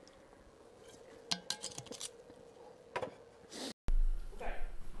 Okay.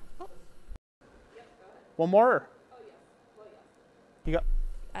 One more? You got?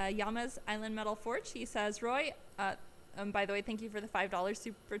 Yama's Island Metal Forge, he says, Roy, by the way, thank you for the $5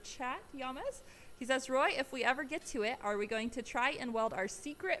 super chat, Yamas. He says, Roy, if we ever get to it, are we going to try and weld our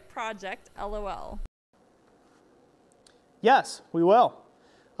secret project, LOL? Yes, we will.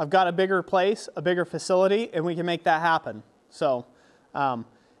 I've got a bigger place, a bigger facility, and we can make that happen. So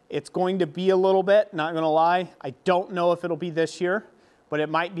it's going to be a little bit, not going to lie. I don't know if it'll be this year, but it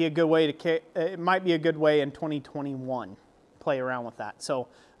might be a good way it might be a good way in 2021. Play around with that. So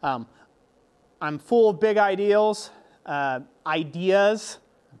I'm full of big ideas.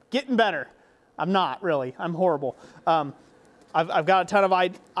 Getting better. I'm not really. I'm horrible. I've got a ton of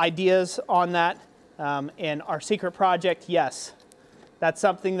ideas on that. And our secret project, yes, that's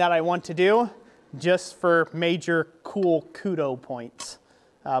something that I want to do just for major cool kudo points.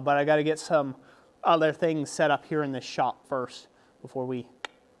 But I got to get some other things set up here in this shop first before we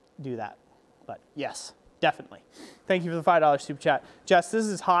do that. But yes, definitely. Thank you for the $5 super chat. Jess, this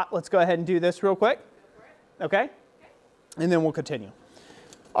is hot. Let's go ahead and do this real quick. Okay? And then we'll continue.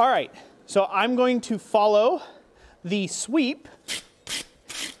 All right. So I'm going to follow the sweep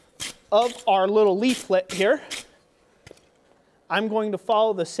of our little leaflet here. I'm going to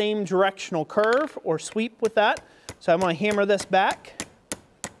follow the same directional curve or sweep with that. So I'm going to hammer this back.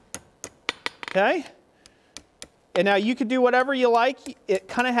 Okay. And now you could do whatever you like. It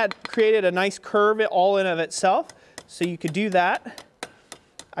kind of had created a nice curve all in of itself. So you could do that.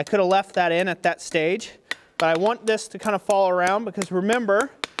 I could have left that in at that stage, but I want this to kind of fall around because remember,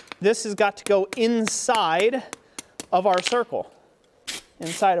 this has got to go inside of our circle,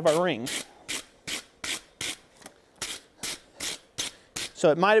 inside of our ring.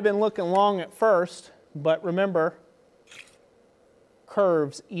 So it might have been looking long at first, but remember,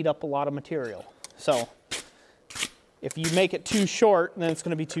 curves eat up a lot of material. So if you make it too short, then it's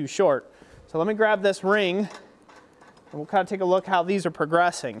going to be too short. So let me grab this ring, and we'll kind of take a look how these are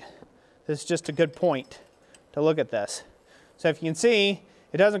progressing. This is just a good point to look at this. So if you can see,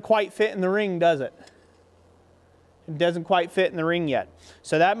 it doesn't quite fit in the ring, does it? It doesn't quite fit in the ring yet.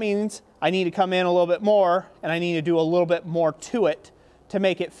 So that means I need to come in a little bit more, and I need to do a little bit more to it to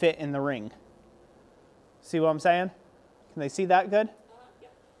make it fit in the ring. See what I'm saying? Can they see that good?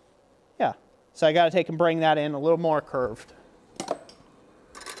 Yep. Yeah. So I got to take and bring that in a little more curved.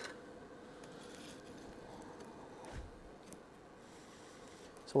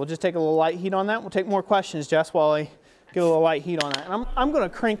 So we'll just take a little light heat on that. We'll take more questions, Jess, while I get a little light heat on that. And I'm going to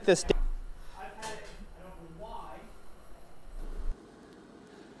crank this down.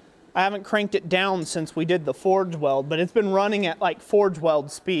 I haven't cranked it down since we did the forge weld, but it's been running at like forge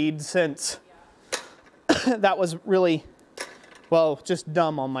weld speed since. That was really, well, just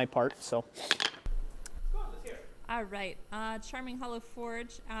dumb on my part, so. All right, Charming Hollow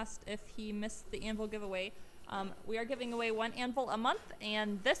Forge asked if he missed the anvil giveaway. We are giving away one anvil a month,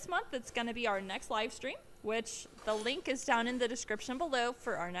 and this month it's gonna be our next live stream, which the link is down in the description below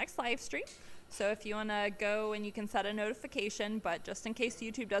for our next live stream. So if you want to go and you can set a notification, but just in case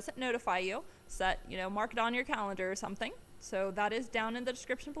YouTube doesn't notify you, mark it on your calendar or something. So that is down in the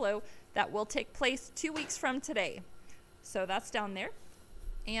description below. That will take place 2 weeks from today. So that's down there.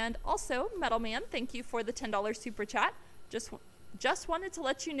 And also, Metal Man, thank you for the $10 super chat. Just wanted to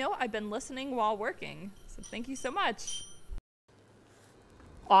let you know I've been listening while working. So thank you so much.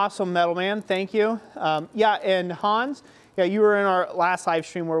 Awesome, Metal Man. Thank you. Yeah, and Hans, yeah, you were in our last live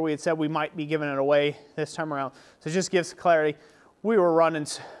stream where we had said we might be giving it away this time around. So just gives clarity. We were running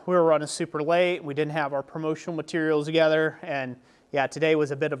super late. We didn't have our promotional materials together, and yeah, today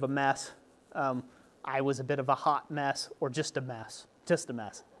was a bit of a mess. I was a bit of a hot mess, or just a mess. Just a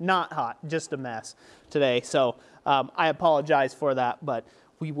mess. Not hot, just a mess today. So I apologize for that, but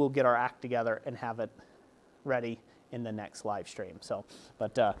we will get our act together and have it ready in the next live stream. So,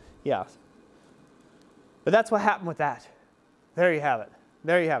 but yeah. But that's what happened with that. There you have it.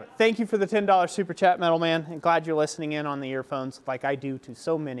 There you have it. Thank you for the $10 super chat, Metal Man. And glad you're listening in on the earphones like I do to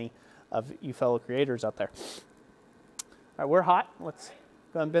so many of you fellow creators out there. All right, we're hot. Let's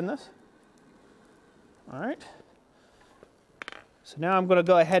go and bend this. All right. So now I'm going to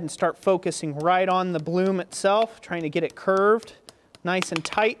go ahead and start focusing right on the bloom itself, trying to get it curved nice and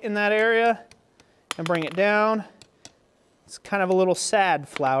tight in that area and bring it down. It's kind of a little sad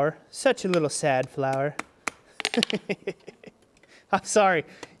flower. Such a little sad flower. I'm sorry.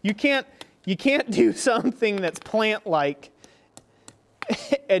 You can't do something that's plant-like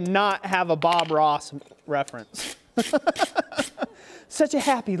and not have a Bob Ross reference. Such a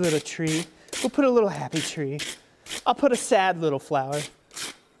happy little tree. We'll put a little happy tree. I'll put a sad little flower.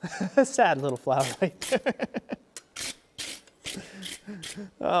 A sad little flower right there.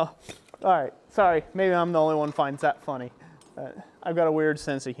 Oh, all right. Sorry, maybe I'm the only one who finds that funny. I've got a weird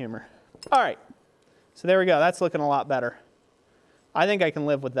sense of humor. All right, so there we go. That's looking a lot better. I think I can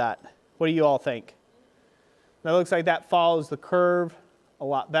live with that. What do you all think? That looks like that follows the curve a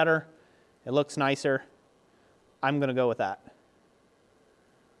lot better. It looks nicer. I'm going to go with that.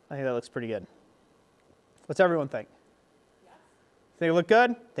 I think that looks pretty good. What's everyone think? Yes. Think it look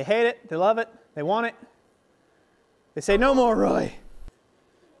good? They hate it? They love it? They want it? They say, no more, Roy.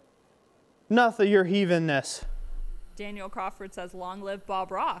 Nothing your heathenness. Daniel Crawford says, long live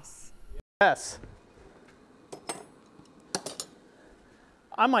Bob Ross. Yes.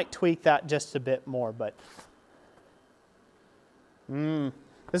 I might tweak that just a bit more, but this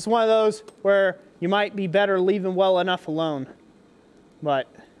is one of those where you might be better leaving well enough alone,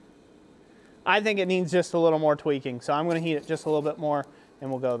 but I think it needs just a little more tweaking, so I'm going to heat it just a little bit more and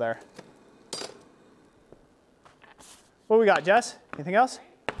we'll go there. What we got, Jess? Anything else?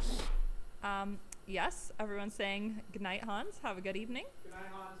 Yes, everyone's saying good night, Hans. Have a good evening. Good night,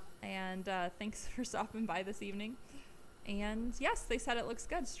 Hans. And thanks for stopping by this evening. And yes, they said it looks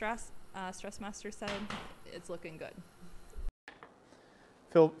good. Stressmaster said it's looking good.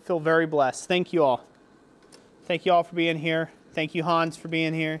 Feel very blessed. Thank you all. Thank you all for being here. Thank you, Hans, for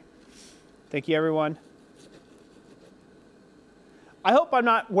being here. Thank you, everyone. I hope I'm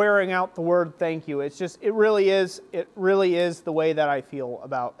not wearing out the word thank you. It's just, it really is the way that I feel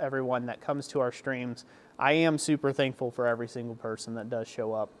about everyone that comes to our streams. I am super thankful for every single person that does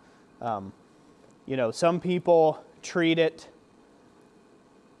show up. You know, some people treat it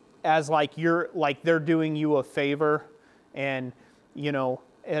as like they're doing you a favor, and you know,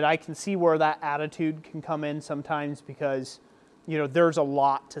 and I can see where that attitude can come in sometimes because, you know, there's a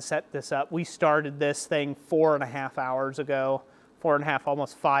lot to set this up. We started this thing 4.5 hours ago. 4.5,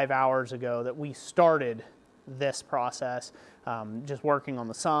 almost 5 hours ago that we started this process, just working on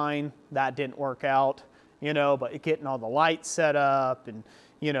the sign. That didn't work out, you know, but getting all the lights set up and,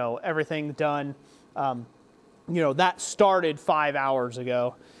 you know, everything done, you know, that started 5 hours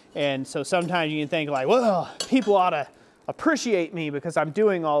ago. And so sometimes you can think like, well, people ought to appreciate me because I'm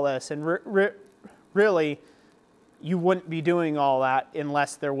doing all this. And really, you wouldn't be doing all that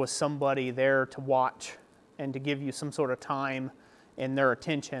unless there was somebody there to watch and to give you some sort of time and their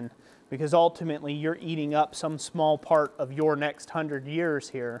attention, because ultimately you're eating up some small part of your next 100 years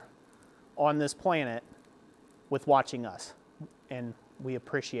here on this planet with watching us, and we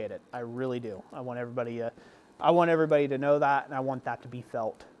appreciate it. I really do. I want everybody to know that, and I want that to be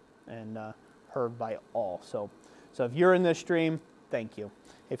felt and heard by all. So if you're in this stream, thank you.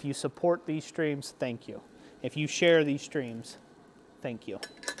 If you support these streams, thank you. If you share these streams, thank you.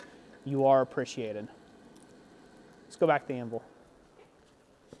 You are appreciated. Let's go back to the anvil.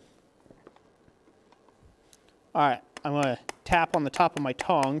 All right, I'm going to tap on the top of my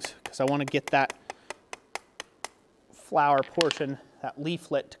tongs because I want to get that flower portion, that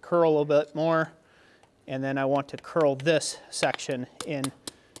leaflet, to curl a little bit more. And then I want to curl this section in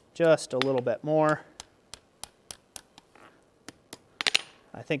just a little bit more.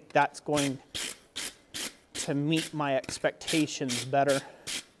 I think that's going to meet my expectations better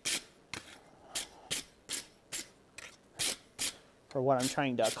for what I'm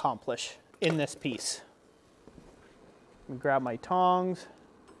trying to accomplish in this piece. Grab my tongs,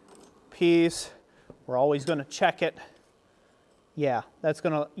 piece. We're always going to check it. Yeah,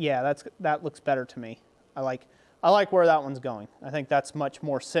 that looks better to me. I like where that one's going. I think that's much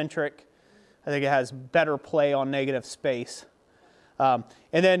more centric. I think it has better play on negative space. And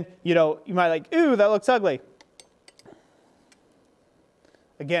then, you know, you might like, ooh, that looks ugly.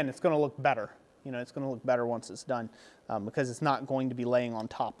 Again, it's going to look better. You know, it's going to look better once it's done because it's not going to be laying on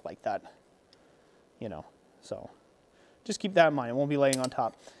top like that. You know, so just keep that in mind. It won't be laying on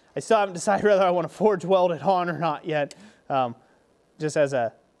top. I still haven't decided whether I want to forge weld it on or not yet, just as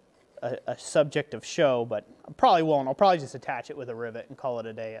a subject of show, but I probably won't. I'll probably just attach it with a rivet and call it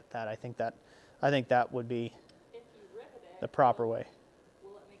a day at that. I think that would be the proper way.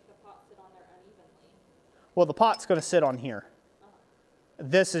 Will it make the pot sit on there unevenly? Well, the pot's going to sit on here.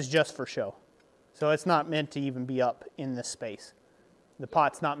 This is just for show. So it's not meant to even be up in this space. The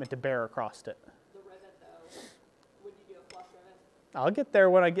pot's not meant to bear across it. The rivet, though, would you do a flush rivet? I'll get there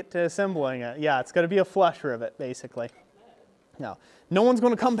when I get to assembling it. Yeah, it's going to be a flush rivet, basically. No one's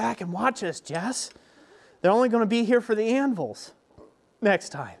going to come back and watch us, Jess. They're only going to be here for the anvils next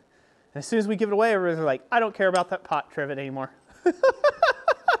time. And as soon as we give it away, everybody's like, I don't care about that pot trivet anymore.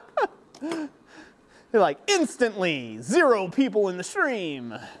 They're like, instantly, 0 people in the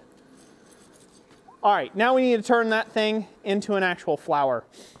stream. All right, now we need to turn that thing into an actual flower.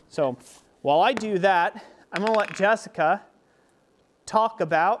 So while I do that, I'm gonna let Jessica talk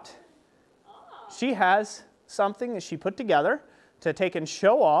about, she has something that she put together to take and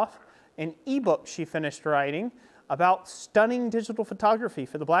show off an ebook she finished writing about stunning digital photography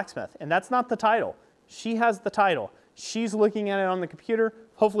for the Blacksmith. And that's not the title. She has the title. She's looking at it on the computer.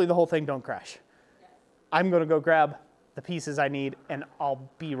 Hopefully the whole thing don't crash. I'm gonna go grab the pieces I need and I'll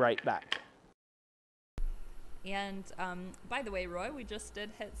be right back. And by the way, Roy, we just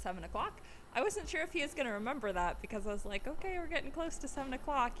did hit 7 o'clock. I wasn't sure if he was gonna remember that because I was like, okay, we're getting close to 7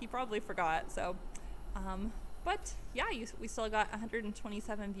 o'clock. He probably forgot, so. But yeah, we still got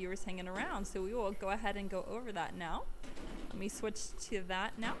 127 viewers hanging around, so we will go ahead and go over that now. Let me switch to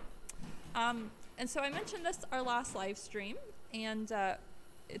that now. And so I mentioned this our last live stream, and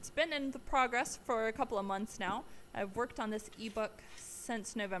it's been in the progress for a couple of months now. I've worked on this ebook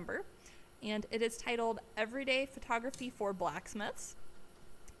since November, and it is titled Everyday Photography for Blacksmiths.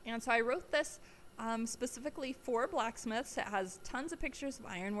 And so I wrote this specifically for blacksmiths. It has tons of pictures of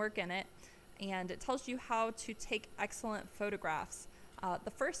ironwork in it, and it tells you how to take excellent photographs.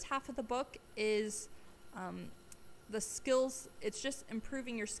 The first half of the book is the skills. It's just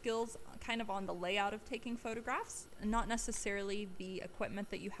improving your skills kind of on the layout of taking photographs, and not necessarily the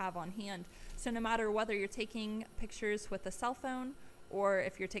equipment that you have on hand. So no matter whether you're taking pictures with a cell phone, or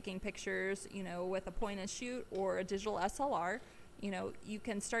if you're taking pictures, you know, with a point and shoot or a digital SLR, you know, you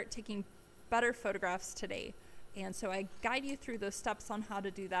can start taking better photographs today. And so I guide you through those steps on how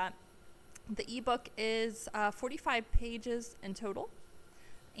to do that. The ebook is 45 pages in total,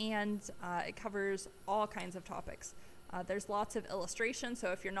 and it covers all kinds of topics. There's lots of illustrations,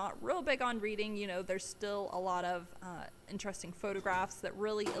 so if you're not real big on reading, you know, there's still a lot of interesting photographs that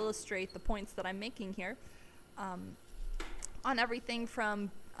really illustrate the points that I'm making here. On everything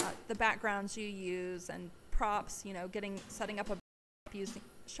from the backgrounds you use and props, you know, setting up a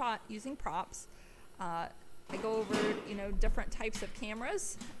shot using props. I go over, you know, different types of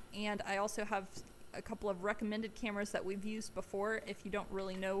cameras, and I also have a couple of recommended cameras that we've used before if you don't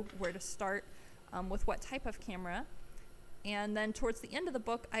really know where to start with what type of camera. And then towards the end of the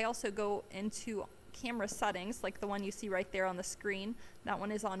book, I also go into camera settings, like the one you see right there on the screen. That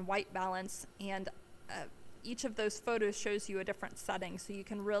one is on white balance, and each of those photos shows you a different setting, so you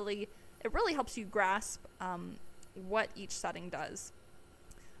can it really helps you grasp what each setting does.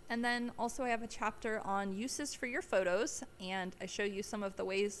 And then also I have a chapter on uses for your photos, and I show you some of the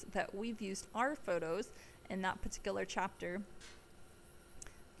ways that we've used our photos in that particular chapter.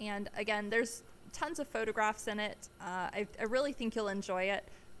 And again, there's tons of photographs in it. I really think you'll enjoy it.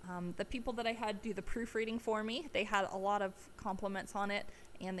 The people that I had do the proofreading for me, they had a lot of compliments on it,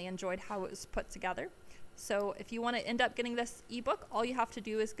 and they enjoyed how it was put together. So if you want to end up getting this ebook, all you have to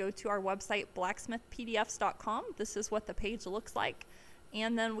do is go to our website, blacksmithpdfs.com. This is what the page looks like.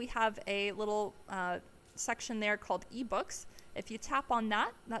 And then we have a little section there called ebooks. If you tap on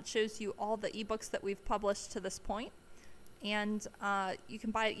that, that shows you all the ebooks that we've published to this point. And you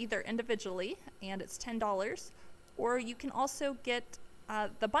can buy it either individually, and it's $10, or you can also get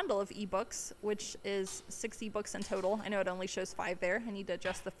the bundle of ebooks, which is 6 ebooks in total. I know it only shows 5 there. I need to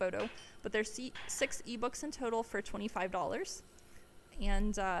adjust the photo. But there's 6 ebooks in total for $25.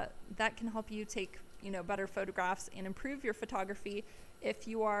 And that can help you take, you know, better photographs and improve your photography if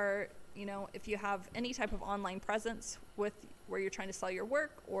you are, you know, if you have any type of online presence with where you're trying to sell your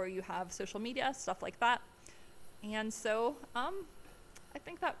work, or you have social media, stuff like that. And so I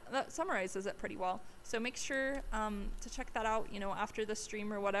think that summarizes it pretty well. So make sure to check that out, you know, after the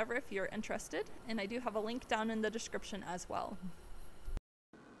stream or whatever if you're interested. And I do have a link down in the description as well.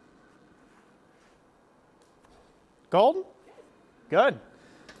 Golden? Good.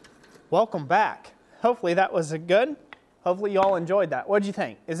 Welcome back. Hopefully that was good. Hopefully you all enjoyed that. What'd you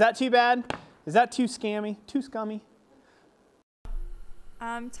think? Is that too bad? Is that too scammy? Too scummy?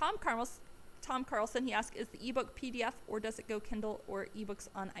 Tom Carlson, he asked, is the ebook PDF, or does it go Kindle or ebooks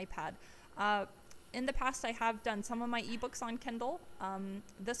on iPad? In the past, I have done some of my ebooks on Kindle.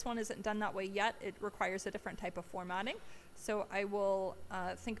 This one isn't done that way yet. It requires a different type of formatting. So I will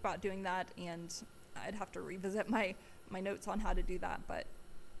think about doing that, and I'd have to revisit my notes on how to do that. But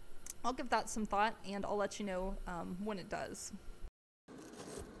I'll give that some thought, and I'll let you know when it does.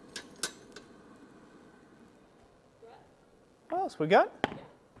 What else we got?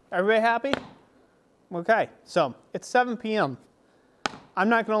 Everybody happy? Okay, so it's 7 p.m. I'm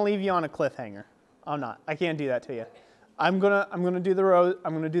not going to leave you on a cliffhanger. I'm not. I can't do that to you. I'm gonna do the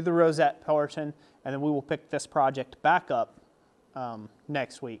rosette portion, and then we will pick this project back up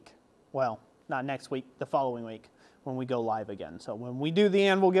next week. Well, not next week, the following week. when we go live again. So when we do the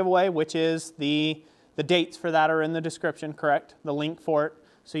anvil giveaway, which is the dates for that are in the description, correct? The link for it,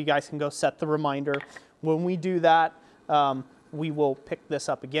 so you guys can go set the reminder. When we do that, we will pick this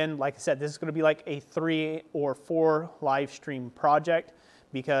up again. Like I said, this is going to be like a 3 or 4 live stream project,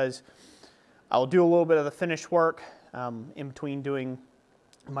 because I'll do a little bit of the finished work in between doing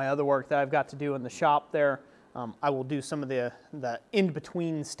my other work that I've got to do in the shop there. I will do some of the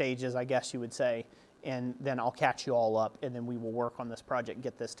in-between stages, I guess you would say, and then I'll catch you all up, and then we will work on this project and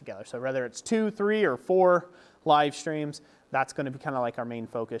get this together. So whether it's 2, 3, or 4 live streams, that's going to be kind of like our main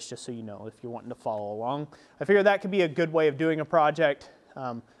focus, just so you know if you're wanting to follow along. I figure that could be a good way of doing a project.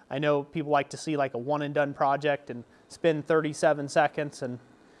 I know people like to see like a one and done project and spend 37 seconds and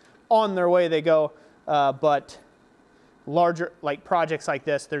on their way they go, but larger like projects like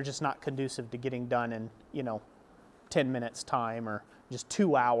this, they're just not conducive to getting done in 10 minutes time or just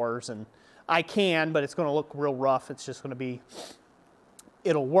 2 hours. And I can, but it's going to look real rough. It's just going to be,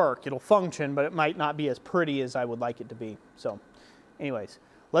 it'll work, it'll function, but it might not be as pretty as I would like it to be. So anyways,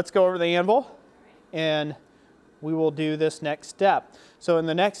 let's go over the anvil and we will do this next step. So in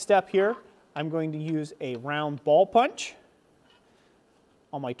the next step here, I'm going to use a round ball punch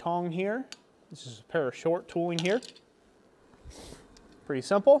on my tong here. This is a pair of short tooling here. Pretty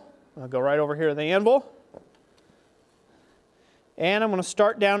simple. I'll go right over here to the anvil. And I'm going to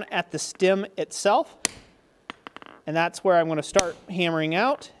start down at the stem itself. And that's where I'm going to start hammering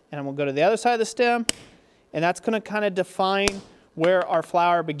out. And I'm going to go to the other side of the stem. And that's going to kind of define where our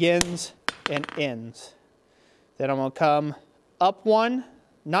flower begins and ends. Then I'm going to come up one,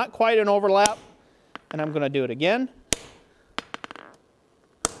 not quite an overlap. And I'm going to do it again.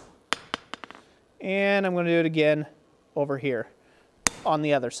 And I'm going to do it again over here on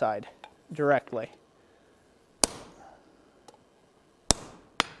the other side directly.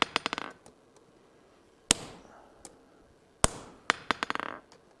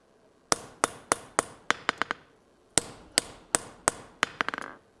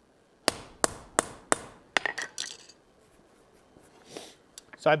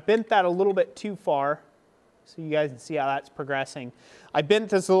 So I bent that a little bit too far, so you guys can see how that's progressing. I bent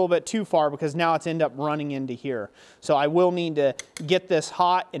this a little bit too far because now it's end up running into here. So I will need to get this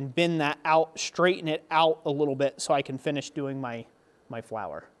hot and bend that out, straighten it out a little bit so I can finish doing my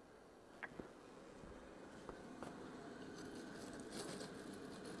flower.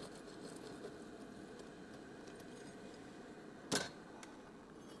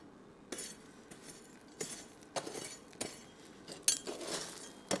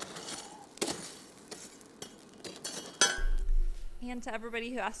 And to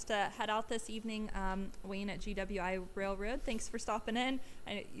everybody who has to head out this evening, Wayne at GWI Railroad, thanks for stopping in.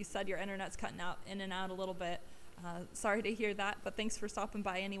 I know you said your internet's cutting out in and out a little bit. Sorry to hear that, but thanks for stopping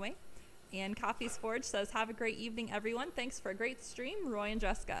by anyway. And Coffee's Forge says, have a great evening, everyone. Thanks for a great stream, Roy and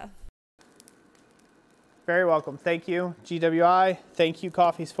Jessica. Very welcome. Thank you, GWI. Thank you,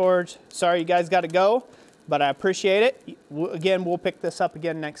 Coffee's Forge. Sorry you guys got to go, but I appreciate it. Again, we'll pick this up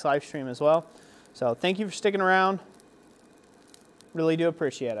again next live stream as well. So thank you for sticking around. Really do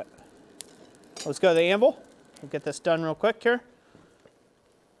appreciate it. Let's go to the anvil. We'll get this done real quick here.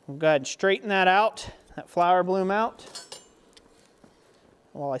 We'll go ahead and straighten that out, that flower bloom out.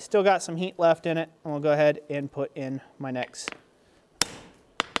 While I still got some heat left in it, I'm gonna go ahead and put in my next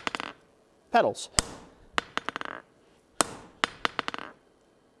petals.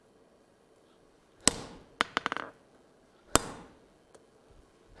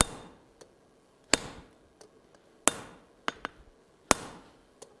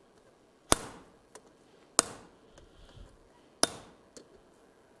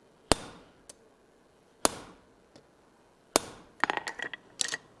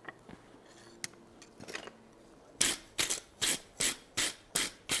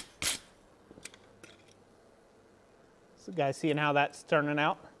 So guys, seeing how that's turning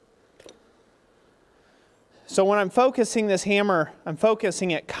out? So when I'm focusing this hammer, I'm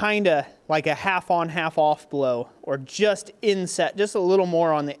focusing it kind of like a half on, half off blow, or just inset, just a little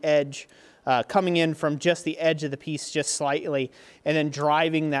more on the edge, coming in from just the edge of the piece just slightly, and then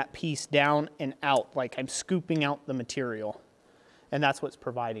driving that piece down and out, like I'm scooping out the material. And that's what's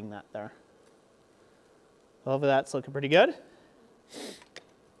providing that there. Hopefully that's looking pretty good.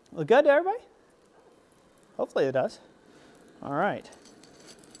 Look good to everybody? Hopefully it does. All right,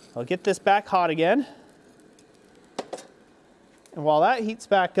 I'll get this back hot again. And while that heats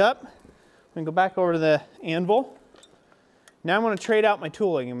back up, I'm gonna go back over to the anvil. Now I'm gonna trade out my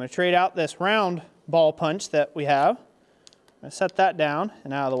tooling. I'm gonna trade out this round ball punch that we have. I'm gonna set that down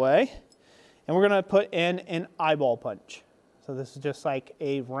and out of the way. And we're gonna put in an eyeball punch. So this is just like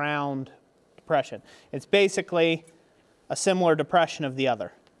a round depression. It's basically a similar depression of the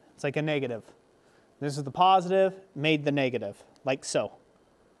other. It's like a negative. This is the positive, made the negative, like so.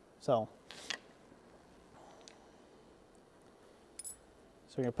 So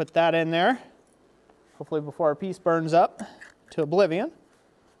we're going to put that in there, hopefully before our piece burns up to oblivion.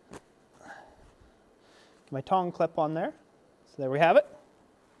 Get my tong clip on there. So there we have it.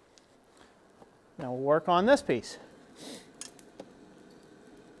 Now we'll work on this piece.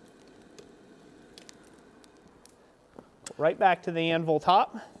 Right back to the anvil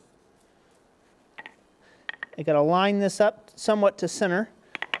top. I got to line this up somewhat to center.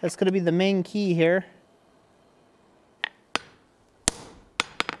 That's going to be the main key here.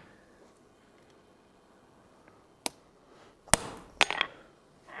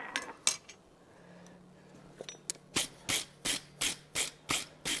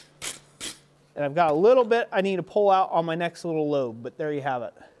 And I've got a little bit I need to pull out on my next little lobe, but there you have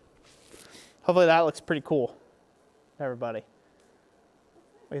it. Hopefully that looks pretty cool, everybody.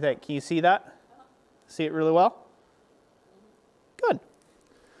 What do you think? Can you see that? See it really well? Good.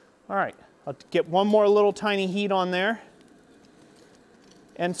 All right, I'll get one more little tiny heat on there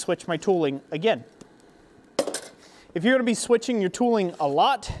and switch my tooling again. If you're going to be switching your tooling a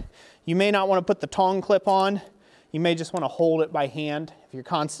lot, you may not want to put the tong clip on. You may just want to hold it by hand. If you're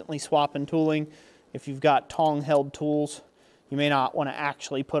constantly swapping tooling, if you've got tong held tools, you may not want to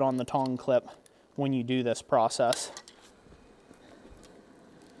actually put on the tong clip when you do this process.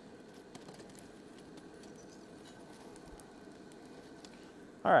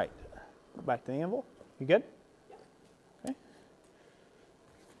 All right, go back to the anvil. You good? Okay.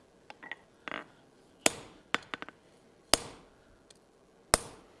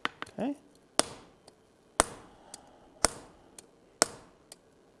 Okay.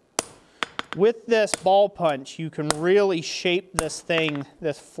 With this ball punch, you can really shape this thing,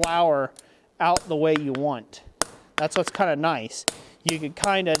 this flower, out the way you want. That's what's kind of nice. You can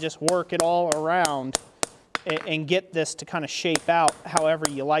kind of just work it all around and get this to kind of shape out however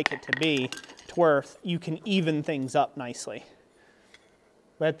you like it to be, to where you can even things up nicely.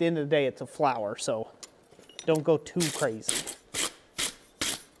 But at the end of the day, it's a flower, so don't go too crazy.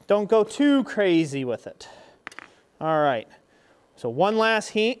 Don't go too crazy with it. All right, so one last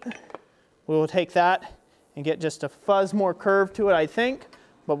heat. We will take that and get just a fuzz more curve to it, I think.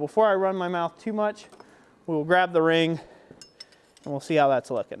 But before I run my mouth too much, we will grab the ring and we'll see how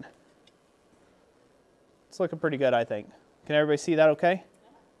that's looking. It's looking pretty good, I think. Can everybody see that okay?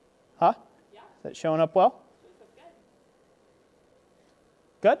 Huh? Yeah. Is that showing up well?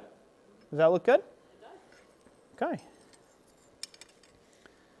 Good? Does that look good? It does. Okay.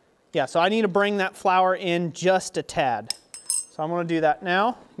 Yeah, so I need to bring that flower in just a tad. So I'm going to do that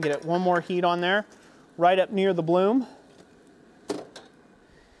now. Get it one more heat on there, right up near the bloom.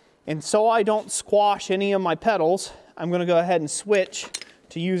 And so I don't squash any of my petals, I'm going to go ahead and switch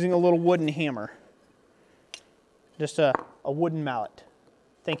to using a little wooden hammer. Just a wooden mallet.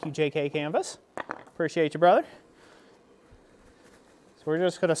 Thank you, JK Canvas. Appreciate you, brother. So we're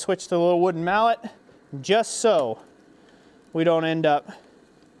just going to switch to the little wooden mallet, just so we don't end up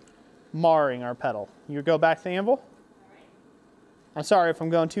marring our petal. You go back to the anvil. I'm sorry if I'm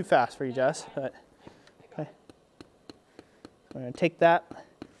going too fast for you, Jess, but okay. We're going to take that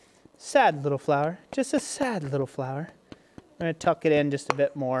sad little flower, just a sad little flower. I'm going to tuck it in just a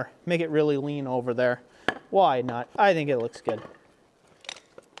bit more, make it really lean over there. Why not? I think it looks good.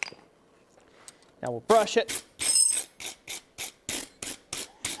 Now we'll brush it.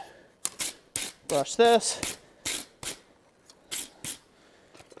 Brush this.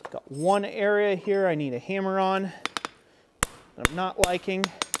 Got one area here I need a hammer on that I'm not liking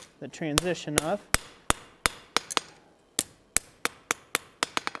the transition of.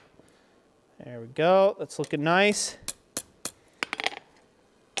 There we go. That's looking nice.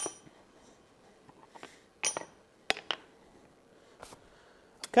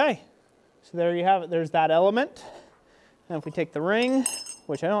 Okay, so there you have it. There's that element. And if we take the ring,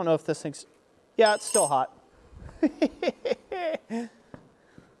 which I don't know if this thing's, yeah, it's still hot. If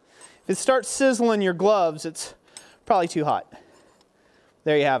it starts sizzling your gloves, it's probably too hot.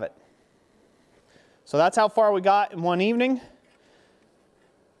 There you have it. So that's how far we got in one evening.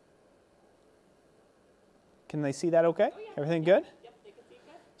 Can they see that okay? Oh, yeah. Everything good? Yep, they can see it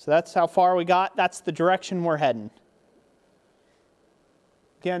good. So that's how far we got. That's the direction we're heading.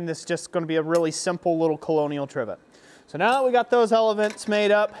 Again, this is just going to be a really simple little colonial trivet. So now that we got those elements made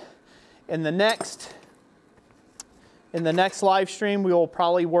up, in the next live stream we will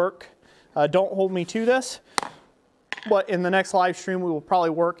probably work, don't hold me to this, but in the next live stream we will probably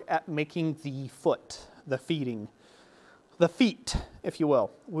work at making the foot, the feeding the feet, if you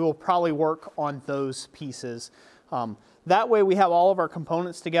will. We will probably work on those pieces. That way we have all of our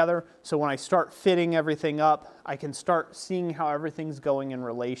components together, so when I start fitting everything up, I can start seeing how everything's going in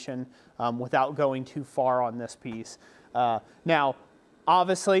relation without going too far on this piece. Now,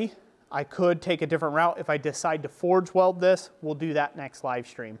 obviously, I could take a different route. If I decide to forge weld this, we'll do that next live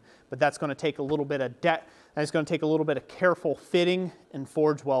stream. But that's going to take a little bit of and it's going to take a little bit of careful fitting and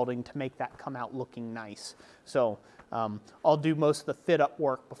forge welding to make that come out looking nice. So I'll do most of the fit up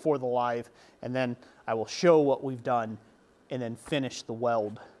work before the live, and then I will show what we've done and then finish the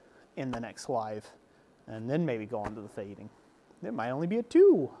weld in the next live, and then maybe go on to the fading. It might only be a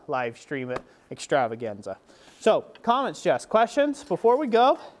 2 live stream extravaganza. So comments, Jess, questions before we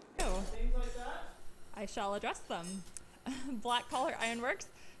go? Things like that? I shall address them. Black Collar Ironworks,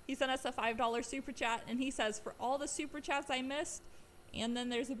 he sent us a $5 super chat, and he says, for all the super chats I missed, and then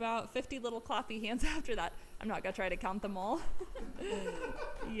there's about 50 little clappy hands after that. I'm not going to try to count them all.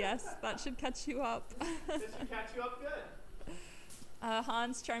 Yes, that should catch you up. This should catch you up good.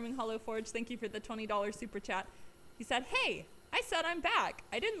 Hans, Charming Hollow Forge, thank you for the $20 super chat. He said, hey, I said I'm back.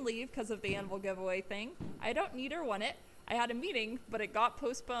 I didn't leave because of the anvil giveaway thing. I don't need or want it. I had a meeting, but it got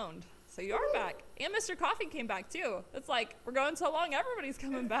postponed. So you are back. And Mr. Coffee came back too. It's like, we're going so long, everybody's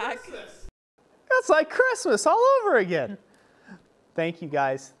coming back. It's like Christmas all over again. Thank you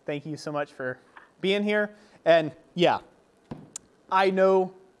guys. Thank you so much for being here. And yeah, I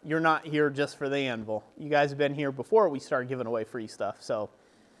know you're not here just for the anvil. You guys have been here before we started giving away free stuff. So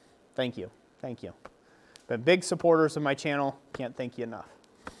thank you. Thank you. Been big supporters of my channel. Can't thank you enough.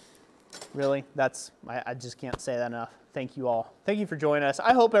 Really, I just can't say that enough. Thank you all. Thank you for joining us.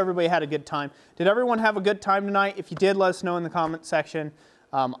 I hope everybody had a good time. Did everyone have a good time tonight? If you did, let us know in the comment section.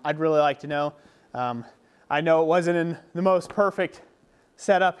 I'd really like to know. I know it wasn't in the most perfect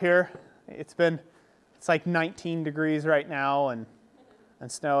setup here. It's like 19 degrees right now and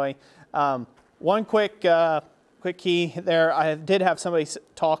snowy. One quick key there. I did have somebody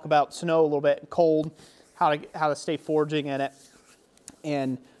talk about snow a little bit, cold, how to stay forging in it.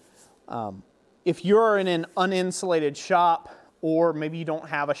 And if you're in an uninsulated shop, or maybe you don't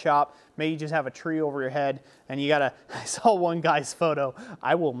have a shop, maybe you just have a tree over your head, and I saw one guy's photo.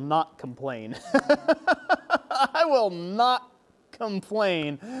 I will not complain. I will not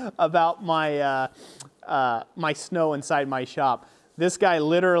complain about my my snow inside my shop. This guy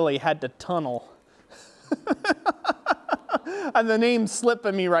literally had to tunnel. And the name's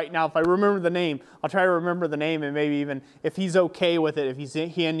slipping me right now. If I remember the name, I'll try to remember the name, and maybe even if he's okay with it, if he's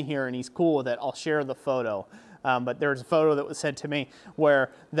in here and he's cool with it, I'll share the photo. But there's a photo that was sent to me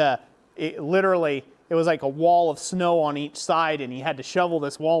where it was like a wall of snow on each side, and he had to shovel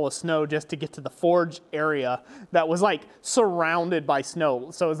this wall of snow just to get to the forge area that was like surrounded by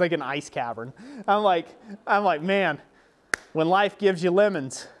snow. So it was like an ice cavern. I'm like, man, when life gives you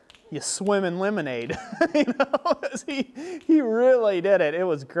lemons, you swim in lemonade. You know, he really did it. It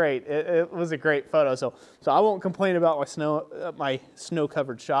was great. It was a great photo. So I won't complain about my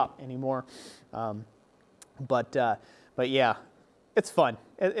snow-covered shop anymore. But yeah, it's fun.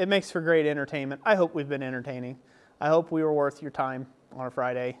 It makes for great entertainment. I hope we've been entertaining. I hope we were worth your time on a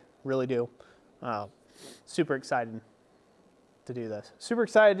Friday. Really do. Super excited to do this. Super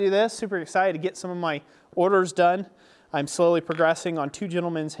excited to do this. Super excited to get some of my orders done. I'm slowly progressing on 2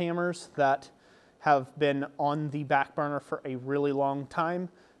 gentlemen's hammers that have been on the back burner for a really long time,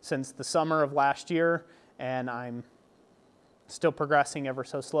 since the summer of last year, and I'm still progressing ever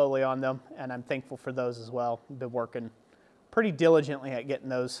so slowly on them, and I'm thankful for those as well. I've been working pretty diligently at getting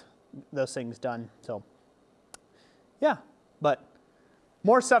those things done. So yeah, but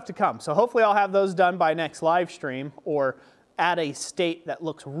more stuff to come. So hopefully I'll have those done by next live stream, or at a state that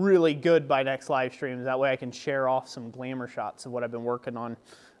looks really good by next live stream. That way I can share off some glamour shots of what I've been working on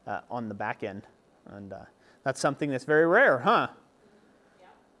the back end. And that's something that's very rare, huh? Yeah.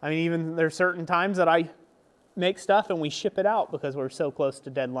 I mean, even there's certain times that I make stuff and we ship it out because we're so close to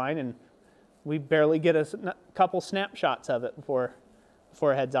deadline, and we barely get a couple snapshots of it before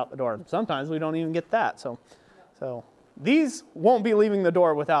it heads out the door. Sometimes we don't even get that. So these won't be leaving the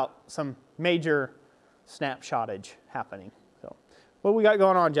door without some major snapshotage happening. So what we got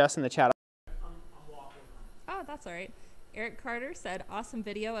going on, Jess, in the chat? Oh, that's all right. Eric Carter said, awesome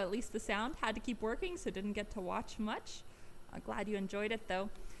video, at least the sound. Had to keep working, so didn't get to watch much. Glad you enjoyed it, though.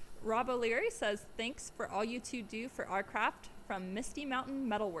 Rob O'Leary says, thanks for all you two do for our craft, from Misty Mountain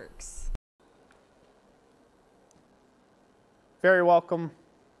Metalworks. Very welcome.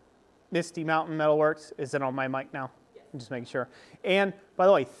 Misty Mountain Metalworks. Is it on my mic now? Yes. I'm just making sure. And by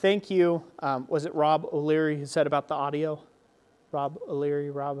the way, thank you. Was it Rob O'Leary who said about the audio? Rob O'Leary,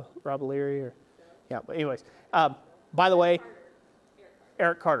 or yeah, but anyways, By the way,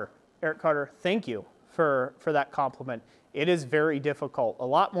 Eric Carter, thank you for that compliment. It is very difficult, a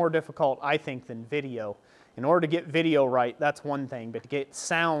lot more difficult, I think, than video. In order to get video right, that's one thing, but to get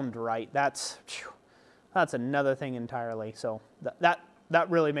sound right, that's another thing entirely. So that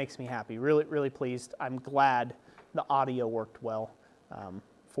really makes me happy. Really, really pleased. I'm glad the audio worked well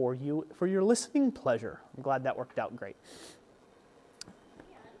for you, for your listening pleasure. I'm glad that worked out great.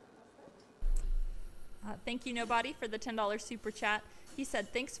 Thank you, Nobody, for the $10 super chat. He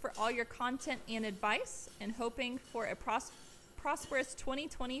said, thanks for all your content and advice, and hoping for a prosperous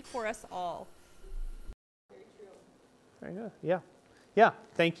 2020 for us all. Very good. Yeah. Yeah,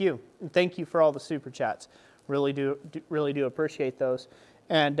 thank you. And thank you for all the super chats. Really do appreciate those.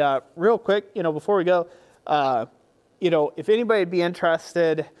 And real quick, before we go, if anybody would be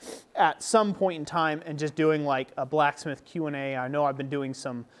interested at some point in time in just doing like a blacksmith Q&A, I know I've been doing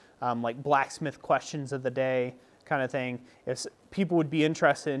some like blacksmith questions of the day kind of thing. If people would be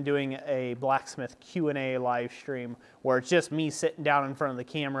interested in doing a blacksmith Q&A live stream where it's just me sitting down in front of the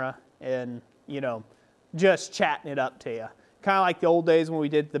camera and, just chatting it up to you. Kind of like the old days when we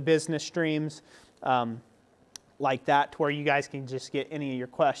did the business streams like that, to where you guys can just get any of your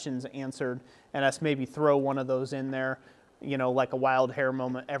questions answered and us maybe throw one of those in there, like a wild hair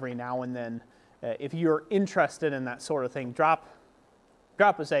moment every now and then. If you're interested in that sort of thing, drop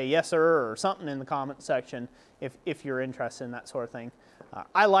us a yes sir or something in the comment section if you're interested in that sort of thing.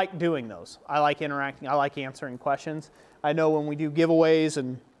 I like doing those. I like interacting. I like answering questions. I know when we do giveaways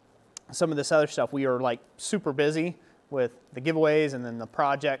and some of this other stuff, we are like super busy with the giveaways and then the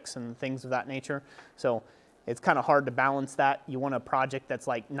projects and things of that nature. So it's kind of hard to balance that. You want a project that's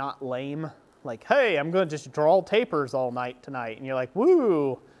like not lame. Like, hey, I'm going to just draw tapers all night tonight. And you're like,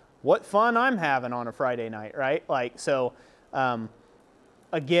 woo, what fun I'm having on a Friday night, right? Like, so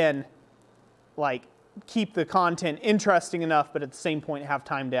again, like keep the content interesting enough, but at the same point have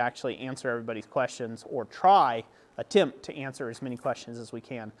time to actually answer everybody's questions or attempt to answer as many questions as we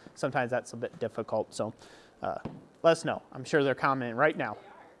can. Sometimes that's a bit difficult, so let us know. I'm sure they're commenting right now.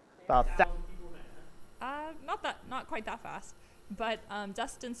 About not quite that fast. But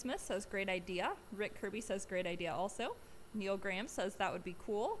Dustin Smith says, great idea. Rick Kirby says, great idea also. Neil Graham says, that would be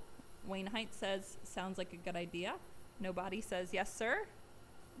cool. Wayne Height says, sounds like a good idea. Nobody says, yes, sir.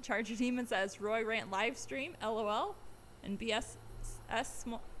 Charger Demon says, Roy Rant live stream, LOL. And BS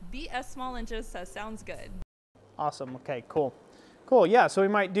Small Inches says, sounds good. Awesome. Okay, cool. Cool, yeah, so we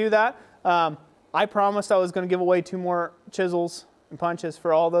might do that. I promised I was going to give away 2 more chisels and punches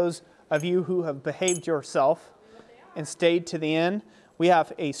for all those of you who have behaved yourself and stayed to the end. We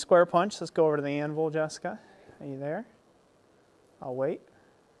have a square punch. Let's go over to the anvil, Jessica. Are you there? I'll wait.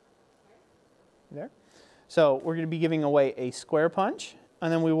 You there? So we're going to be giving away a square punch,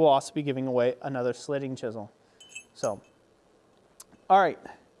 and then we will also be giving away another slitting chisel. So, all right.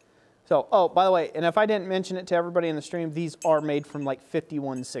 So, oh, by the way, and if I didn't mention it to everybody in the stream, these are made from like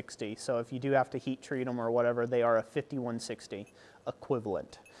 5160. So if you do have to heat treat them or whatever, they are a 5160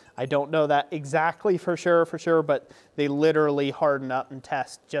 equivalent. I don't know that exactly for sure, but they literally harden up and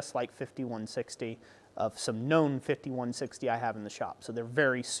test just like 5160 of some known 5160 I have in the shop. So they're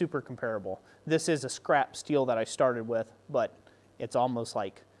very super comparable. This is a scrap steel that I started with, but it's almost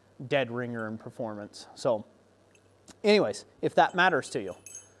like dead ringer in performance. So anyways, if that matters to you.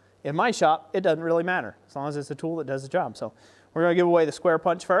 In my shop, it doesn't really matter as long as it's a tool that does the job. So we're going to give away the square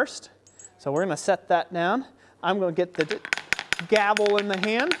punch first. So we're going to set that down. I'm going to get the gavel in the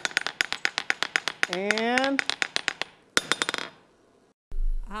hand. And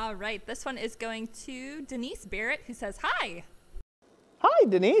all right, this one is going to Denise Barrett, who says, hi. Hi,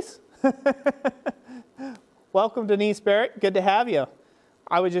 Denise. Welcome, Denise Barrett. Good to have you.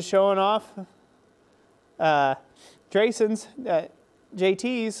 I was just showing off Drayson's,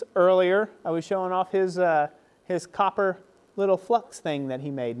 JT's earlier. I was showing off his copper little flux thing that he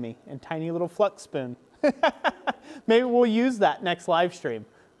made me, and tiny little flux spoon. Maybe we'll use that next live stream.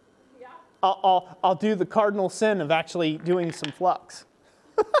 Yeah. I'll do the cardinal sin of actually doing some flux.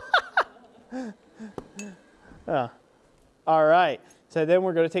 All right. So then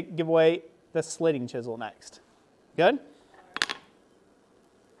we're going to give away the slitting chisel next. Good?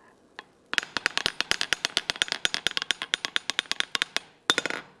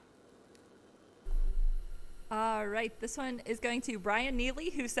 All right, this one is going to Brian Neely,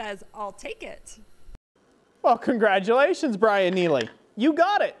 who says, I'll take it. Well, congratulations, Brian Neely. You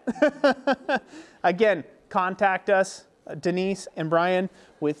got it. Again, contact us, Denise and Brian,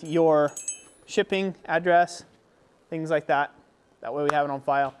 with your shipping address, things like that. That way we have it on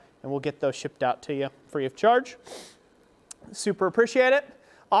file, and we'll get those shipped out to you free of charge. Super appreciate it.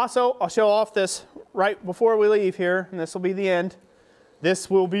 Also, I'll show off this right before we leave here, and this will be the end. This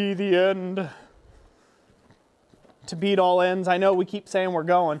will be the end. To beat all ends. I know we keep saying we're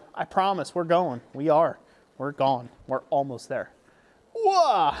going. I promise we're going. We are. We're gone. We're almost there.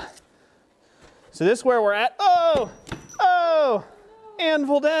 Whoa! So this is where we're at. Oh! Oh!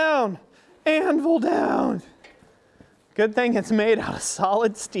 Anvil down! Anvil down! Good thing it's made out of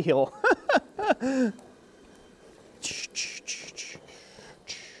solid steel.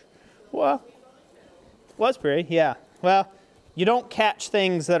 Well, was pretty, yeah. Well, you don't catch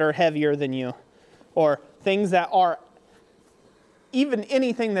things that are heavier than you, or things that are even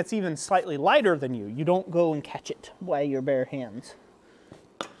anything that's even slightly lighter than you. You don't go and catch it by your bare hands.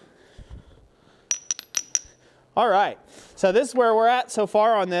 All right, so this is where we're at so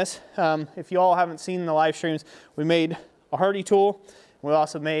far on this. If you all haven't seen the live streams, we made a hardy tool. We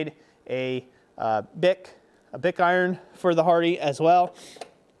also made a bic iron for the hardy as well.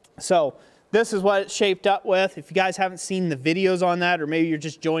 So this is what it's shaped up with. If you guys haven't seen the videos on that, or maybe you're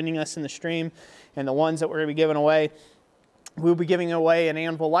just joining us in the stream and the ones that we're going to be giving away, we'll be giving away an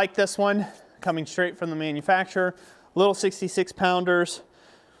anvil like this one, coming straight from the manufacturer. Little 66 pounders.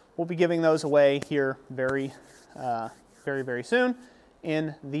 We'll be giving those away here very soon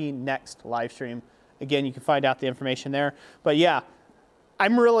in the next live stream. Again, you can find out the information there. But yeah,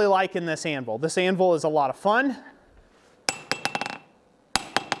 I'm really liking this anvil. This anvil is a lot of fun.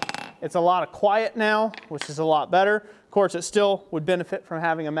 It's a lot of quiet now, which is a lot better. Of course, it still would benefit from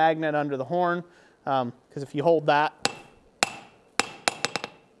having a magnet under the horn, because if you hold that,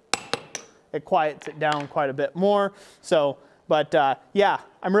 it quiets it down quite a bit more. So, but yeah,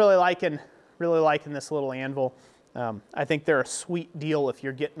 I'm really liking this little anvil. I think they're a sweet deal if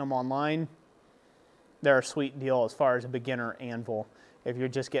you're getting them online. They're a sweet deal as far as a beginner anvil if you're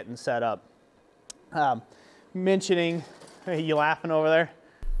just getting set up. Mentioning, are you laughing over there?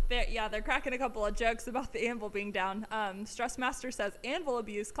 Yeah, they're cracking a couple of jokes about the anvil being down. Stressmaster says, anvil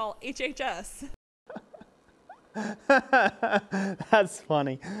abuse, call HHS. That's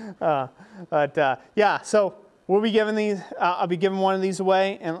funny. Yeah, so we'll be giving these, I'll be giving one of these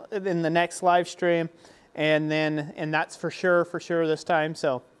away in the next live stream, and that's for sure this time.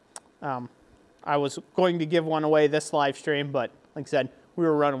 So I was going to give one away this live stream, but like I said, we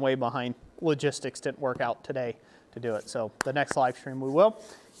were running way behind. Logistics didn't work out today to do it. So the next live stream we will.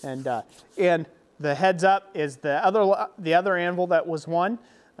 And the heads up is the other anvil that was won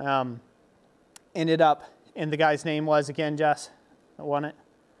ended up, and the guy's name was again, Jess, that won it.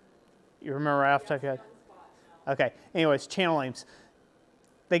 You remember right off the top of your head? Okay. Anyways, channel names,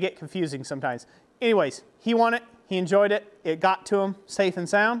 they get confusing sometimes. Anyways, he won it. He enjoyed it. It got to him safe and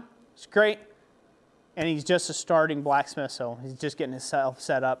sound. It's great. And he's just a starting blacksmith, so he's just getting himself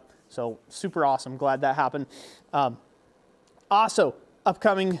set up. So super awesome. Glad that happened. Also,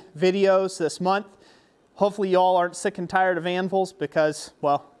 upcoming videos this month. Hopefully you all aren't sick and tired of anvils, because,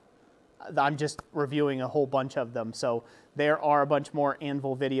 well, I'm just reviewing a whole bunch of them. So there are a bunch more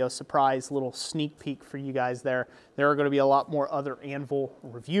anvil videos, surprise little sneak peek for you guys there. There are going to be a lot more other anvil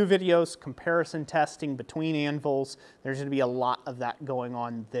review videos, comparison testing between anvils. There's going to be a lot of that going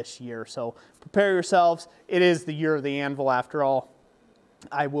on this year. So prepare yourselves. It is the year of the anvil after all.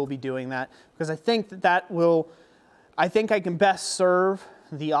 I will be doing that because I think I think I can best serve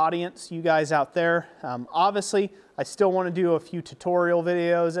the audience, you guys out there. Obviously, I still want to do a few tutorial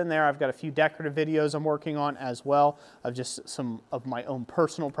videos in there. I've got a few decorative videos I'm working on as well, of just some of my own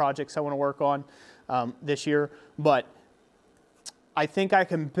personal projects I want to work on this year. But I think I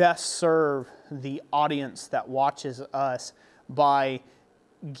can best serve the audience that watches us by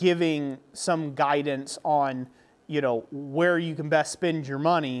giving some guidance on, you know, where you can best spend your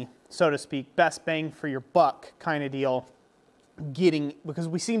money, so to speak, best bang for your buck kind of deal. Because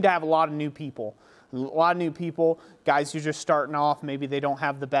we seem to have a lot of new people. Guys who are just starting off, maybe they don't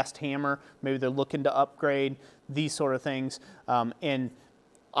have the best hammer, maybe they're looking to upgrade, these sort of things. And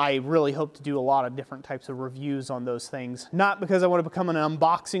I really hope to do a lot of different types of reviews on those things. Not because I want to become an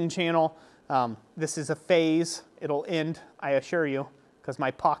unboxing channel. This is a phase. It'll end, I assure you, because my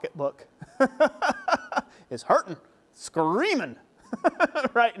pocketbook is hurting, screaming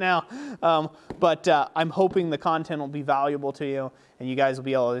right now. But I'm hoping the content will be valuable to you, and you guys will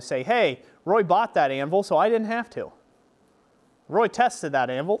be able to say, hey, Roy bought that anvil, so I didn't have to. Roy tested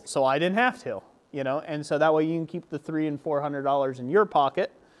that anvil, so I didn't have to. You know, and so that way you can keep the $300 and $400 in your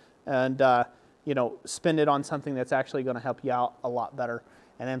pocket, and you know, spend it on something that's actually going to help you out a lot better.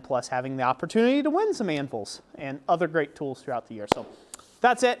 And then plus having the opportunity to win some anvils and other great tools throughout the year. So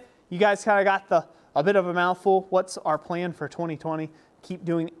that's it. You guys kind of got a bit of a mouthful. What's our plan for 2020? Keep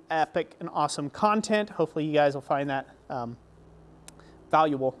doing epic and awesome content. Hopefully you guys will find that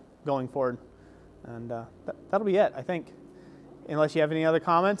valuable going forward. And that'll be it, I think, unless you have any other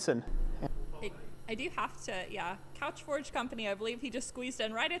comments. And I do have to, yeah. Couch Forge Company, I believe he just squeezed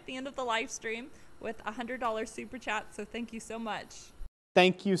in right at the end of the live stream with a $100 super chat. So thank you so much.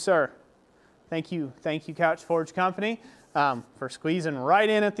 Thank you, sir. Thank you, Couch Forge Company, for squeezing right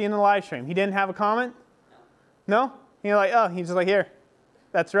in at the end of the live stream. He didn't have a comment? No? He's like, oh, he's just like, here.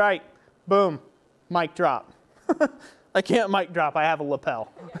 That's right. Boom. Mic drop. I can't mic drop. I have a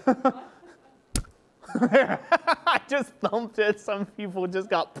lapel. I just thumped it. Some people just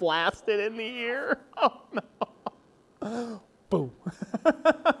got blasted in the ear. Oh, no. Boom.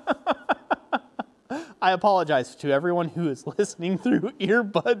 I apologize to everyone who is listening through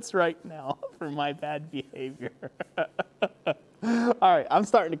earbuds right now for my bad behavior. All right, I'm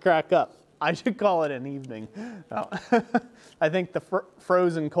starting to crack up. I should call it an evening. No. I think the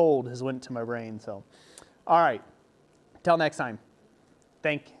frozen cold has went to my brain. So, all right. Till next time.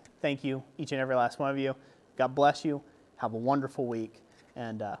 Thank you, each and every last one of you. God bless you. Have a wonderful week,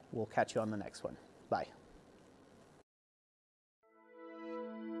 and we'll catch you on the next one.